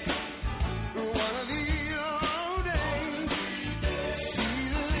 one of these old days,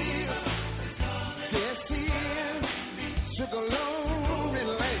 yes, he is. Took a lonely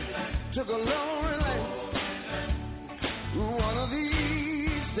lane, took a lonely lane. One of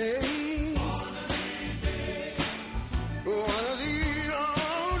these days, one of these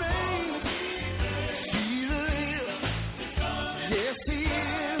old days, Jesus, yes, he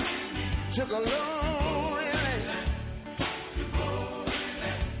is. Took a lonely lane.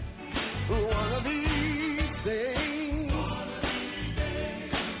 One of these days,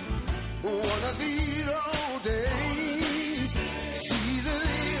 one of these old days, Jesus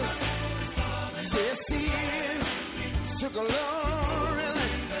is, yes, he is. Took a lonely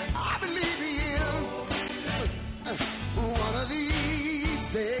lane. I believe he is. One of these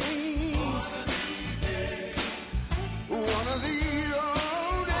days, one of these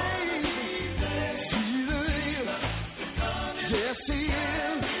old days, Jesus is, yes, he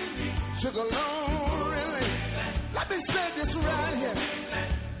is. Took a lonely lane. Let me say this right here.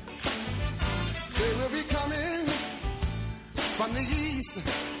 They will be coming from the east.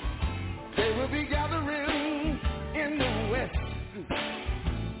 They will be gathering in the west.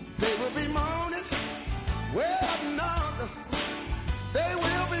 They will be mourning way up north. They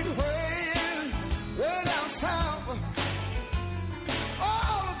will be praying way down south.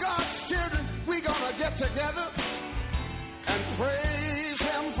 All of God's children, we're gonna get together and praise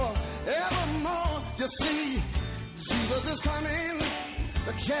him forevermore. You see, Jesus is coming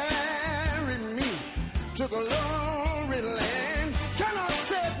to carry me to the lonely land. Can I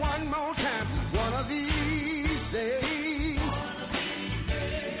say it one more time? One of these days,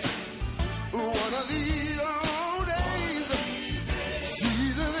 one of these old days,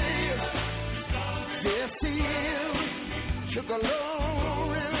 Jesus is, yes, he is. To the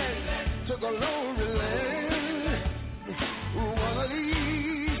lonely land, to the lonely land. One of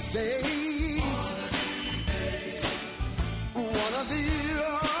these days, one of these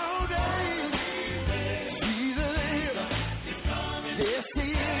old days, Jesus is, yes, he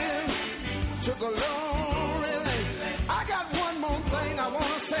is. To the lonely land. I got one more thing I want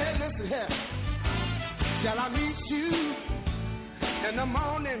to say. Listen here. Shall I meet you in the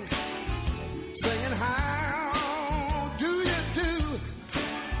morning, singing how do you do?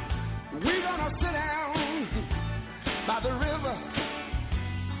 We're gonna sit down by the river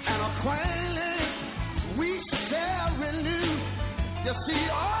and acquaintance we shall renew. You see,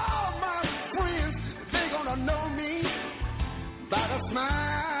 all my friends, they gonna know me by the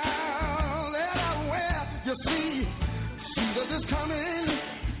smile that I wear. You see, Jesus is coming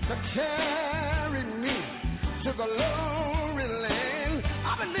to carry me to the lonely land.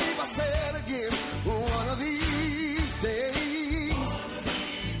 I believe I said again, one of these days,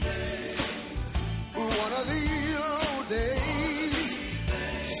 one of these old days,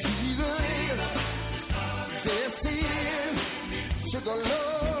 Jesus is, yes, he is. To the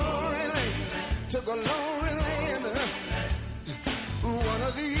lonely land, to the lonely land. One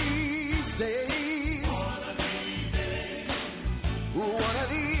of these days, one of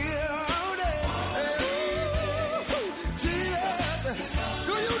these old days, Jesus,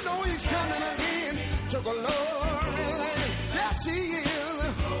 do you know he's coming again to the lonely land? Yes, he is.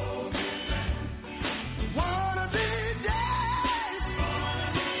 One of these days, one of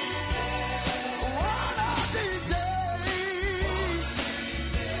these days,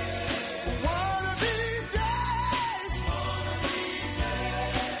 one of these days,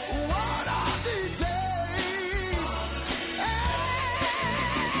 one of these days.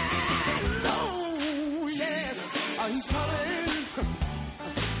 And oh yes, he's coming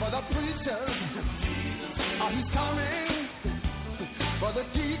for the preachers. He's coming for the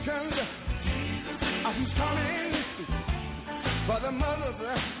deacons. He's coming for the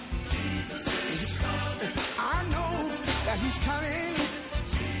mothers. I know that he's coming.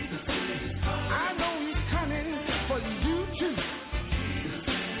 I know he's coming for you too.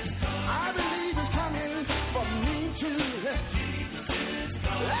 I believe he's coming for me too.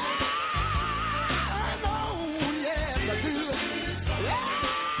 I know, yes, I do.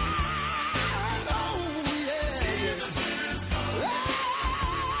 I know, yes.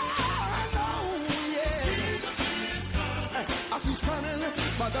 I know, yes.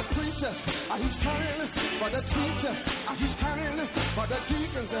 the preacher, he's coming for the teacher, he's coming for the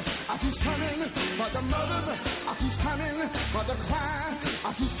deacons, he's coming for the mothers, he's coming for the choir,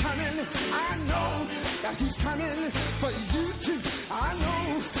 he's coming. I know that he's coming for you too. I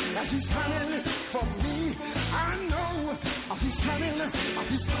know that he's coming for me. I know he's coming.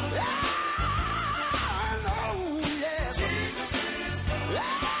 He's coming. I know, yes.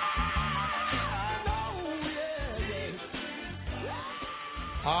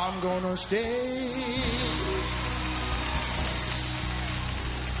 I'm gonna stay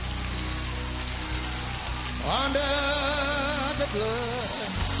under the blood.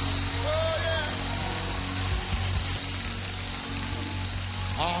 Oh yeah.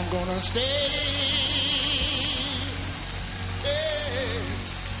 I'm gonna stay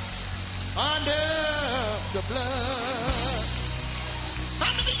under the blood.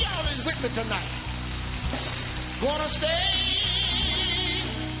 How many of y'all is with me tonight? Gonna stay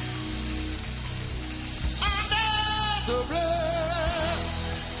the blood,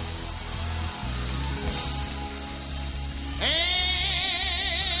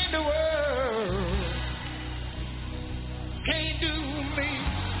 and the world can't do me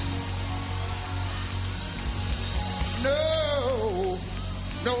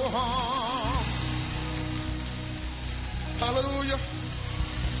no harm. Hallelujah,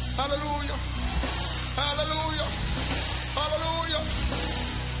 hallelujah, hallelujah, hallelujah.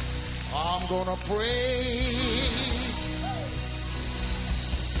 I'm gonna pray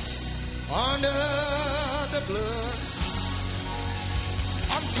under the blood.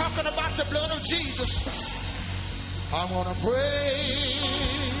 I'm talking about the blood of Jesus. I'm gonna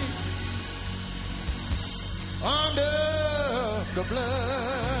pray under the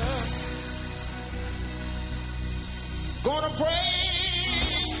blood. Gonna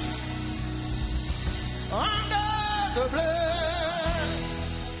pray under the blood.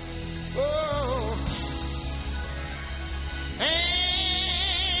 Oh, and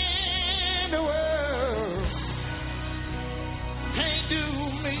the world can't do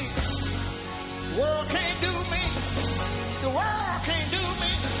me. The world can't do me. The world can't do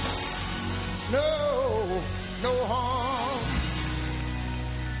me. No harm.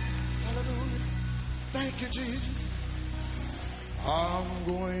 Hallelujah. Thank you, Jesus. I'm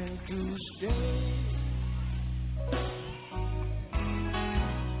going to stay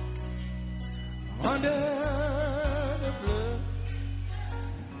under the blood.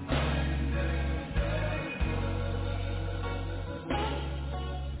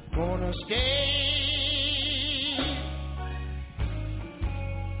 Gonna stay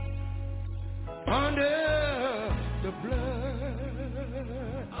under the blood.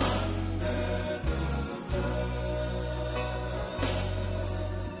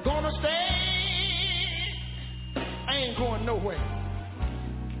 Gonna stay. I ain't going nowhere.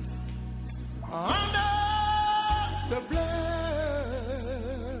 Under the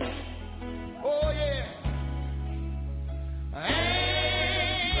blood. Oh yeah.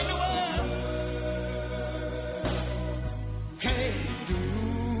 And the world can't do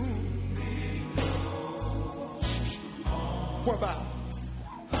me. What about?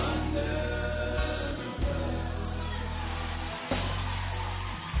 Under the blood.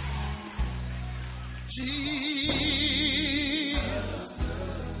 Jesus.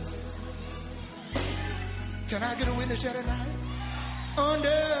 Can I get a witness here tonight?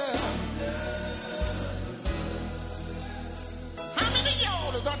 Under. How many of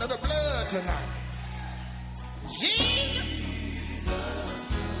y'all is under the blood tonight? Jesus.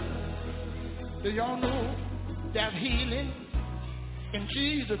 Do y'all know there's healing in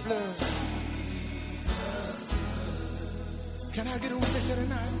Jesus' blood? Can I get a witness here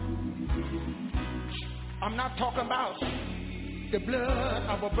tonight? I'm not talking about the blood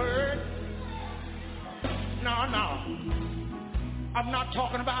of a bird. No. I'm not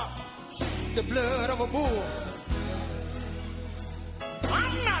talking about the blood of a bull.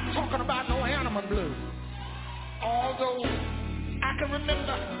 I'm not talking about no animal blood. Although I can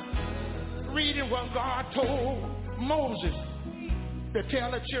remember reading what God told Moses to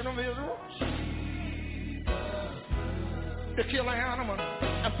tell the children of Israel to kill an animal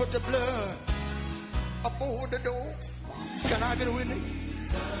and put the blood up over the door. Can I get a witness?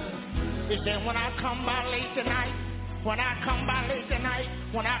 He said, when I come by late tonight, I'll fly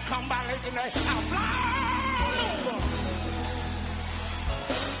over.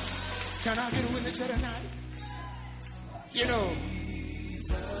 Can I get a witness tonight? You know,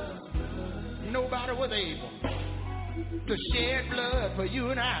 nobody was able to shed blood for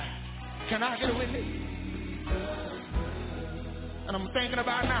you and I. Can I get a witness? And I'm thinking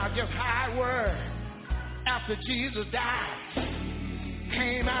about now just how it was after Jesus died.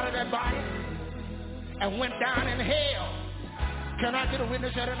 came out of that body and went down in hell. Can I get a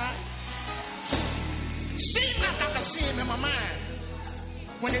witness here tonight? Seems like I can see him in my mind.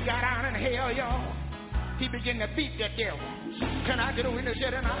 When he got down in hell, y'all, he began to beat that devil. Can I get a witness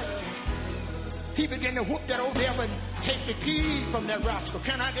here tonight? He began to whoop that old devil and take the keys from that rascal.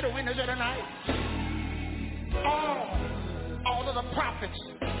 Can I get a witness here tonight? All of the prophets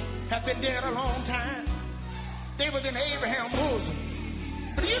have been dead a long time. They was in Abraham's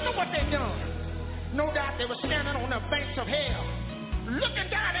bosom. But you know what they done? No doubt they were standing on the banks of hell, looking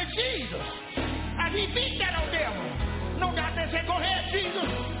down at Jesus. And he beat that old devil. No doubt they said, go ahead, Jesus.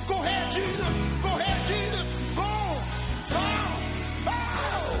 Go ahead, Jesus. Go ahead, Jesus. Go. Go. Go.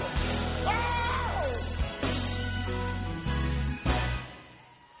 Go.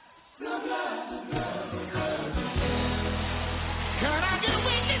 Can I get a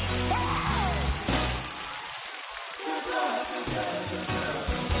witness? Oh!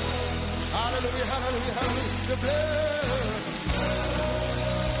 Hallelujah, hallelujah, hallelujah. The blood.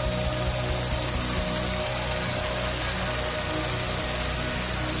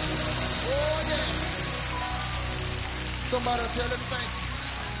 Oh, yeah. Somebody tell them thank you.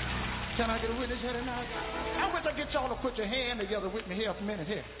 Can I get a witness here tonight? I wish I get y'all to put your hand together with me here for a minute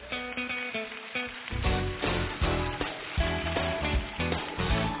here.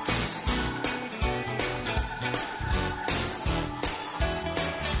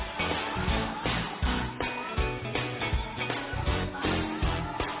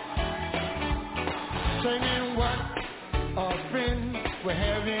 Singing what a friend we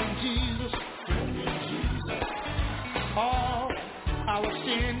have in Jesus. All our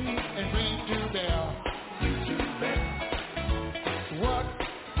sin and grief to bear. What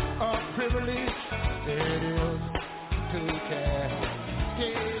a privilege it is to carry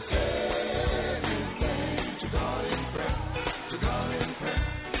everything to God in prayer, to God in prayer.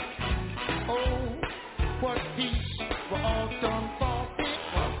 Oh, what peace for awesome forfeit.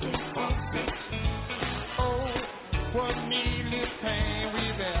 Oh, what needless pain we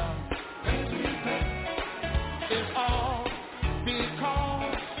bear. It's all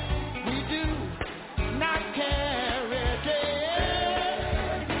because we do not carry care.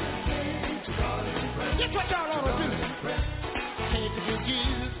 Guess what y'all ought to do? Take it to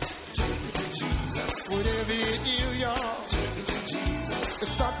Jesus. Whatever it is, y'all.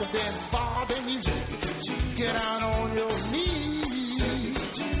 It's something been bothering you. Get out on your knees.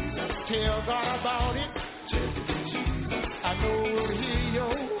 Tell God about it. I know we'll hear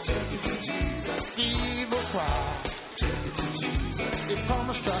your feeble cry. It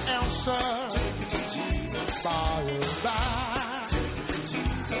promised to answer by and by,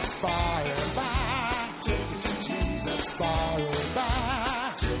 by and by, by and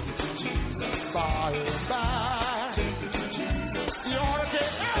by, by and by. You ought to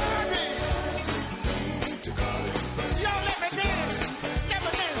take everything. Y'all let me dance. Let me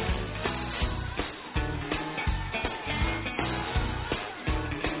dance.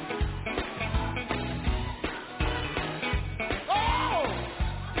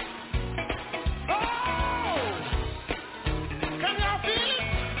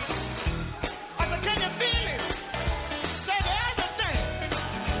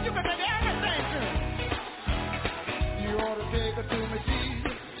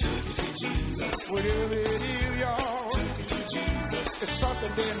 Whatever it is, y'all, it's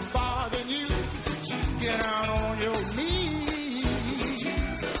something been bothering you. Get out on your knees.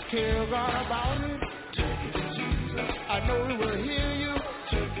 Tell God about it. I know He will hear you.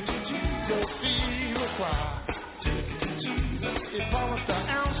 Your feeble cry. It promised to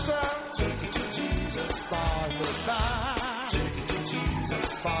answer by and by,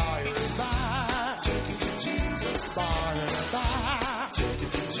 by and by, by and by.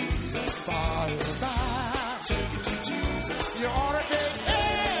 You ought to take it.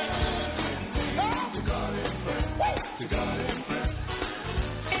 To God in prayer. To God in prayer.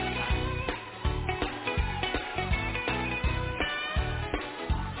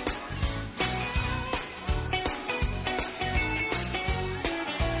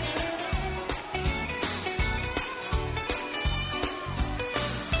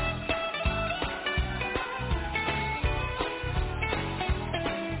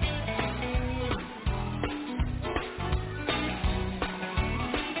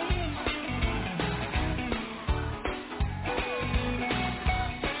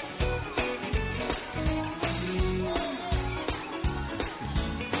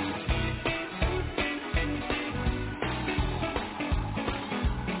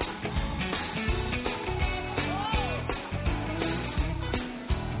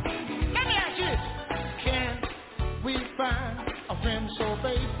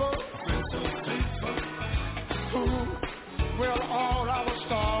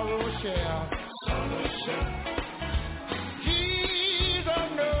 share. Jesus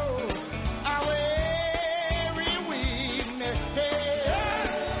knows our every weakness.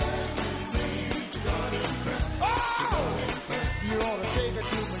 Oh, you ought to take it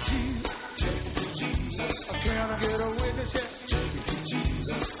to me, Jesus. Can I get a witness here?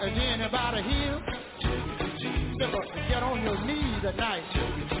 Is anybody here? Get on your knees tonight.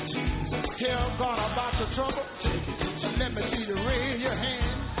 Tell God about your trouble. And let me see you raise your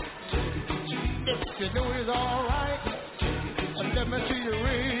hand. If you know it's all right. And let me see you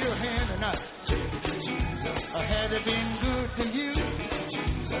raise your hand tonight. Has it been good to you?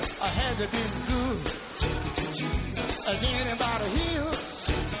 Has it been good? Has anybody here?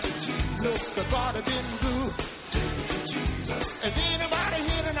 Look, the God has been good. Is anybody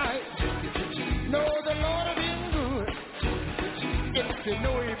here tonight? Know the Lord has been good. If you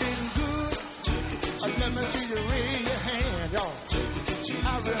know He's been good, let me see you raise your hand, y'all. I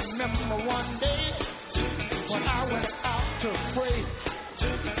remember one day when I went out to pray,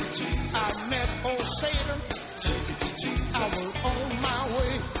 I met old Satan. I was on my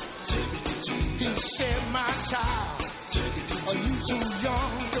way. He said, my child, are you too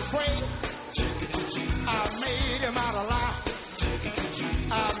young to pray? I made him out alive.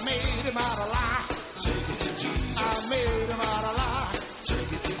 I made him out alive. I made him out alive.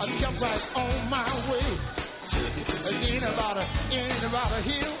 I kept right on my way. Anybody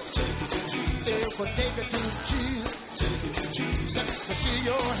here? If I take it to Jesus, let me see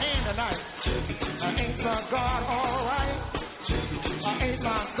your hand tonight. Ain't my God all right? Ain't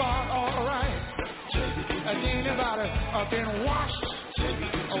my God all right? Has anybody been washed?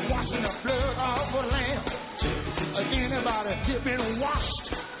 Washing the blood of the Lamb? Has anybody here been washed?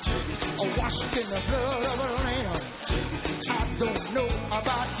 Washed in the blood of the Lamb? I don't know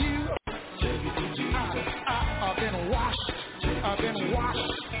about you. I've been washed. I've been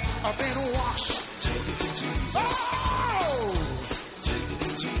washed. I've been washed. Oh!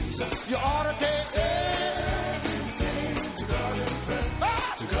 You ought to take everything to God in prayer.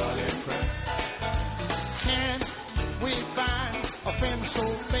 To God in prayer. Can we find a friend so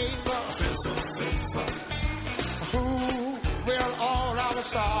faithful? Who will all our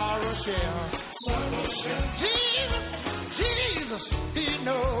sorrow share? Jesus, He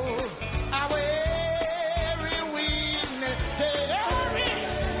knows our every weakness.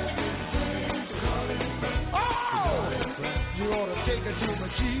 Oh, you ought to take it to me,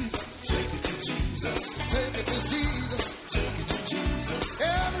 Jesus. Take it to Jesus.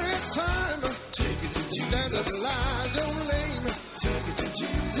 Every time that it lies on lane,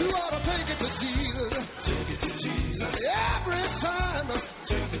 you ought to take it to Jesus. Every time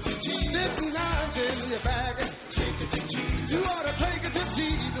sitting out in your bag, you ought to take it to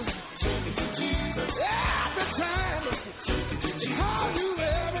Jesus. Every time they call you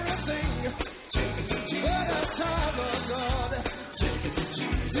everything, but a time of God,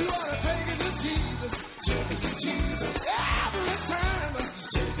 you ought to take it to Jesus. Every time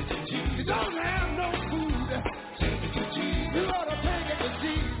you don't have no food, you ought to take it to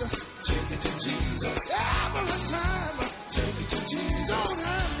Jesus. Every time you don't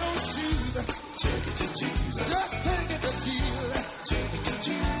have no shoes, just take it to Jesus.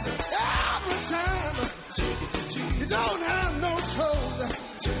 Every time you don't have no clothes,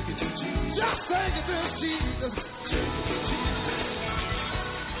 just take it to Jesus.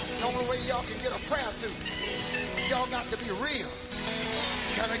 The only way y'all can get a prayer through, y'all got to be real.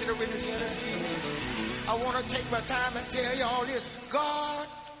 Can I get a witness here? I want to take my time and tell y'all this. God,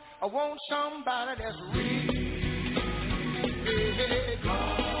 I want somebody that's real.